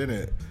it. He's in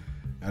it.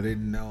 I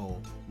didn't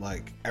know.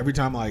 Like every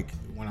time, like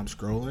when I'm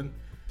scrolling,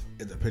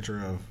 it's a picture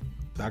of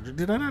Doctor.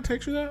 Did I not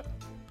text you that?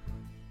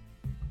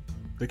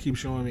 They keep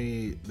showing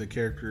me the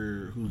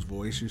character whose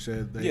voice you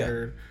said they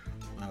heard.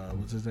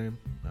 What's his name?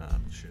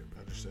 Shit,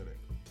 I just said it.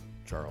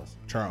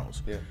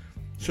 Charles. Yeah.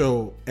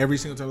 So every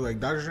single time, like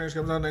Doctor Strange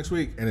comes out next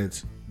week, and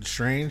it's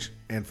Strange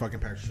and fucking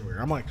Patrick Stewart.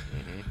 I'm like,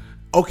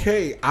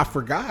 okay, I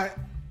forgot.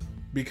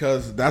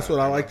 because that's what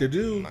I like to I'm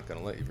do. not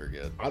gonna let you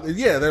forget.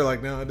 Yeah, they're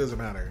like, no, it doesn't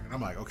matter. And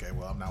I'm like, okay,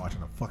 well, I'm not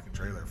watching a fucking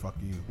trailer. Fuck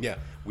you. Yeah,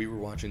 we were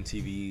watching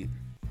TV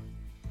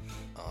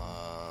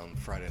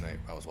Friday night.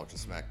 I was watching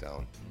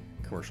SmackDown.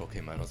 Commercial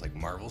came out. I was like,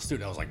 Marvel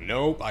Studio. I was like,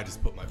 nope. I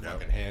just put my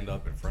fucking hand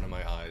up in front of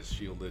my eyes,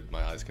 shielded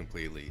my eyes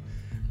completely,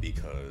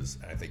 because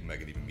and I think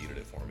Megan even muted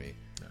it for me,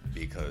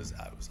 because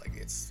I was like,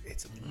 it's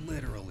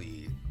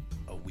literally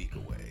a week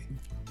away.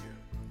 Yeah.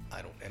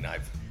 I don't, and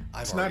I've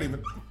It's already, not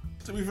even.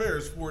 To be fair,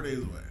 it's 4 days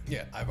away.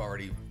 Yeah, I've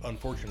already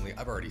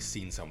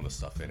seen some of the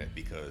stuff in it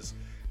because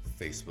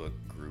Facebook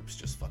groups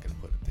just fucking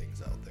put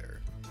things out there,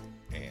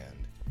 and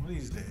One of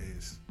these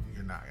days,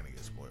 you're not gonna get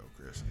spoiled,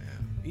 Chris.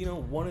 And you know,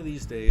 one of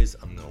these days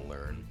I'm gonna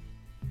learn,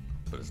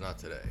 but it's not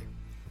today,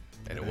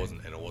 and it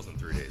wasn't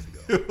 3 days ago.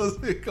 it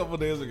wasn't a couple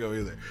days ago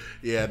either.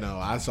 Yeah, no,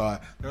 I saw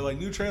it. They're like,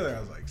 new trailer. I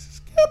was like,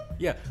 skip.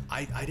 Yeah,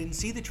 I didn't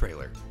see the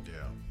trailer.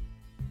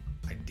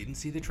 Yeah. I didn't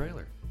see the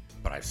trailer,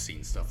 but I've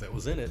seen stuff that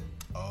was in it.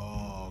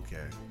 Oh,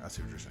 okay. I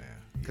see what you're saying.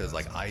 Because Yeah,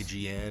 like that sounds-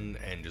 IGN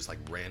and just like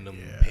random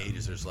Yeah.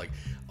 pages, there's like,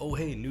 oh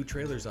hey, new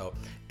trailer's out,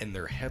 and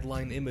their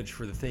headline image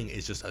for the thing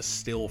is just a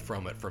still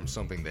from it from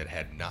something that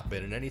had not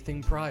been in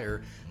anything prior.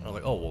 And I'm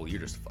like, oh well, you're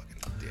just a fucking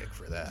dick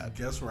for that.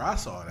 Guess where I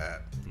saw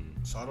that?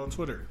 Saw it on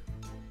Twitter.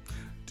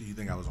 Do you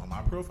think I was on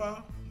my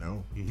profile?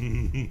 No.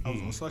 I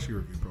was on Slushy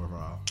Review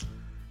profile.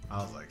 I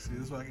was like, see,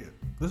 this is what I get.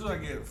 This is what I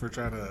get for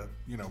trying to,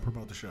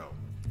 promote the show.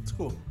 It's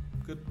cool.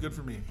 Good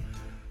for me.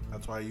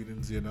 That's why you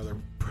didn't see another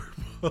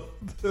you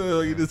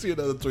didn't see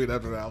another tweet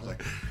after that. I was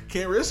like,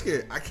 can't risk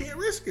it. I can't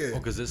risk it. Oh,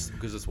 because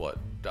it's what?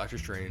 Doctor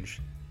Strange,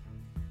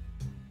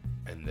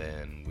 and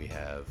then we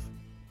have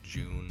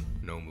June,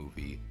 no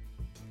movie.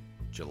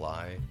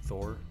 July,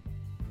 Thor.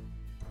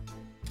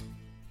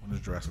 When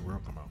does Jurassic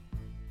World come out?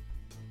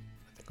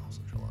 I think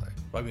also July.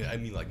 But I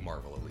mean like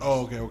Marvel at least.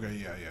 Oh, okay,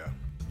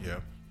 yeah.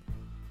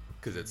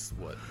 Because it's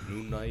what,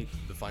 Moon Knight.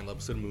 The final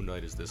episode of Moon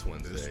Knight is this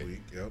Wednesday. This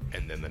week, yep.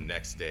 And then the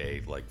next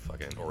day, like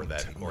fucking, or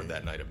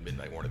that night of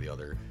midnight, one or the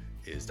other,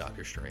 is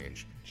Doctor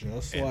Strange.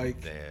 Just And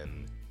like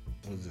then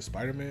was it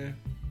Spider-Man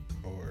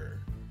or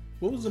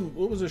what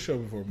was the show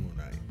before Moon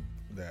Knight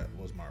that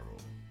was Marvel?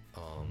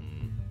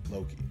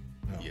 Loki.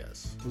 No.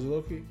 yes, Was it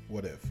Loki?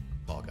 What if?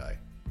 Hawkeye.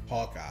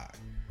 Hawkeye.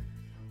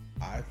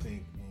 I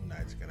think Moon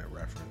Knight's gonna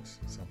reference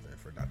something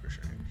for Doctor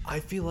Strange. I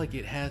feel like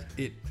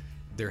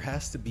there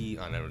has to be.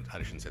 I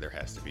shouldn't say there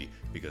has to be,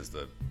 because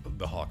the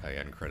Hawkeye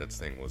end credits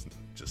thing was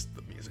just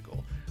the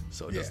musical,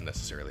 so it doesn't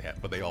necessarily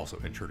have. But they also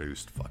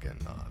introduced fucking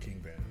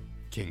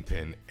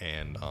Kingpin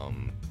and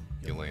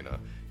Yelena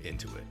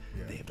into it.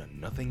 Yeah. They have done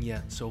nothing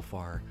yet so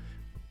far.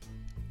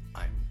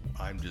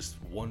 I'm just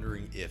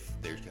wondering if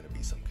there's going to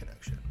be some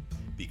connection,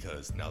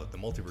 because now that the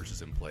multiverse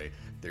is in play,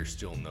 there's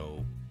still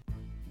no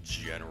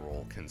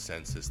general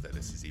consensus that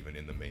this is even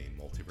in the main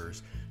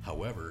multiverse.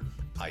 However,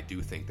 I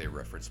do think they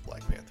referenced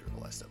Black Panther in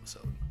the last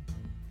episode.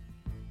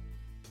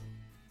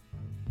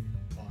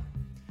 Why?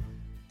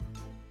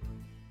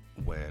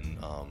 When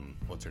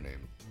what's her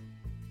name?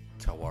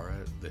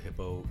 Tawara, the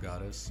hippo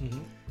goddess,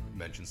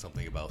 mentioned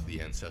something about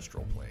the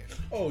ancestral plane.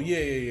 Oh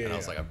yeah. And I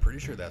was like, I'm pretty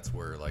sure that's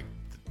where like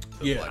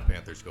the Black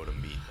Panthers go to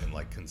meet and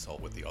like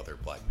consult with the other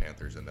Black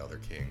Panthers and the other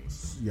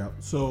kings. Yep.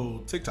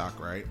 So TikTok,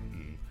 right?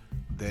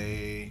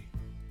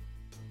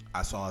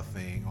 I saw a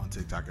thing on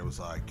TikTok. It was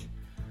like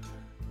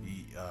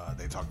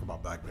they talked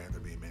about Black Panther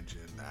being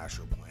mentioned, the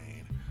astral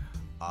plane.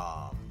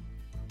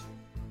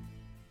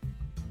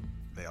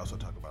 They also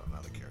talked about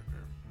another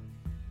character.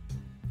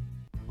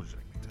 What did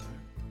you tell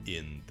you?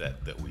 In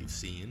that we've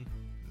seen,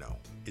 No.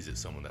 is it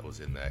someone that was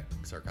in that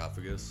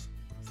sarcophagus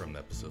from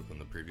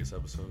the previous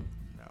episode?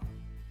 No.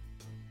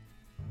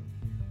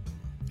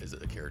 Is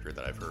it a character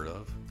that I've heard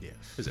of? Yes.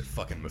 Is it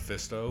fucking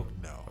Mephisto?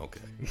 No.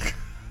 Okay.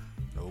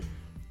 Nope.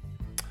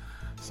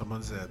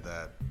 Someone said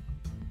that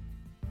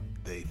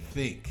they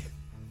think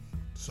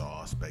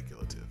Saw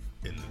speculative.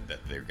 In that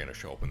they're gonna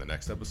show up in the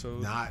next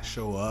episode? Not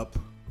show up,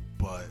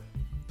 but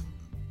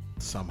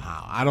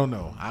somehow. I don't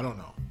know.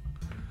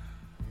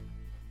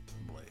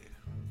 Blade.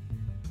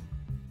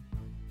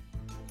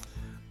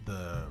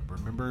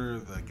 Remember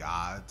the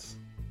gods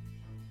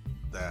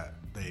that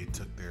they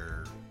took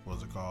their, what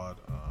was it called?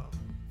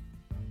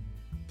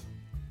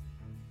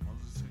 What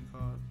was this thing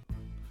called?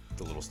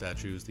 The little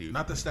statues,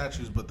 Not the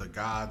statues, but the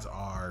gods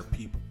are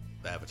people.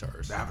 the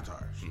avatars. The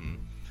avatars. Mm-hmm.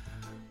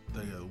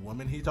 The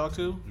woman he talked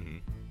to,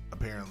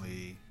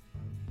 apparently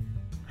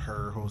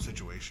her whole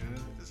situation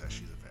is that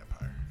she's a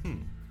vampire.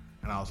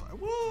 And I was like,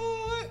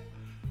 what?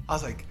 I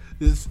was like,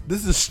 this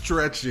is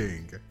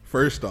stretching,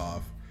 first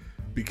off,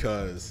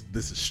 because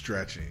this is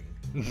stretching.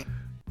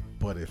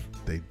 But if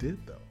they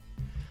did, though.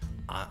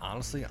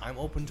 Honestly, I'm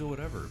open to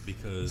whatever,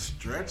 because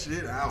Stretch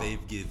it out.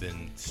 they've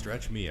given,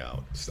 stretch me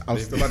out. I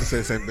was about to say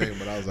the same thing,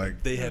 but I was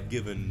like, They have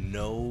given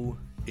no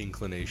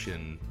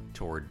inclination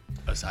toward,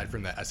 aside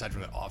from that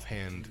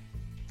offhand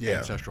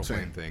ancestral same.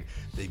 plane thing,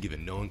 they've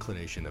given no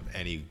inclination of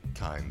any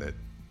kind that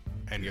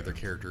any other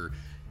character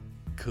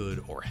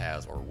could or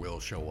has or will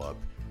show up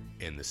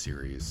in the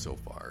series so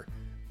far.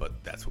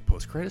 But that's what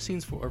post-credit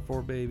scenes are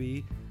for,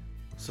 baby.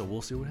 So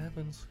we'll see what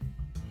happens.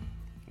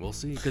 We'll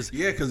see.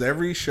 Because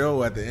every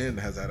show at the end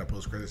has had a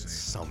post-credit scene.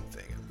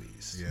 Something at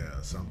least.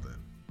 Yeah, something.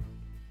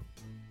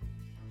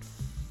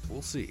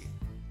 We'll see.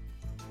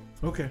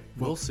 Okay.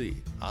 We'll see.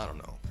 I don't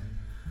know.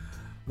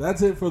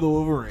 That's it for the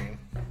Wolverine.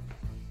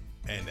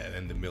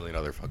 And the million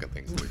other fucking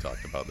things that we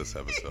talked about this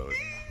episode.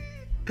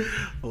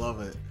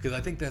 Love it. Because I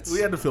think that's... We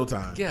had to fill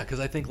time. Yeah, because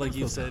I think, like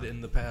you said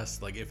in the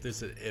past, like if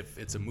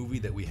it's a movie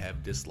that we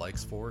have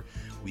dislikes for,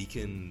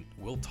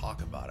 we'll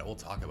talk about it. We'll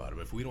talk about it.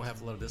 But if we don't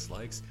have a lot of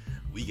dislikes,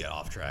 we get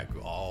off track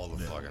all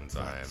the fucking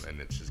time, and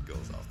it just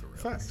goes off the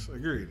rails. Facts.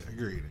 Agreed.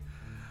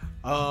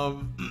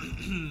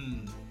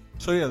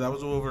 So yeah, that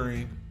was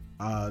Wolverine.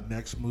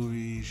 Next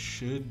movie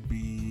should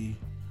be,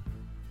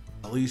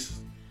 at least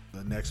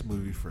the next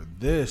movie for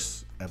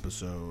this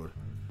episode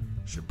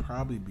should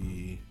probably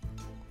be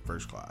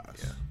First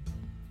Class. Yeah.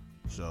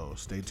 So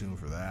stay tuned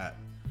for that.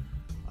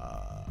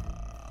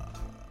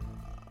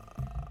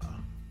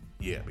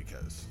 Yeah,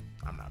 because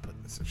I'm not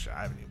putting this in shit.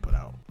 I haven't even put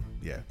out.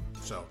 Yeah.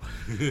 So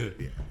yeah,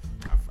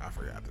 I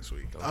forgot this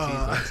week.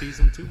 Don't tease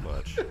them too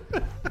much.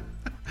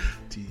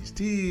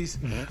 Tease.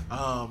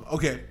 Mm-hmm.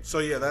 Okay, so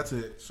yeah, that's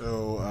it.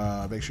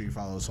 So make sure you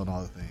follow us on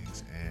all the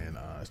things, and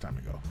it's time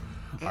to go.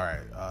 All right,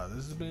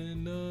 this has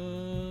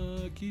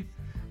been Keith,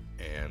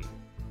 and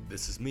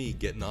this is me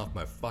getting off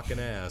my fucking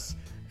ass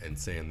and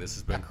saying this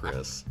has been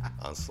Chris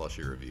on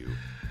Slushy Review.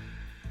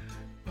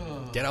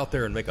 Get out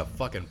there and make a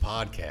fucking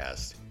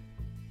podcast.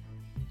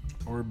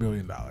 Or $1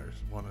 billion,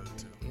 one of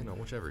the two. You know,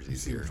 whichever's You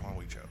see easier. which one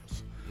we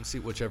chose. See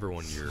whichever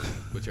one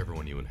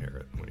you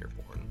inherit when you're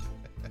born.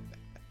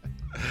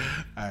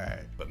 All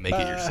right, But make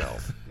it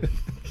yourself.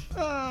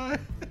 Bye.